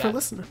 that, we'll thanks do for that.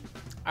 listening.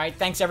 All right,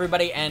 thanks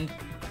everybody, and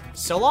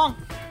so long.